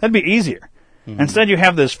 That'd be easier. Mm-hmm. Instead, you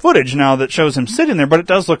have this footage now that shows him sitting there, but it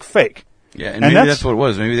does look fake. Yeah, and maybe that's what it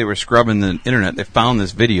was. Maybe they were scrubbing the internet. They found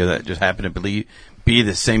this video that just happened to be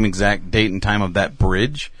the same exact date and time of that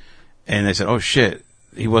bridge, and they said, "Oh shit,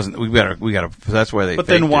 he wasn't." We gotta. That's why they. But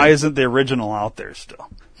then, why isn't the original out there still?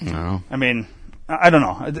 No. I mean, I don't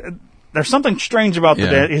know. There's something strange about the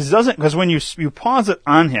data. He doesn't, because when you pause it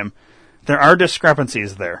on him, there are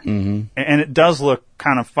discrepancies there, and it does look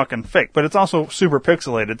kind of fucking fake. But it's also super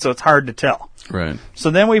pixelated, so it's hard to tell. Right.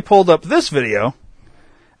 So then we pulled up this video,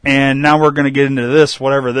 and now we're going to get into this,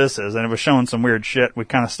 whatever this is, and it was showing some weird shit. We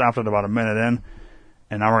kind of stopped it about a minute in,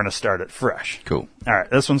 and now we're going to start it fresh. Cool. All right,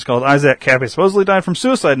 this one's called Isaac Cappy supposedly died from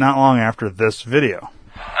suicide not long after this video.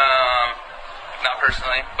 Not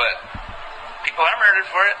personally, but people are murdered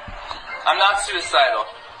for it. I'm not suicidal.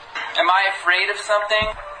 Am I afraid of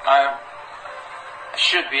something? I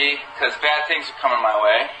should be, because bad things are coming my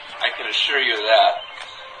way. I can assure you of that.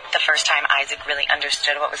 The first time Isaac really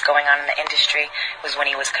understood what was going on in the industry was when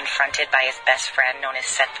he was confronted by his best friend known as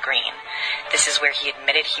Seth Green. This is where he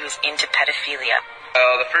admitted he was into pedophilia.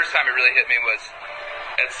 The first time it really hit me was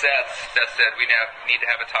at Seth. Seth said, we now need to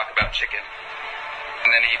have a talk about chicken.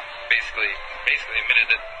 And then he basically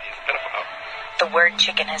admitted that he's a pedophile. The word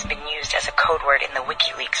chicken has been used as a code word in the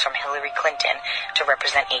WikiLeaks from Hillary Clinton to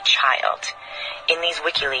represent a child. In these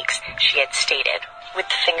WikiLeaks, she had stated, "With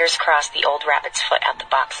the fingers crossed the old rabbit's foot out the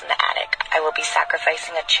box in the attic, I will be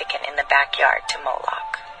sacrificing a chicken in the backyard to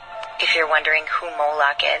Moloch." If you're wondering who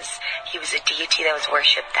Moloch is, he was a deity that was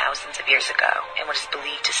worshipped thousands of years ago and what is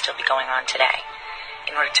believed to still be going on today.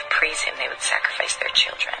 In order to praise him, they would sacrifice their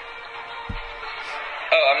children.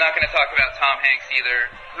 Oh, I'm not going to talk about Tom Hanks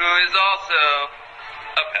either, who is also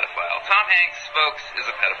a pedophile. Tom Hanks, folks, is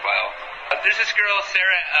a pedophile. There's this girl,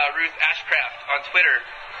 Sarah Ruth Ashcraft, on Twitter,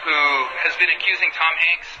 who has been accusing Tom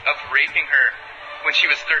Hanks of raping her when she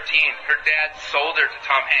was 13. Her dad sold her to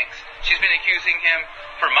Tom Hanks. She's been accusing him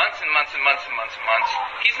for months and months and months and months and months.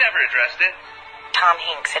 He's never addressed it. Tom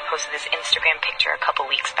Hanks had posted this Instagram picture a couple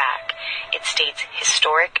weeks back. It states,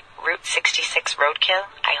 historic Route 66 roadkill?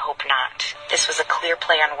 I hope not. This was a clear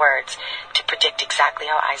play on words to predict exactly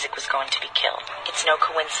how Isaac was going to be killed. It's no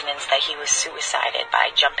coincidence that he was suicided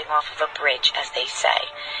by jumping off of a bridge, as they say,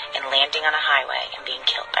 and landing on a highway and being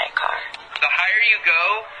killed by a car. The higher you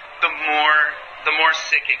go, the more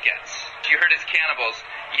sick it gets. You heard it's cannibals.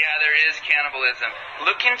 Yeah, there is cannibalism.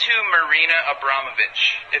 Look into Marina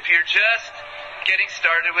Abramovich. If you're just getting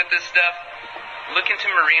started with this stuff, look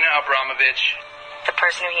into Marina Abramovich. The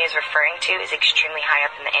person who he is referring to is extremely high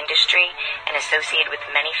up in the industry and associated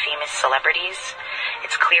with many famous celebrities.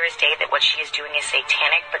 It's clear as day that what she is doing is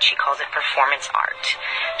satanic, but she calls it performance art.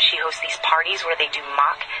 She hosts these parties where they do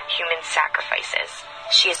mock human sacrifices.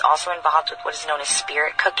 She is also involved with what is known as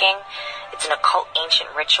spirit cooking. It's an occult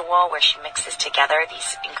ancient ritual where she mixes together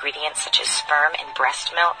these ingredients such as sperm and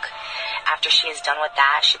breast milk. After she is done with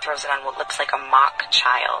that, she throws it on what looks like a mock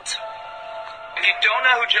child. If you don't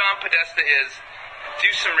know who John Podesta is, do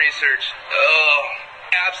some research. Oh,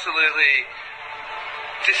 absolutely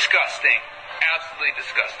disgusting. Absolutely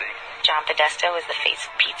disgusting. John Podesta was the face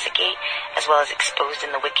of Pizzagate, as well as exposed in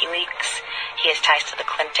the WikiLeaks. He has ties to the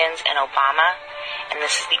Clintons and Obama, and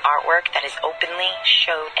this is the artwork that is openly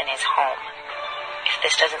showed in his home. If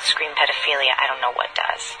this doesn't scream pedophilia, I don't know what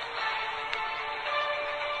does.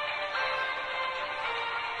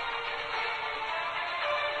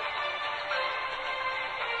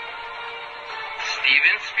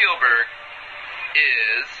 Steven Spielberg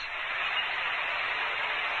is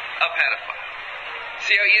a pedophile.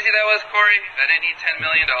 See how easy that was, Corey? I didn't need $10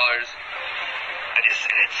 million. I just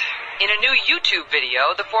said it. In a new YouTube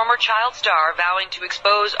video, the former child star vowing to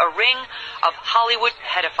expose a ring of Hollywood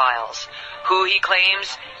pedophiles, who he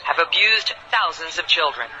claims have abused thousands of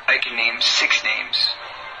children. I can name 6 names.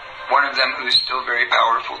 One of them who's still very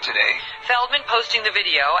powerful today. Feldman posting the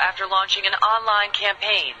video after launching an online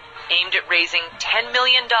campaign aimed at raising $10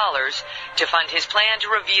 million to fund his plan to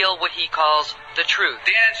reveal what he calls the truth.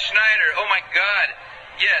 Dan Schneider, oh my God.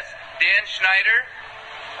 Yes, Dan Schneider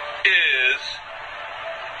is,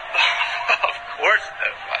 of course, a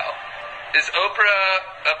pedophile. Is Oprah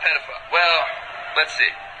a pedophile? Well, let's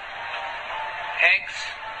see. Hanks,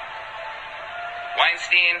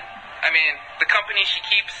 Weinstein, I mean, the company she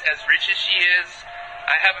keeps, as rich as she is,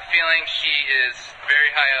 I have a feeling she is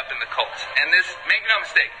very high up in the cult. And this, make no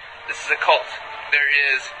mistake, this is a cult. There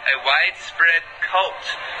is a widespread cult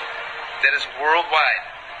that is worldwide.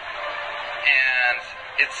 And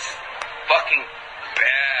it's fucking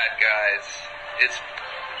bad, guys.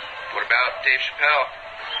 What about Dave Chappelle?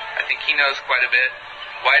 I think he knows quite a bit.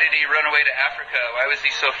 Why did he run away to Africa? Why was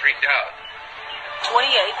he so freaked out?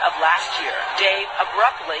 28th of last year, Dave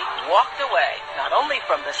abruptly walked away, not only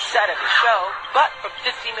from the set of the show, but from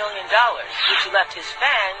 $50 million, which left his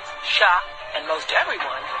fans shocked and most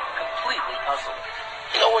everyone completely puzzled.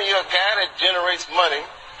 You know, when you're a guy that generates money,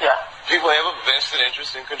 people have a vested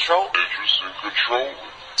interest in control.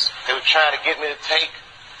 They were trying to get me to take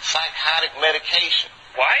psychotic medication.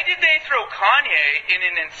 Why did they throw Kanye in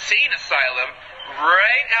an insane asylum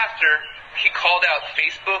right after he called out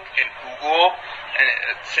Facebook and Google and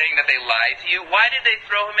saying that they lied to you? Why did they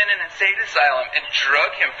throw him in an insane asylum and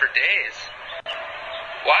drug him for days?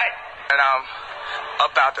 Why? And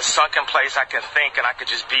about the sunken place I can think and I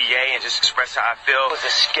could just be yay and just express how I feel. It was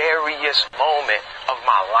the scariest moment of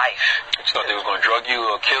my life. You thought they were going to drug you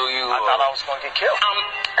or kill you? I thought I was going to get killed. I'm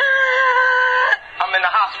in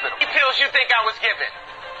the hospital. How many pills you think I was given?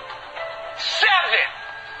 7!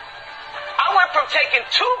 I went from taking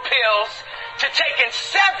 2 pills to taking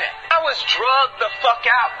 7. I was drugged the fuck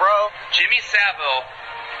out, bro. Jimmy Savile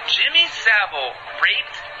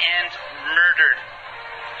raped and murdered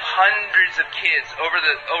hundreds of kids over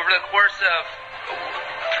the course of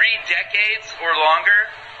 3 decades or longer.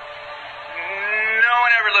 No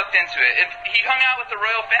one ever looked into it. And he hung out with the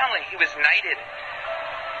royal family. He was knighted.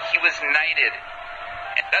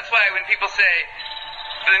 And that's why when people say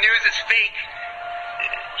the news is fake,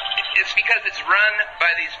 it's because it's run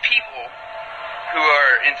by these people who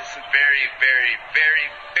are into some very, very,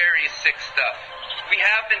 very, very sick stuff. We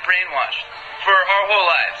have been brainwashed for our whole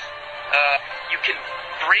lives. You can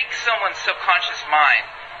break someone's subconscious mind.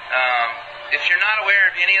 If you're not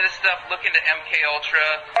aware of any of this stuff, look into MK Ultra.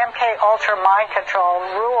 MK Ultra mind control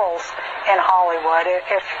rules in Hollywood.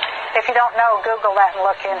 If you don't know, Google that and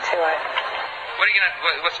look into it. What are you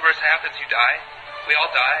gonna? What's the worst that happens? You die. We all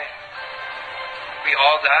die. We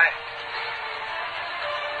all die.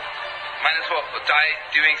 Might as well die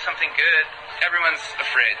doing something good. Everyone's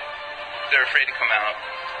afraid. They're afraid to come out.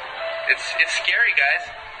 It's scary, guys.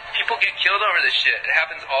 People get killed over this shit. It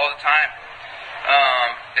happens all the time.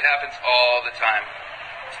 It happens all the time.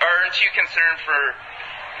 Aren't you concerned for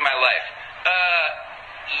my life?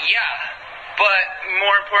 Yeah. But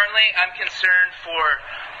more importantly, I'm concerned for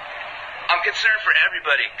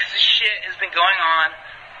everybody, because this shit has been going on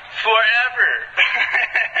forever.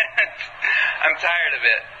 I'm tired of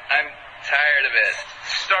it.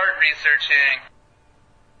 Start researching.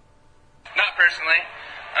 Not personally,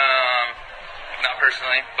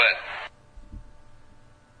 but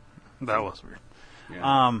that was weird.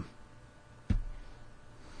 Yeah.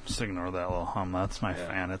 Just ignore that little hum. That's my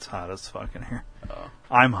fan. It's hot as fuck in here. Oh.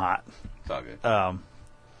 I'm hot. It's all good.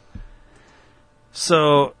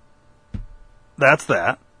 So that's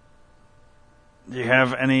that. Do you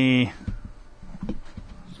have any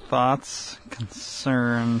thoughts,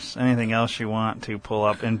 concerns, anything else you want to pull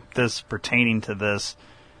up in this pertaining to this?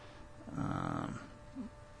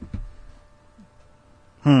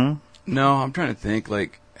 No, I'm trying to think,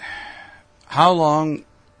 like, how long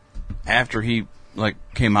after he, like,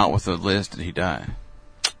 came out with the list did he die?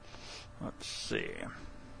 Let's see.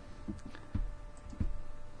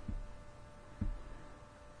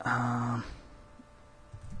 I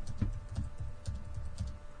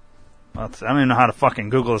don't even know how to fucking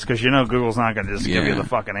Google this, because you know Google's not going to just give you the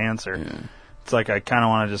fucking answer. Yeah. It's like I kind of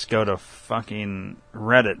want to just go to fucking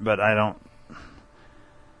Reddit, but I don't.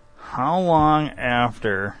 How long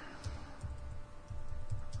after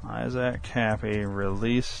Isaac Cappy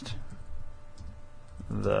released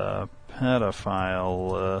the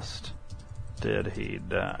pedophile list did he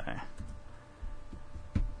die?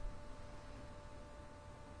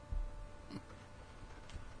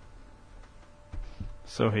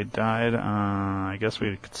 So he died, I guess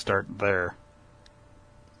we could start there.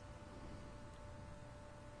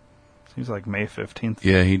 Seems like May 15th.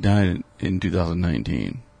 Yeah, he died in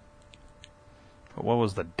 2019. But what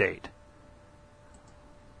was the date?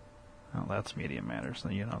 Oh, that's Media Matters, so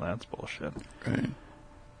you know that's bullshit. Right.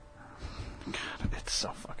 God, it's so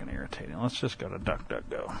fucking irritating. Let's just go to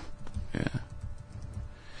DuckDuckGo. Yeah.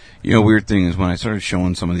 You know, weird thing is when I started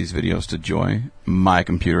showing some of these videos to Joy, my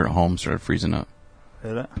computer at home started freezing up.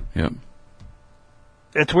 Did it? Yep.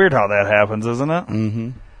 It's weird how that happens, isn't it? Mm-hmm.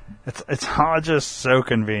 It's all just so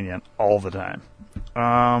convenient all the time.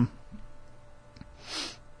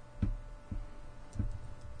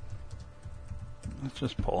 Let's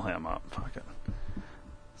just pull him up. Fuck it.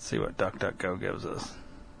 See what DuckDuckGo gives us.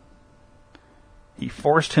 He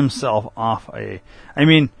forced himself off I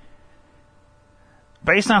mean,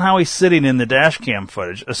 based on how he's sitting in the dash cam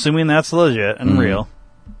footage, assuming that's legit and real,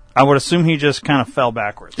 I would assume he just kind of fell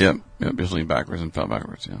backwards. Yep, just leaned backwards and fell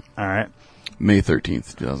backwards, yeah. All right. May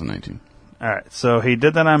 13th, 2019. All right, so he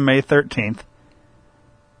did that on May 13th.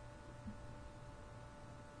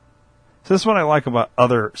 So this is what I like about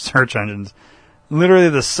other search engines. Literally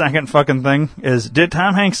the second fucking thing is, did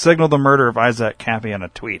Tom Hanks signal the murder of Isaac Cappy in a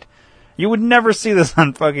tweet? You would never see this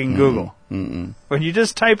on fucking Google. Mm-mm. When you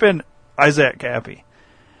just type in Isaac Cappy.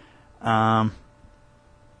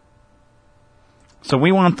 So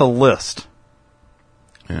we want the list.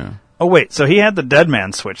 Yeah. Oh, wait. So he had the Dead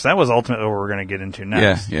Man switch. That was ultimately what we're going to get into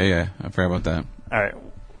next. Yeah. I forgot about that. All right.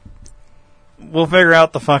 We'll figure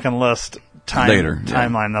out the fucking list later.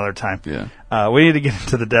 Timeline another time. Yeah. We need to get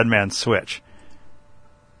into the Dead Man switch.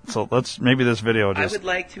 So maybe this video will just I would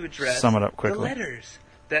like to address sum it up quickly. The letters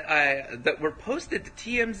that were posted to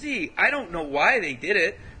TMZ. I don't know why they did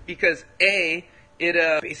it, because it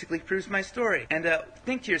basically proves my story. And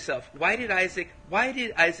think to yourself, why did Isaac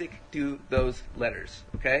do those letters?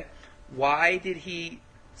 Okay, why did he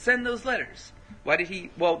send those letters? Why did he?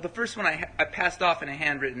 Well, the first one I passed off in a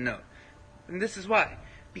handwritten note, and this is why.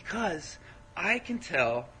 Because I can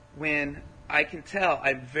tell when I can tell.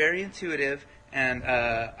 I'm very intuitive. And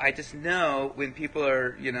I just know when people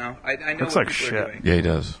are, I know Looks what like people shit. are doing. Yeah, he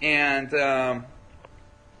does. And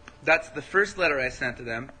that's the first letter I sent to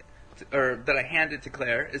them, or that I handed to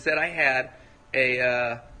Claire, is that I had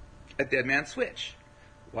a Dead Man switch.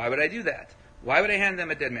 Why would I do that? Why would I hand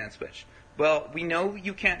them a Dead Man switch? Well, we know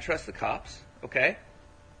you can't trust the cops, okay?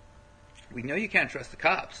 We know you can't trust the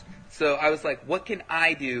cops. So I was like, what can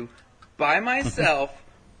I do by myself,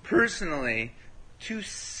 personally,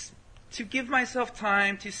 to give myself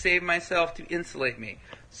time, to save myself, to insulate me?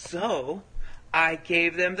 So I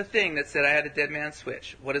gave them the thing that said I had a Dead Man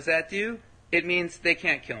switch. What does that do? It means they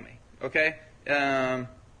can't kill me, okay?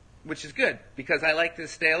 Which is good, because I like to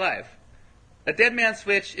stay alive. A dead man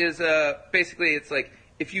switch is basically it's like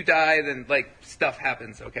if you die, then like stuff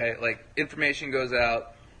happens. Okay, like information goes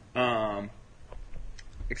out,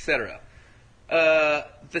 etc.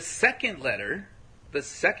 The second letter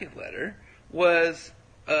was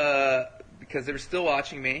because they were still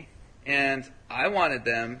watching me, and I wanted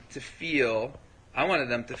them to feel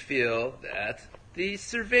that the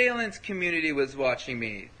surveillance community was watching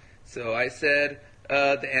me. So I said,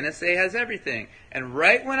 the NSA has everything. And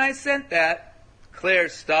right when I sent that, Claire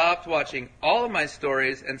stopped watching all of my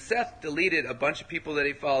stories, and Seth deleted a bunch of people that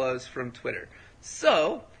he follows from Twitter.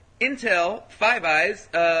 So, Intel, Five Eyes,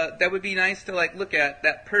 that would be nice to like look at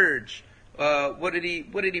that purge. What did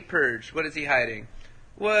he purge? What is he hiding?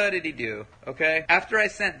 What did he do? Okay? After I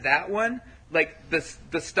sent that one, like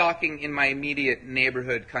the stalking in my immediate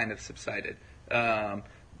neighborhood kind of subsided.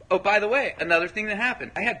 Oh, by the way, another thing that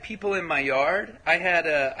happened. I had people in my yard. I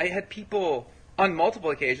had people on multiple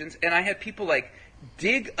occasions, and I had people like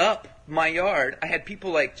dig up my yard. I had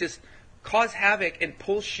people like just cause havoc and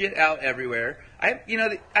pull shit out everywhere. I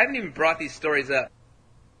haven't even brought these stories up.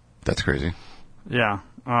 That's crazy. Yeah.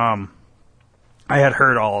 I had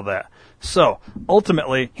heard all of that. So,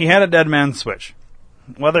 ultimately, he had a dead man switch.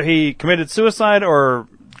 Whether he committed suicide or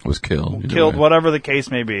was killed, whatever the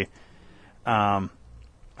case may be,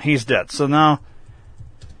 he's dead. So now,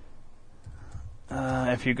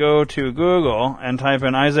 if you go to Google and type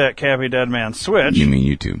in Isaac Cappy dead man switch... You mean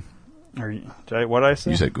YouTube. What did I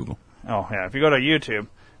say? You said Google. Oh, yeah. If you go to YouTube,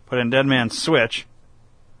 put in dead man switch,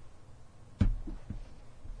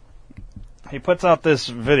 he puts out this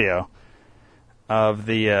video of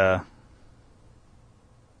the...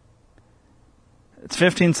 It's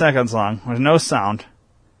 15 seconds long. There's no sound.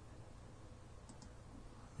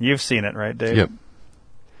 You've seen it, right, Dave? Yep.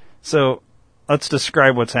 So, let's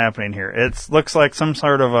describe what's happening here. It looks like some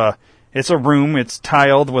sort of it's a room. It's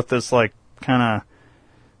tiled with this, like, kind of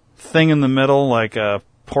thing in the middle, like a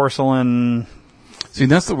porcelain... See,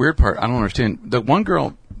 that's the weird part. I don't understand. The one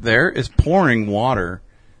girl there is pouring water...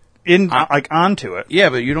 onto it. Yeah,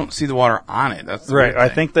 but you don't see the water on it. That's the right. I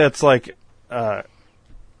think that's like...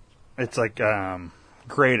 it's like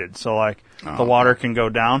graded, so like the water can go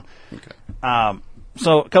down. Okay.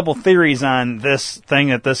 So a couple theories on this thing,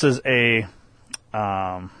 that this is a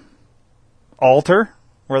altar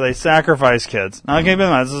where they sacrifice kids. Now, keep in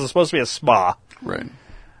mind, this is supposed to be a spa. Right.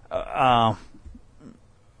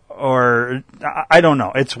 Or, I don't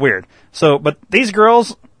know. It's weird. So, but these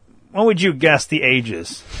girls, what would you guess the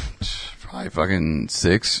ages? Probably fucking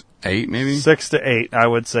 6, 8, maybe? 6 to 8, I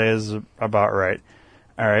would say, is about right.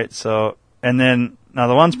 All right, so, and then, now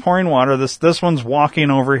the one's pouring water, this one's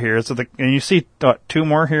walking over here, so and you see two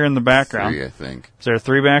more here in the background. 3, I think. Is there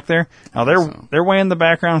 3 back there? Now they're way in the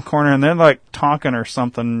background corner, and they're like talking or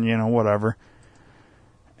something, whatever.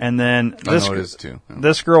 And then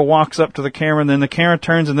this girl walks up to the camera, and then the camera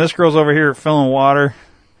turns, and this girl's over here filling water.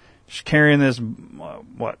 She's carrying this,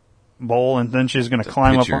 bowl, and then she's going to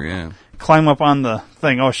climb up on the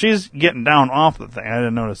thing. Oh, she's getting down off the thing. I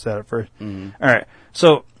didn't notice that at first. Mm-hmm. All right.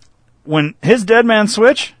 So, when his dead man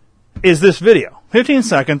switch is this video. 15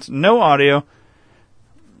 seconds, no audio.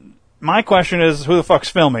 My question is, who the fuck's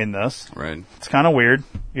filming this? Right. It's kind of weird.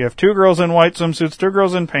 You have 2 girls in white swimsuits, 2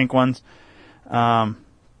 girls in pink ones.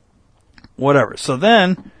 Whatever. So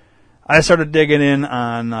then, I started digging in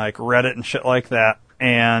on like Reddit and shit like that,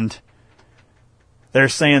 and they're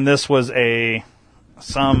saying this was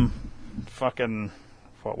some fucking,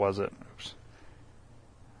 what was it? Oops.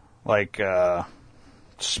 Like,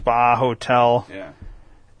 spa hotel. Yeah.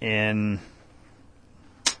 In,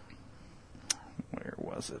 where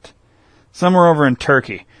was it? Somewhere over in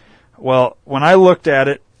Turkey. Well, when I looked at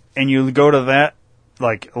it, and you go to that,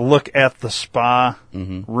 like, look at the spa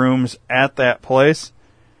rooms at that place,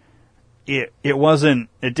 it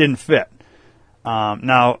didn't fit.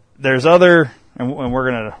 Now, there's other, and we're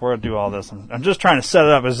gonna do all this. I'm just trying to set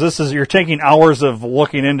it up as you're taking hours of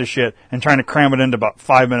looking into shit and trying to cram it into about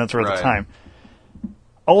 5 minutes worth of time.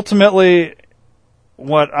 Ultimately,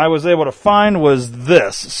 what I was able to find was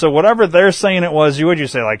this. So whatever they're saying it was, would you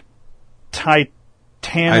say like Titanic?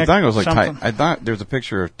 I thought it was like something? I thought there was a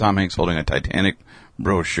picture of Tom Hanks holding a Titanic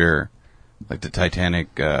brochure, like the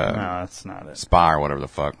Titanic. No, that's not it. Spa or whatever the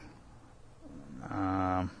fuck.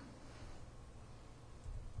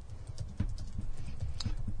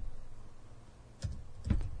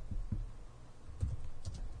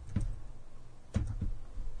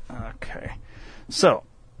 Okay, so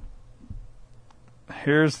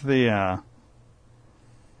here's the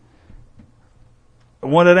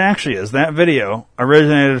what it actually is. That video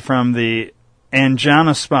originated from the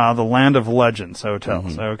Anjana Spa, the Land of Legends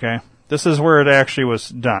hotels. Okay, this is where it actually was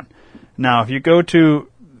done. Now, if you go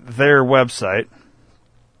to their website,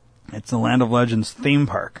 it's the Land of Legends theme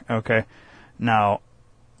park, okay? Now,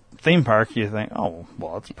 theme park, you think, oh,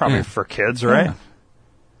 well, it's probably for kids, right? Yeah.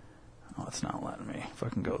 Oh, it's not letting me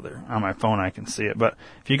fucking go there. On my phone, I can see it. But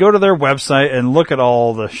if you go to their website and look at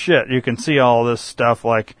all the shit, you can see all this stuff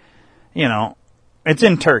like, you know, it's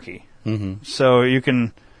in Turkey. Mm-hmm. So you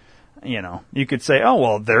can, you know, you could say, oh,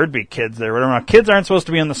 well, there'd be kids there. Whatever. Now, kids aren't supposed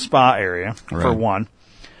to be in the spa area, for one.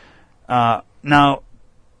 Now,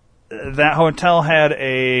 that hotel had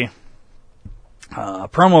a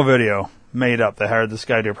promo video made up. They hired this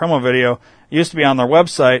guy to do a promo video. It used to be on their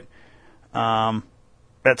website.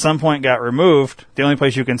 At some point got removed. The only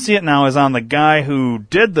place you can see it now is on the guy who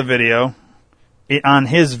did the video on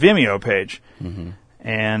his Vimeo page. Mm-hmm.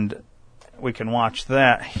 And we can watch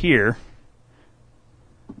that here.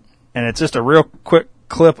 And it's just a real quick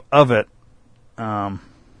clip of it.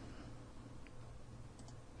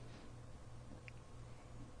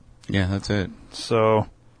 Yeah, that's it. So,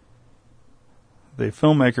 the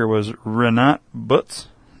filmmaker was Renat Boots,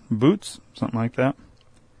 something like that.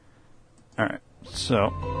 All right.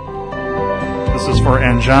 So, this is for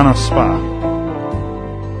Anjana Spa.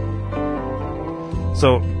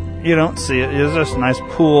 So, you don't see it. It's just a nice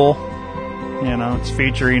pool. You know, it's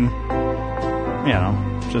featuring, you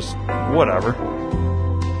know, just whatever.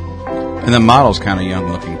 And the model's kind of young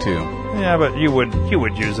looking, too. Yeah, but you would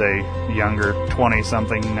use a younger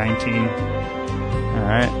 20-something, 19. All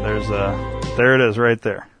right, there it is right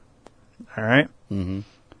there. All right? Mm-hmm.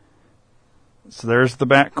 So there's the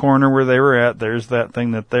back corner where they were at. There's that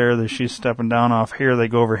thing that she's stepping down off here. They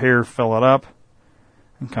go over here, fill it up,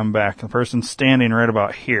 and come back. The person's standing right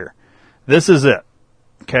about here. This is it.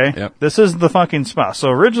 Okay? Yep. This is the fucking spa. So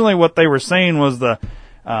originally what they were saying was the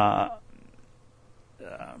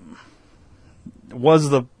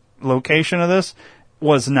location of this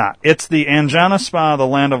was not. It's the Anjana Spa, the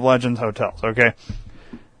Land of Legends hotels. Okay?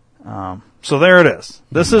 So there it is.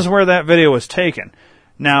 This is where that video was taken.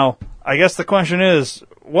 Now, I guess the question is,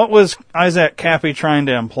 what was Isaac Cappy trying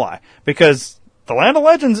to imply? Because the Land of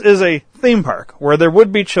Legends is a theme park where there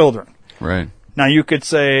would be children. Right. Now, you could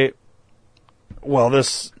say, well,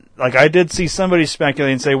 this, like I did see somebody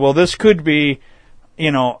speculate and say, well, this could be,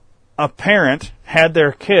 you know, a parent had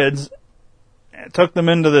their kids, took them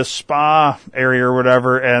into this spa area or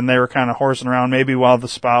whatever, and they were kind of horsing around maybe while the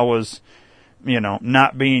spa was, you know,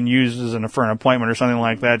 not being used for an appointment or something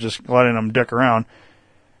like that, just letting them dick around.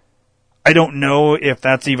 I don't know if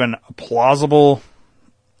that's even a plausible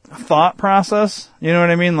thought process. You know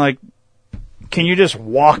what I mean? Like, can you just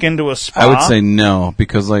walk into a spa? I would say no,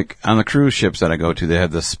 because like on the cruise ships that I go to, they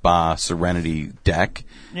have the spa Serenity deck.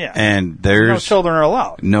 Yeah. And there's no children are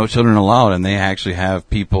allowed. No children allowed, and they actually have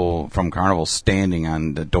people from Carnival standing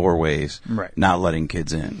on the doorways, right, not letting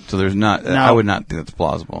kids in. So there's not. Now, I would not think that's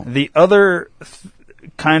plausible. The other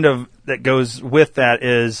kind of that goes with that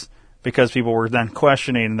is because people were then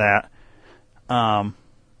questioning that.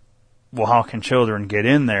 Well, how can children get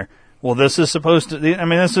in there? Well, this is supposed to, I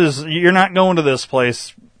mean, you're not going to this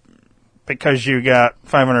place because you got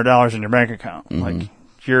 $500 in your bank account. Mm-hmm. Like,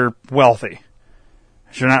 you're wealthy.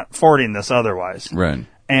 You're not affording this otherwise. Right.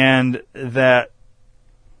 And that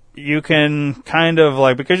you can kind of,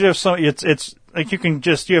 like, because you have it's like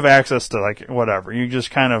you have access to, like, whatever. You just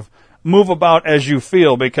kind of move about as you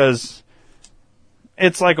feel because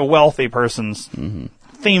it's like a wealthy person's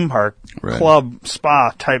theme park, club,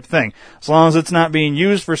 spa type thing. As long as it's not being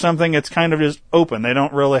used for something, it's kind of just open. They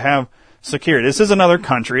don't really have security. This is another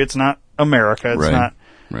country. It's not America. It's not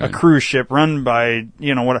a cruise ship run by,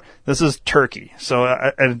 you know, what. This is Turkey.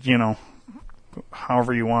 So, you know,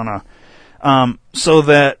 however you want to. So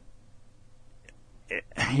that,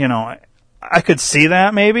 you know, I could see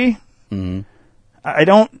that maybe. Mm-hmm. I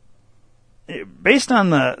don't. Based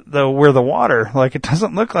on the where the water, like, it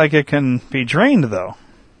doesn't look like it can be drained though.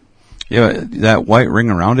 Yeah, that white ring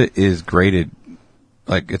around it is graded,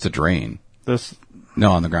 like it's a drain.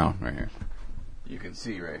 No, on the ground right here. You can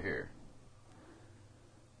see right here.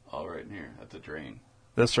 All right in here. That's a drain.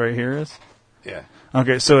 This right here is? Yeah.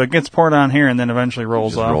 Okay, so it gets poured on here and then eventually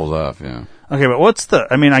rolls off. Rolls off, yeah. Okay,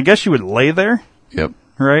 but I mean, I guess you would lay there. Yep.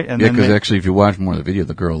 Right? And yeah, because actually, if you watch more of the video,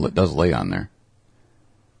 the girl does lay on there.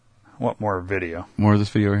 What more video? More of this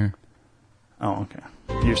video right here. Oh, okay.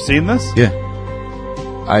 You've seen this? Yeah.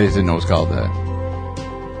 I just didn't know it was called that.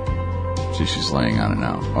 She's laying on it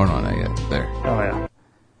now. Oh, no, not yet. There. Oh, yeah.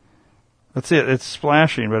 Let's see. It's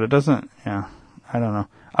splashing, but it doesn't. Yeah. I don't know.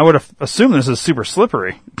 I would assume this is super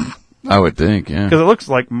slippery. I would think, yeah. Because it looks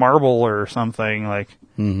like marble or something. Like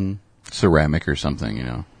ceramic or something, you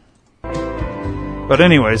know. But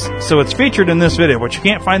anyways, so it's featured in this video, but you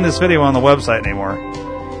can't find this video on the website anymore.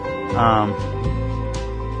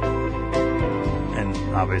 And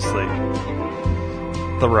obviously,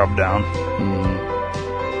 the rub down,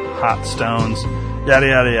 hot stones, yada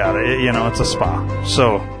yada yada. It's a spa,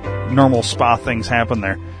 so normal spa things happen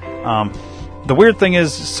there. The weird thing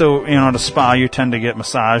is, so at a spa you tend to get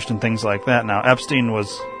massaged and things like that. Now Epstein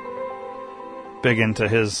was big into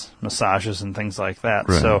his massages and things like that,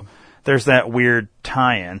 right. So there's that weird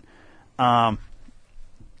tie-in. I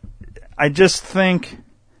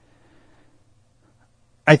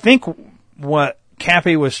think what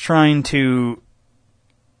Cappy was trying to,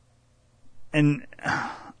 and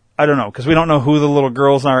I don't know, because we don't know who the little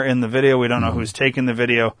girls are in the video. We don't know who's taking the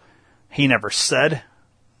video. He never said.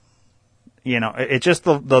 It's just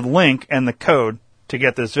the link and the code to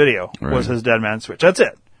get this video was his Dead Man Switch. That's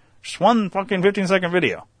it. Just one fucking 15-second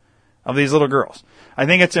video of these little girls. I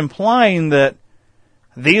think it's implying that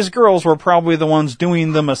these girls were probably the ones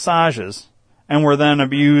doing the massages and were then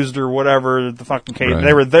abused or whatever the fucking case. Right.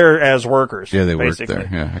 They were there as workers. Yeah, they basically. worked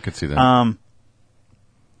there. Yeah, I could see that.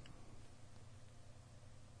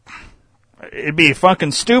 It'd be a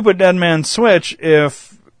fucking stupid Dead Man Switch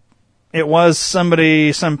if it was some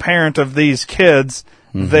parent of these kids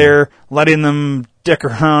there letting them dick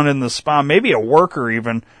around in the spa. Maybe a worker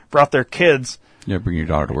even brought their kids. Yeah, bring your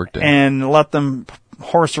daughter to work day. And let them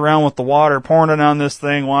horse around with the water, pouring it on this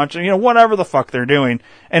thing, watching, whatever the fuck they're doing.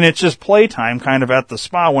 And it's just playtime kind of at the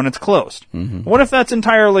spa when it's closed. What if that's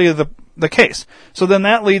entirely the case? So then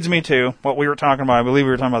that leads me to what we were talking about. I believe we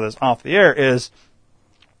were talking about this off the air is,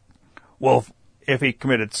 well, if he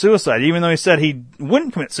committed suicide, even though he said he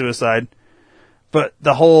wouldn't commit suicide, but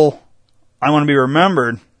the whole, I want to be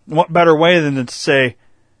remembered, what better way than to say,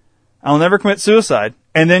 I'll never commit suicide,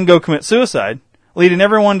 and then go commit suicide, leading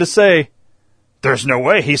everyone to say, there's no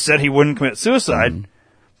way he said he wouldn't commit suicide,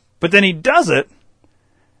 but then he does it,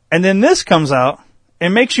 and then this comes out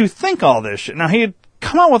and makes you think all this shit. Now, he had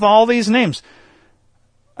come out with all these names.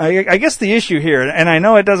 I guess the issue here, and I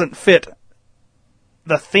know it doesn't fit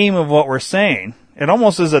the theme of what we're saying, it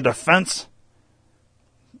almost is a defense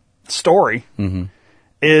story,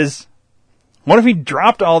 is, what if he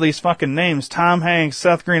dropped all these fucking names, Tom Hanks,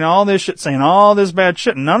 Seth Green, all this shit, saying all this bad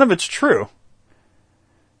shit, and none of it's true?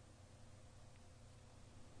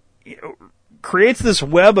 Creates this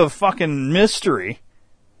web of fucking mystery,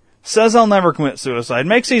 says I'll never commit suicide,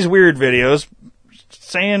 makes these weird videos,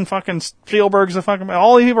 saying fucking Spielberg's a fucking,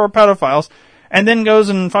 all these people are pedophiles, and then goes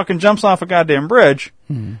and fucking jumps off a goddamn bridge,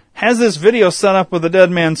 has this video set up with the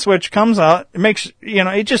Dead Man Switch, comes out, it makes,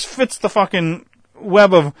 it just fits the fucking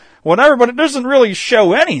web of whatever, but it doesn't really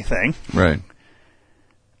show anything. Right.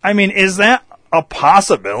 I mean, is that a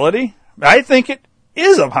possibility? I think it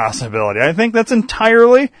is a possibility. I think that's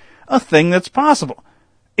entirely a thing that's possible.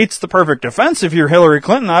 It's the perfect defense. If you're Hillary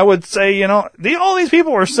Clinton, I would say, all these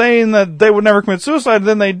people are saying that they would never commit suicide,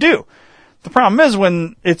 then they do. The problem is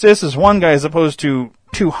when this is one guy as opposed to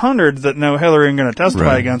 200 that know Hillary and going to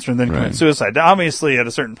testify against her and then commit suicide. Obviously, at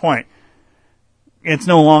a certain point, it's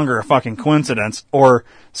no longer a fucking coincidence or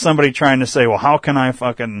somebody trying to say, well, how can I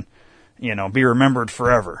fucking, be remembered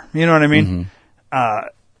forever? You know what I mean?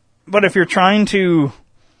 But if you're trying to,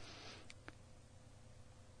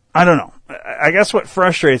 I don't know. I guess what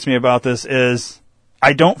frustrates me about this is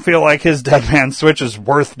I don't feel like his Dead Man Switch is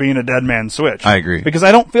worth being a Dead Man Switch. I agree. Because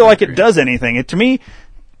I don't feel like it does anything. To me,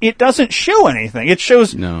 it doesn't show anything. It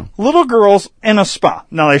shows little girls in a spa.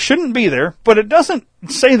 Now, they shouldn't be there, but it doesn't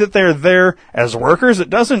say that they're there as workers. It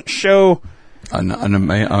doesn't show an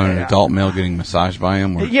adult male getting massaged by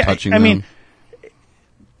him or touching them. Mean,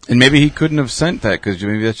 and maybe he couldn't have sent that because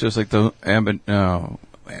maybe that's just like the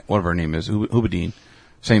whatever her name is, Hubadine,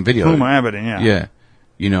 same video. Huma Abedin,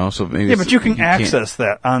 yeah. So maybe. Yeah, but you can access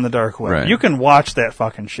that on the dark web. Right. You can watch that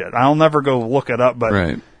fucking shit. I'll never go look it up, but.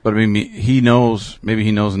 Right. But I mean, maybe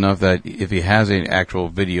he knows enough that if he has an actual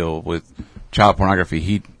video with child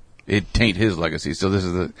pornography, it taint his legacy. So this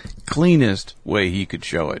is the cleanest way he could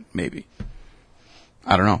show it, maybe.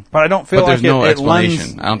 I don't know. But I don't feel like there's no it explanation.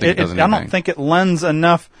 lends, I don't think it does anything. I don't think it lends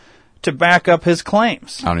enough to back up his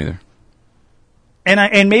claims. I don't either.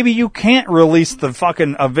 And maybe you can't release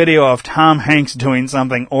a video of Tom Hanks doing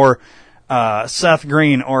something or Seth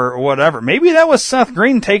Green or whatever. Maybe that was Seth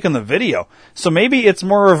Green taking the video. So maybe it's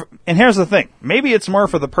more of, and here's the thing, maybe it's more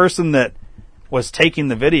for the person that was taking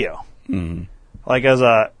the video. Like as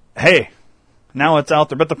a, hey, now it's out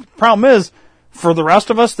there. But the problem is, for the rest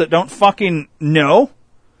of us that don't fucking know,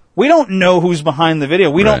 We don't know who's behind the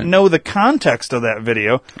video. We don't know the context of that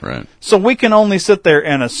video. Right. So we can only sit there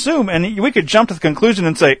and assume, and we could jump to the conclusion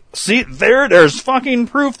and say, see, there's fucking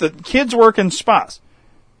proof that kids work in spas.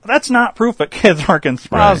 That's not proof that kids work in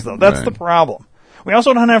spas, though. That's the problem. We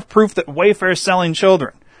also don't have proof that Wayfair's selling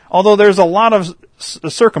children. Although there's a lot of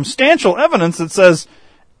circumstantial evidence that says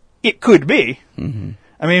it could be. Mm-hmm.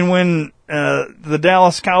 I mean, when the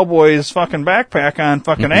Dallas Cowboys fucking backpack on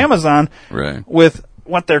fucking Amazon with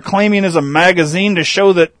what they're claiming is a magazine to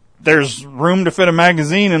show that there's room to fit a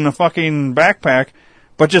magazine in the fucking backpack,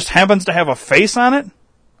 but just happens to have a face on it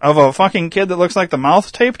of a fucking kid that looks like the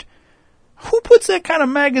mouth taped. Who puts that kind of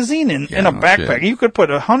magazine in a backpack? Shit. You could put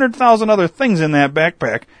 100,000 other things in that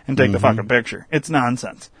backpack and take the fucking picture. It's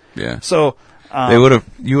nonsense. Yeah. So you would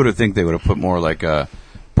have think they would have put more like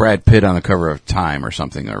Brad Pitt on the cover of Time or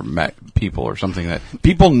something, or People or something that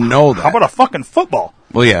people know that. How about a fucking football?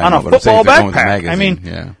 Well, yeah, on a football backpack. I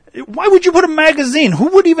mean, why would you put a magazine?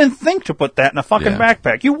 Who would even think to put that in a fucking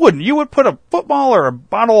backpack? You wouldn't. You would put a football or a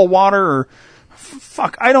bottle of water or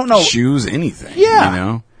I don't know. Shoes, anything. Yeah. You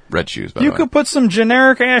know? Red shoes, by the way. You could put some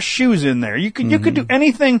generic ass shoes in there. You could do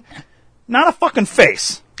anything. Not a fucking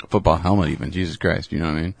face. A football helmet, even. Jesus Christ, you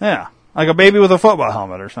know what I mean? Yeah, like a baby with a football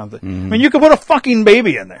helmet or something. I mean, you could put a fucking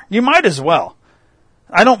baby in there. You might as well.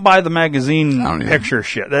 I don't buy the magazine picture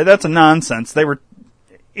shit. That's a nonsense.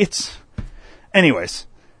 Anyways.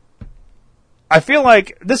 I feel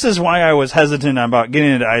like this is why I was hesitant about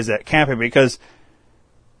getting into Isaac Cappy, because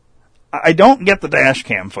I don't get the dash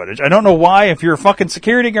cam footage. I don't know why, if you're a fucking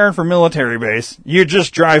security guard for military base, you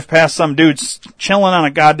just drive past some dude chilling on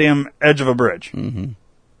a goddamn edge of a bridge. Mm-hmm.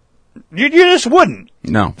 You just wouldn't.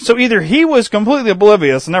 No. So either he was completely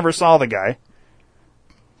oblivious and never saw the guy,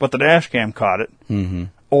 but the dash cam caught it,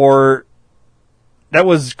 or that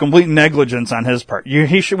was complete negligence on his part.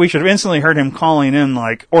 We should have instantly heard him calling in,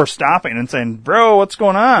 or stopping and saying, "Bro, what's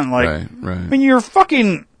going on?" Right. I mean, you're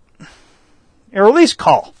fucking, or at least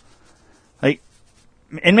call.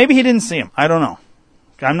 And maybe he didn't see him. I don't know.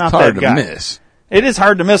 I'm not that guy. Hard to miss. It is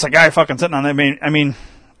hard to miss a guy fucking sitting on that. I mean,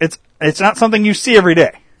 it's not something you see every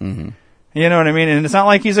day. Mm-hmm. You know what I mean? And it's not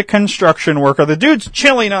like he's a construction worker. The dude's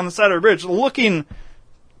chilling on the side of the bridge, looking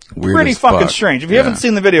weird pretty fucking strange. If you haven't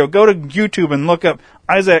seen the video, go to YouTube and look up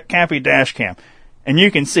Isaac Cappy dash cam, and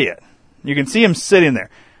you can see it. You can see him sitting there.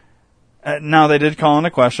 Now, they did call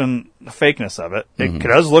into question the fakeness of it. It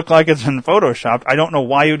does look like it's been photoshopped. I don't know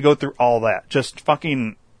why you would go through all that. Just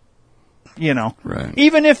fucking, Right.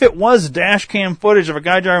 Even if it was dash cam footage of a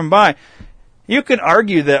guy driving by, you could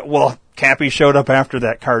argue that, well, Cappy showed up after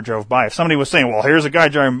that car drove by. If somebody was saying, well, here's a guy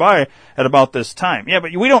driving by at about this time. Yeah,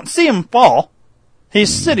 but we don't see him fall.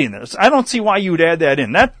 He's sitting there. So I don't see why you would add that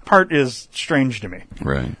in. That part is strange to me.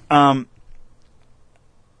 Right.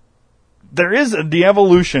 There is a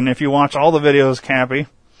de-evolution if you watch all the videos, Cappy,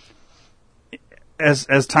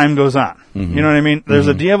 as time goes on. Mm-hmm. You know what I mean? There's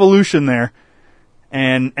a de-evolution there,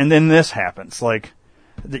 and then this happens.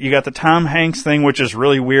 You got the Tom Hanks thing, which is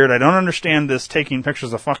really weird. I don't understand this taking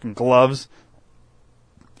pictures of fucking gloves.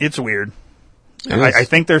 It's weird. I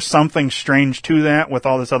think there's something strange to that with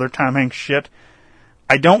all this other Tom Hanks shit.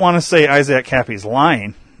 I don't want to say Isaac Cappy's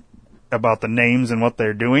lying about the names and what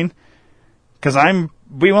they're doing, because I'm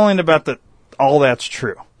be willing to bet that all that's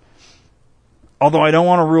true. Although I don't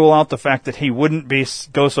want to rule out the fact that he wouldn't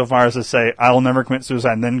go so far as to say, I'll never commit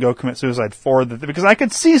suicide and then go commit suicide because I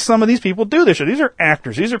could see some of these people do this shit. These are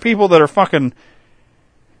actors. These are people that are fucking...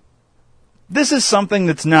 This is something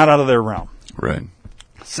that's not out of their realm. Right.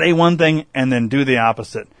 Say one thing and then do the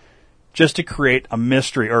opposite, just to create a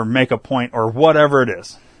mystery or make a point or whatever it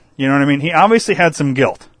is. You know what I mean? He obviously had some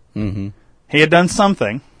guilt. Mm-hmm. He had done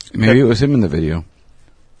something. Maybe it was him in the video.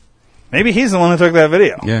 Maybe he's the one that took that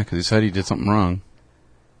video. Yeah, because he said he did something wrong.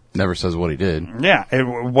 Never says what he did. Yeah.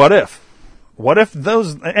 What if? What if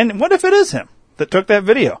it is him that took that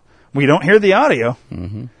video? We don't hear the audio.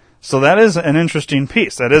 Mm-hmm. So that is an interesting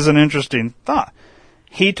piece. That is an interesting thought.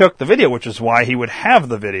 He took the video, which is why he would have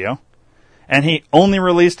the video, and he only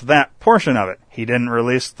released that portion of it. He didn't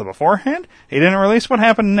release the beforehand. He didn't release what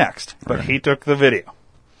happened next, but he took the video.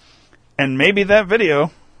 And maybe that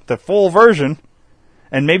video, the full version,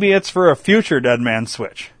 and maybe it's for a future Dead Man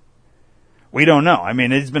Switch. We don't know. I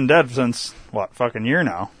mean, he's been dead since, fucking year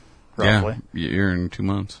now, roughly. Yeah, year and 2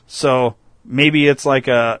 months. So maybe it's like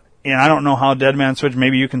I don't know how Dead Man Switch,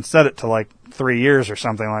 maybe you can set it to 3 years or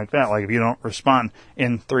something like that. If you don't respond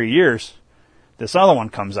in 3 years, this other one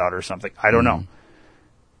comes out or something. I don't know.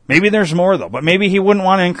 Maybe there's more, though. But maybe he wouldn't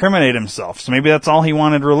want to incriminate himself. So maybe that's all he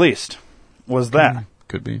wanted released, was that.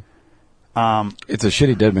 Could be. It's a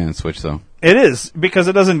shitty Dead Man Switch, though. It is, because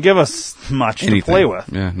it doesn't give us much to play with.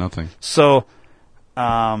 Yeah, nothing. So,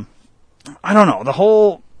 I don't know. The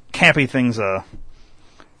whole campy thing's a...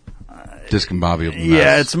 discombobulated mess.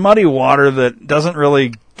 Yeah, it's muddy water that doesn't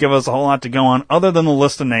really give us a whole lot to go on other than the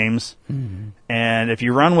list of names. Mm-hmm. And if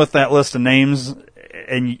you run with that list of names,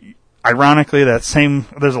 and ironically, there's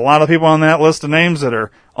a lot of people on that list of names that are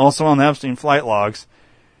also on the Epstein flight logs,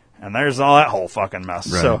 and there's all that whole fucking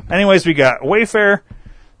mess. Right. So, anyways, we got Wayfair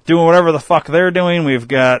doing whatever the fuck they're doing. We've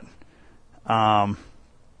got, I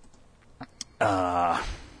don't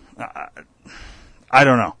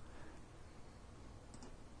know.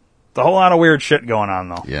 The whole lot of weird shit going on,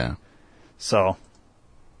 though. Yeah. So,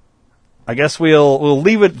 I guess we'll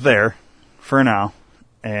leave it there for now,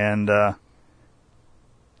 and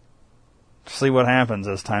see what happens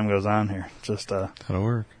as time goes on here. Just that'll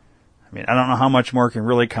work. I mean, I don't know how much more can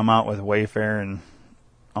really come out with Wayfair and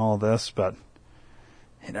all this, but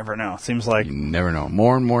you never know. It seems like you never know.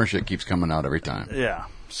 More and more shit keeps coming out every time. Yeah.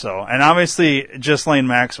 So, and obviously, Ghislaine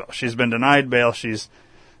Maxwell, she's been denied bail. She's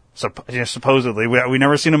supposedly, we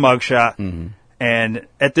never seen a mugshot. Mm-hmm. And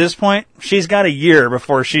at this point, she's got a year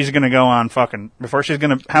before she's going to go on before she's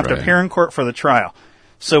going to have to appear in court for the trial.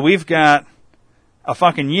 So we've got a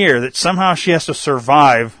fucking year that somehow she has to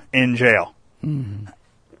survive in jail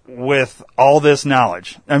with all this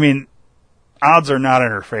knowledge. I mean, odds are not in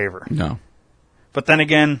her favor. No. But then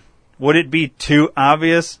again, would it be too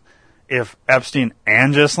obvious if Epstein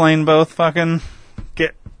and Ghislaine both fucking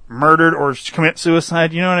get murdered or commit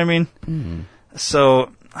suicide? You know what I mean? Mm-hmm.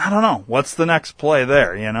 So, I don't know. What's the next play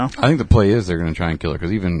there, you know? I think the play is they're going to try and kill her,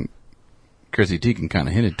 because even Chrissy Teigen kind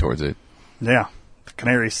of hinted towards it. Yeah. The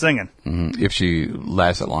canary's singing. Mm-hmm. If she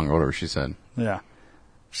lasts that long or whatever she said. Yeah.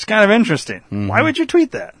 It's kind of interesting. Mm-hmm. Why would you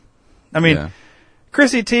tweet that? I mean,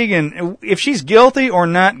 Chrissy Teigen, if she's guilty or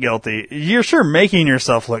not guilty, you're sure making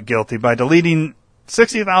yourself look guilty by deleting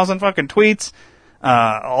 60,000 fucking tweets,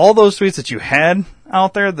 all those tweets that you had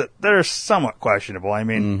out there that are somewhat questionable. I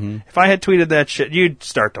mean, if I had tweeted that shit, you'd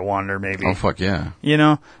start to wonder maybe. Oh, fuck yeah. You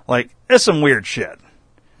know, like, it's some weird shit.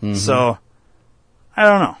 Mm-hmm. So, I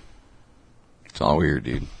don't know. It's all weird,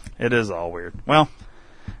 dude. It is all weird. Well,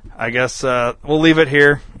 I guess we'll leave it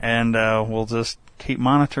here, and we'll just keep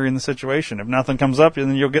monitoring the situation. If nothing comes up,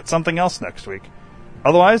 then you'll get something else next week.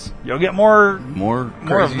 Otherwise, you'll get more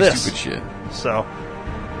crazy, of this stupid shit. So, all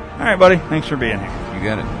right, buddy. Thanks for being here. You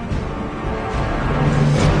got it.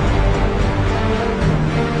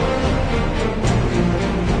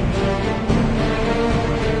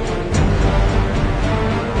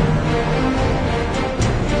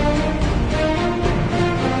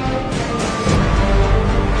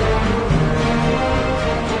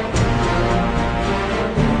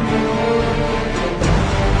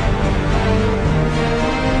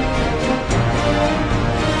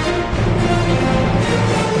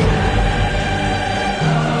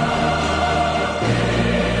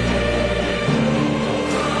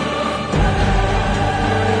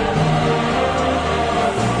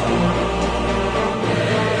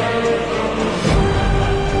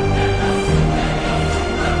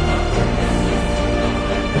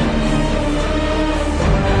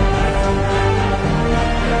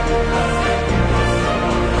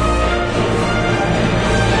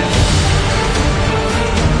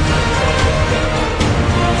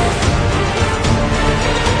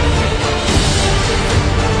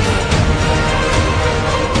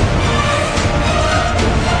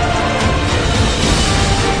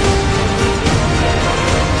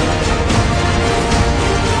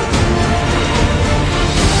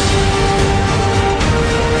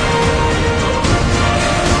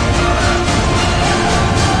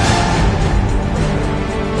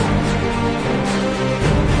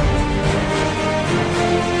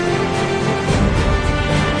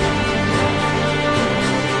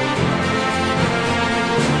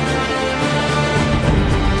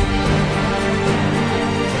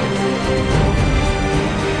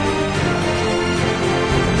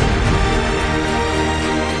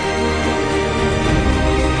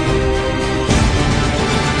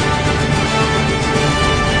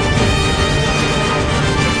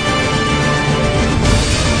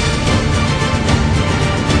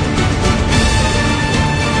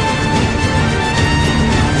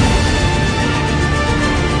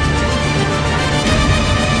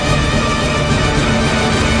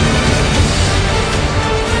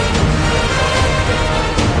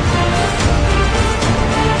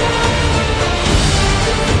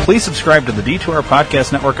 Please subscribe to the D2R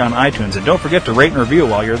Podcast Network on iTunes, and don't forget to rate and review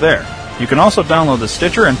while you're there. You can also download the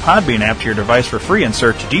Stitcher and Podbean app to your device for free and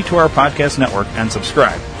search D2R Podcast Network and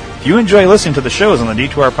subscribe. If you enjoy listening to the shows on the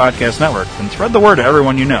D2R Podcast Network, then spread the word to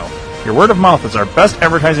everyone you know. Your word of mouth is our best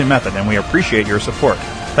advertising method, and we appreciate your support.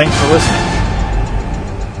 Thanks for listening.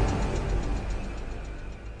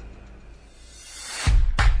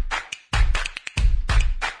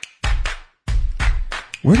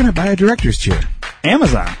 Where can I buy a director's chair?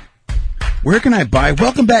 Amazon. Where can I buy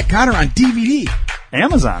Welcome Back, Kotter on DVD?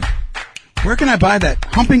 Amazon. Where can I buy that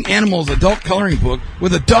Humping Animals adult coloring book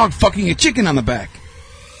with a dog fucking a chicken on the back?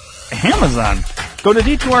 Amazon. Go to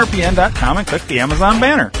D2RPN.com and click the Amazon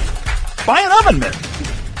banner. Buy an oven mitt.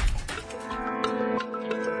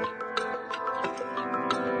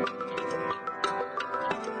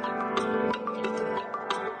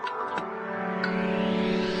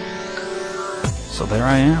 So there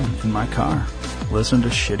I am in my car, listening to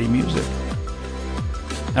shitty music.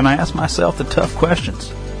 And I ask myself the tough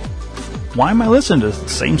questions. Why am I listening to the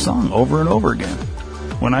same song over and over again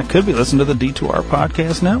when I could be listening to the D2R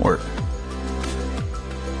Podcast Network?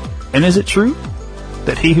 And is it true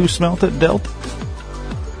that he who smelt it dealt it?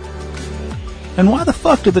 And why the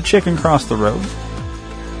fuck did the chicken cross the road?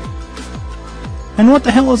 And what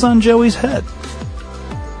the hell is on Joey's head?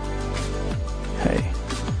 Hey,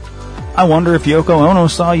 I wonder if Yoko Ono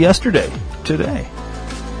saw yesterday, today.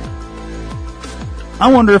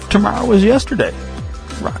 I wonder if tomorrow was yesterday.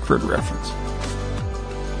 Rockford reference.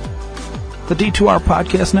 The D2R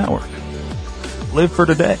Podcast Network. Live for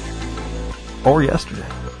today or yesterday.